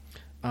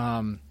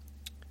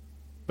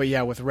 But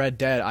yeah, with Red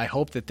Dead, I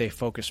hope that they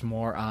focus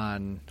more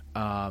on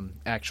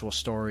actual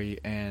story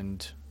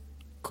and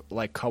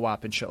like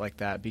co-op and shit like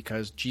that,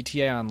 because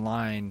GTA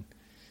Online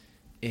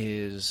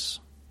is,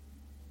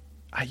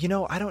 I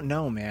don't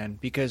know, man,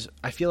 because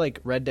I feel like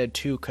Red Dead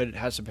 2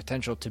 has the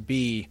potential to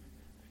be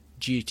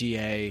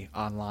GTA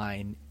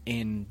Online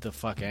in the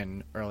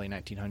fucking early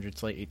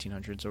 1900s, late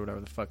 1800s, or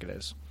whatever the fuck it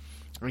is.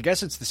 I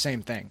guess it's the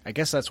same thing. I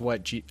guess that's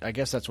what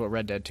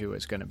Red Dead 2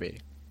 is going to be.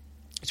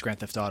 It's Grand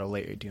Theft Auto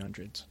late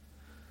 1800s,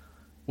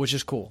 which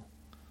is cool.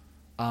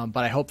 But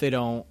I hope they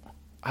don't.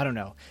 I don't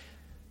know.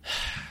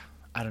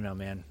 I don't know,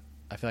 man.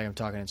 I feel like I'm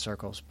talking in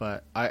circles,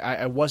 but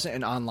I wasn't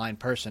an online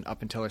person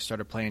up until I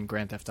started playing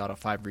Grand Theft Auto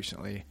 5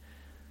 recently.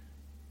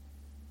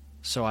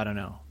 So I don't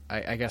know.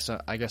 I guess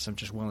I'm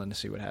just willing to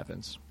see what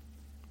happens.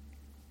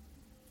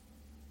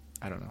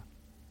 I don't know.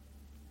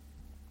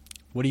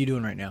 What are you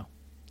doing right now?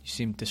 You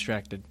seem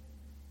distracted.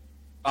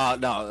 No,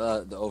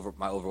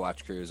 my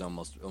Overwatch crew is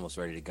almost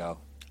ready to go.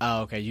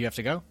 Oh, okay. You have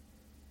to go?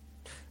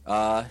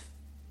 Yeah.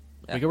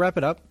 We can wrap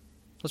it up.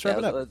 Let's wrap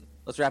it up.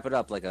 Let's wrap it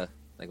up like a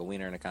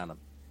wiener in a condom.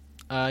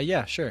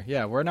 Yeah, sure.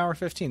 Yeah, we're an hour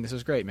 15. This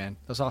is great, man.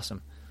 That's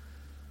awesome.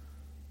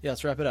 Yeah,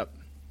 let's wrap it up.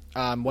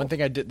 One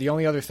thing I did, the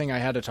only other thing I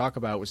had to talk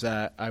about was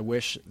that I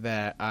wish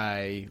that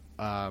I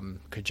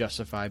could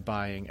justify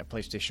buying a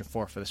PlayStation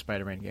 4 for the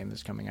Spider-Man game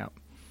that's coming out.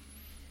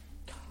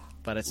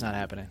 But it's not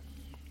happening.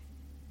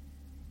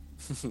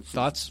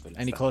 Thoughts?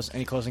 Any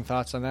closing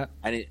thoughts on that?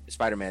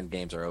 Spider-Man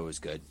games are always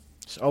good.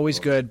 It's always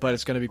good, but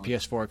it's going to be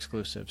PS4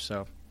 exclusive,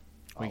 so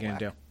what are you going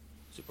to do?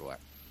 Super whack.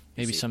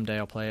 Maybe someday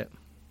I'll play it.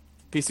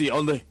 PC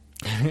only.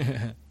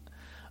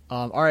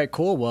 All right,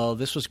 cool. Well,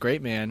 this was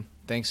great, man.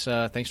 Thanks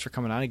for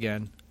coming on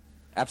again.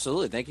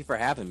 Absolutely. Thank you for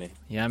having me.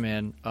 Yeah,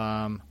 man.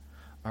 All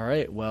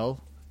right.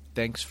 Well,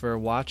 thanks for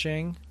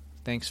watching.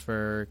 Thanks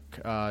for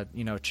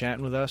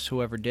chatting with us.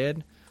 Whoever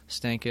did,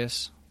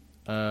 Stankus,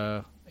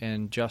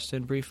 and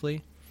Justin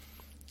briefly,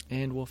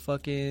 and we'll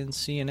fucking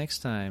see you next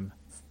time.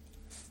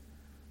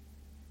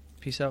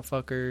 Peace out,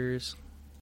 fuckers.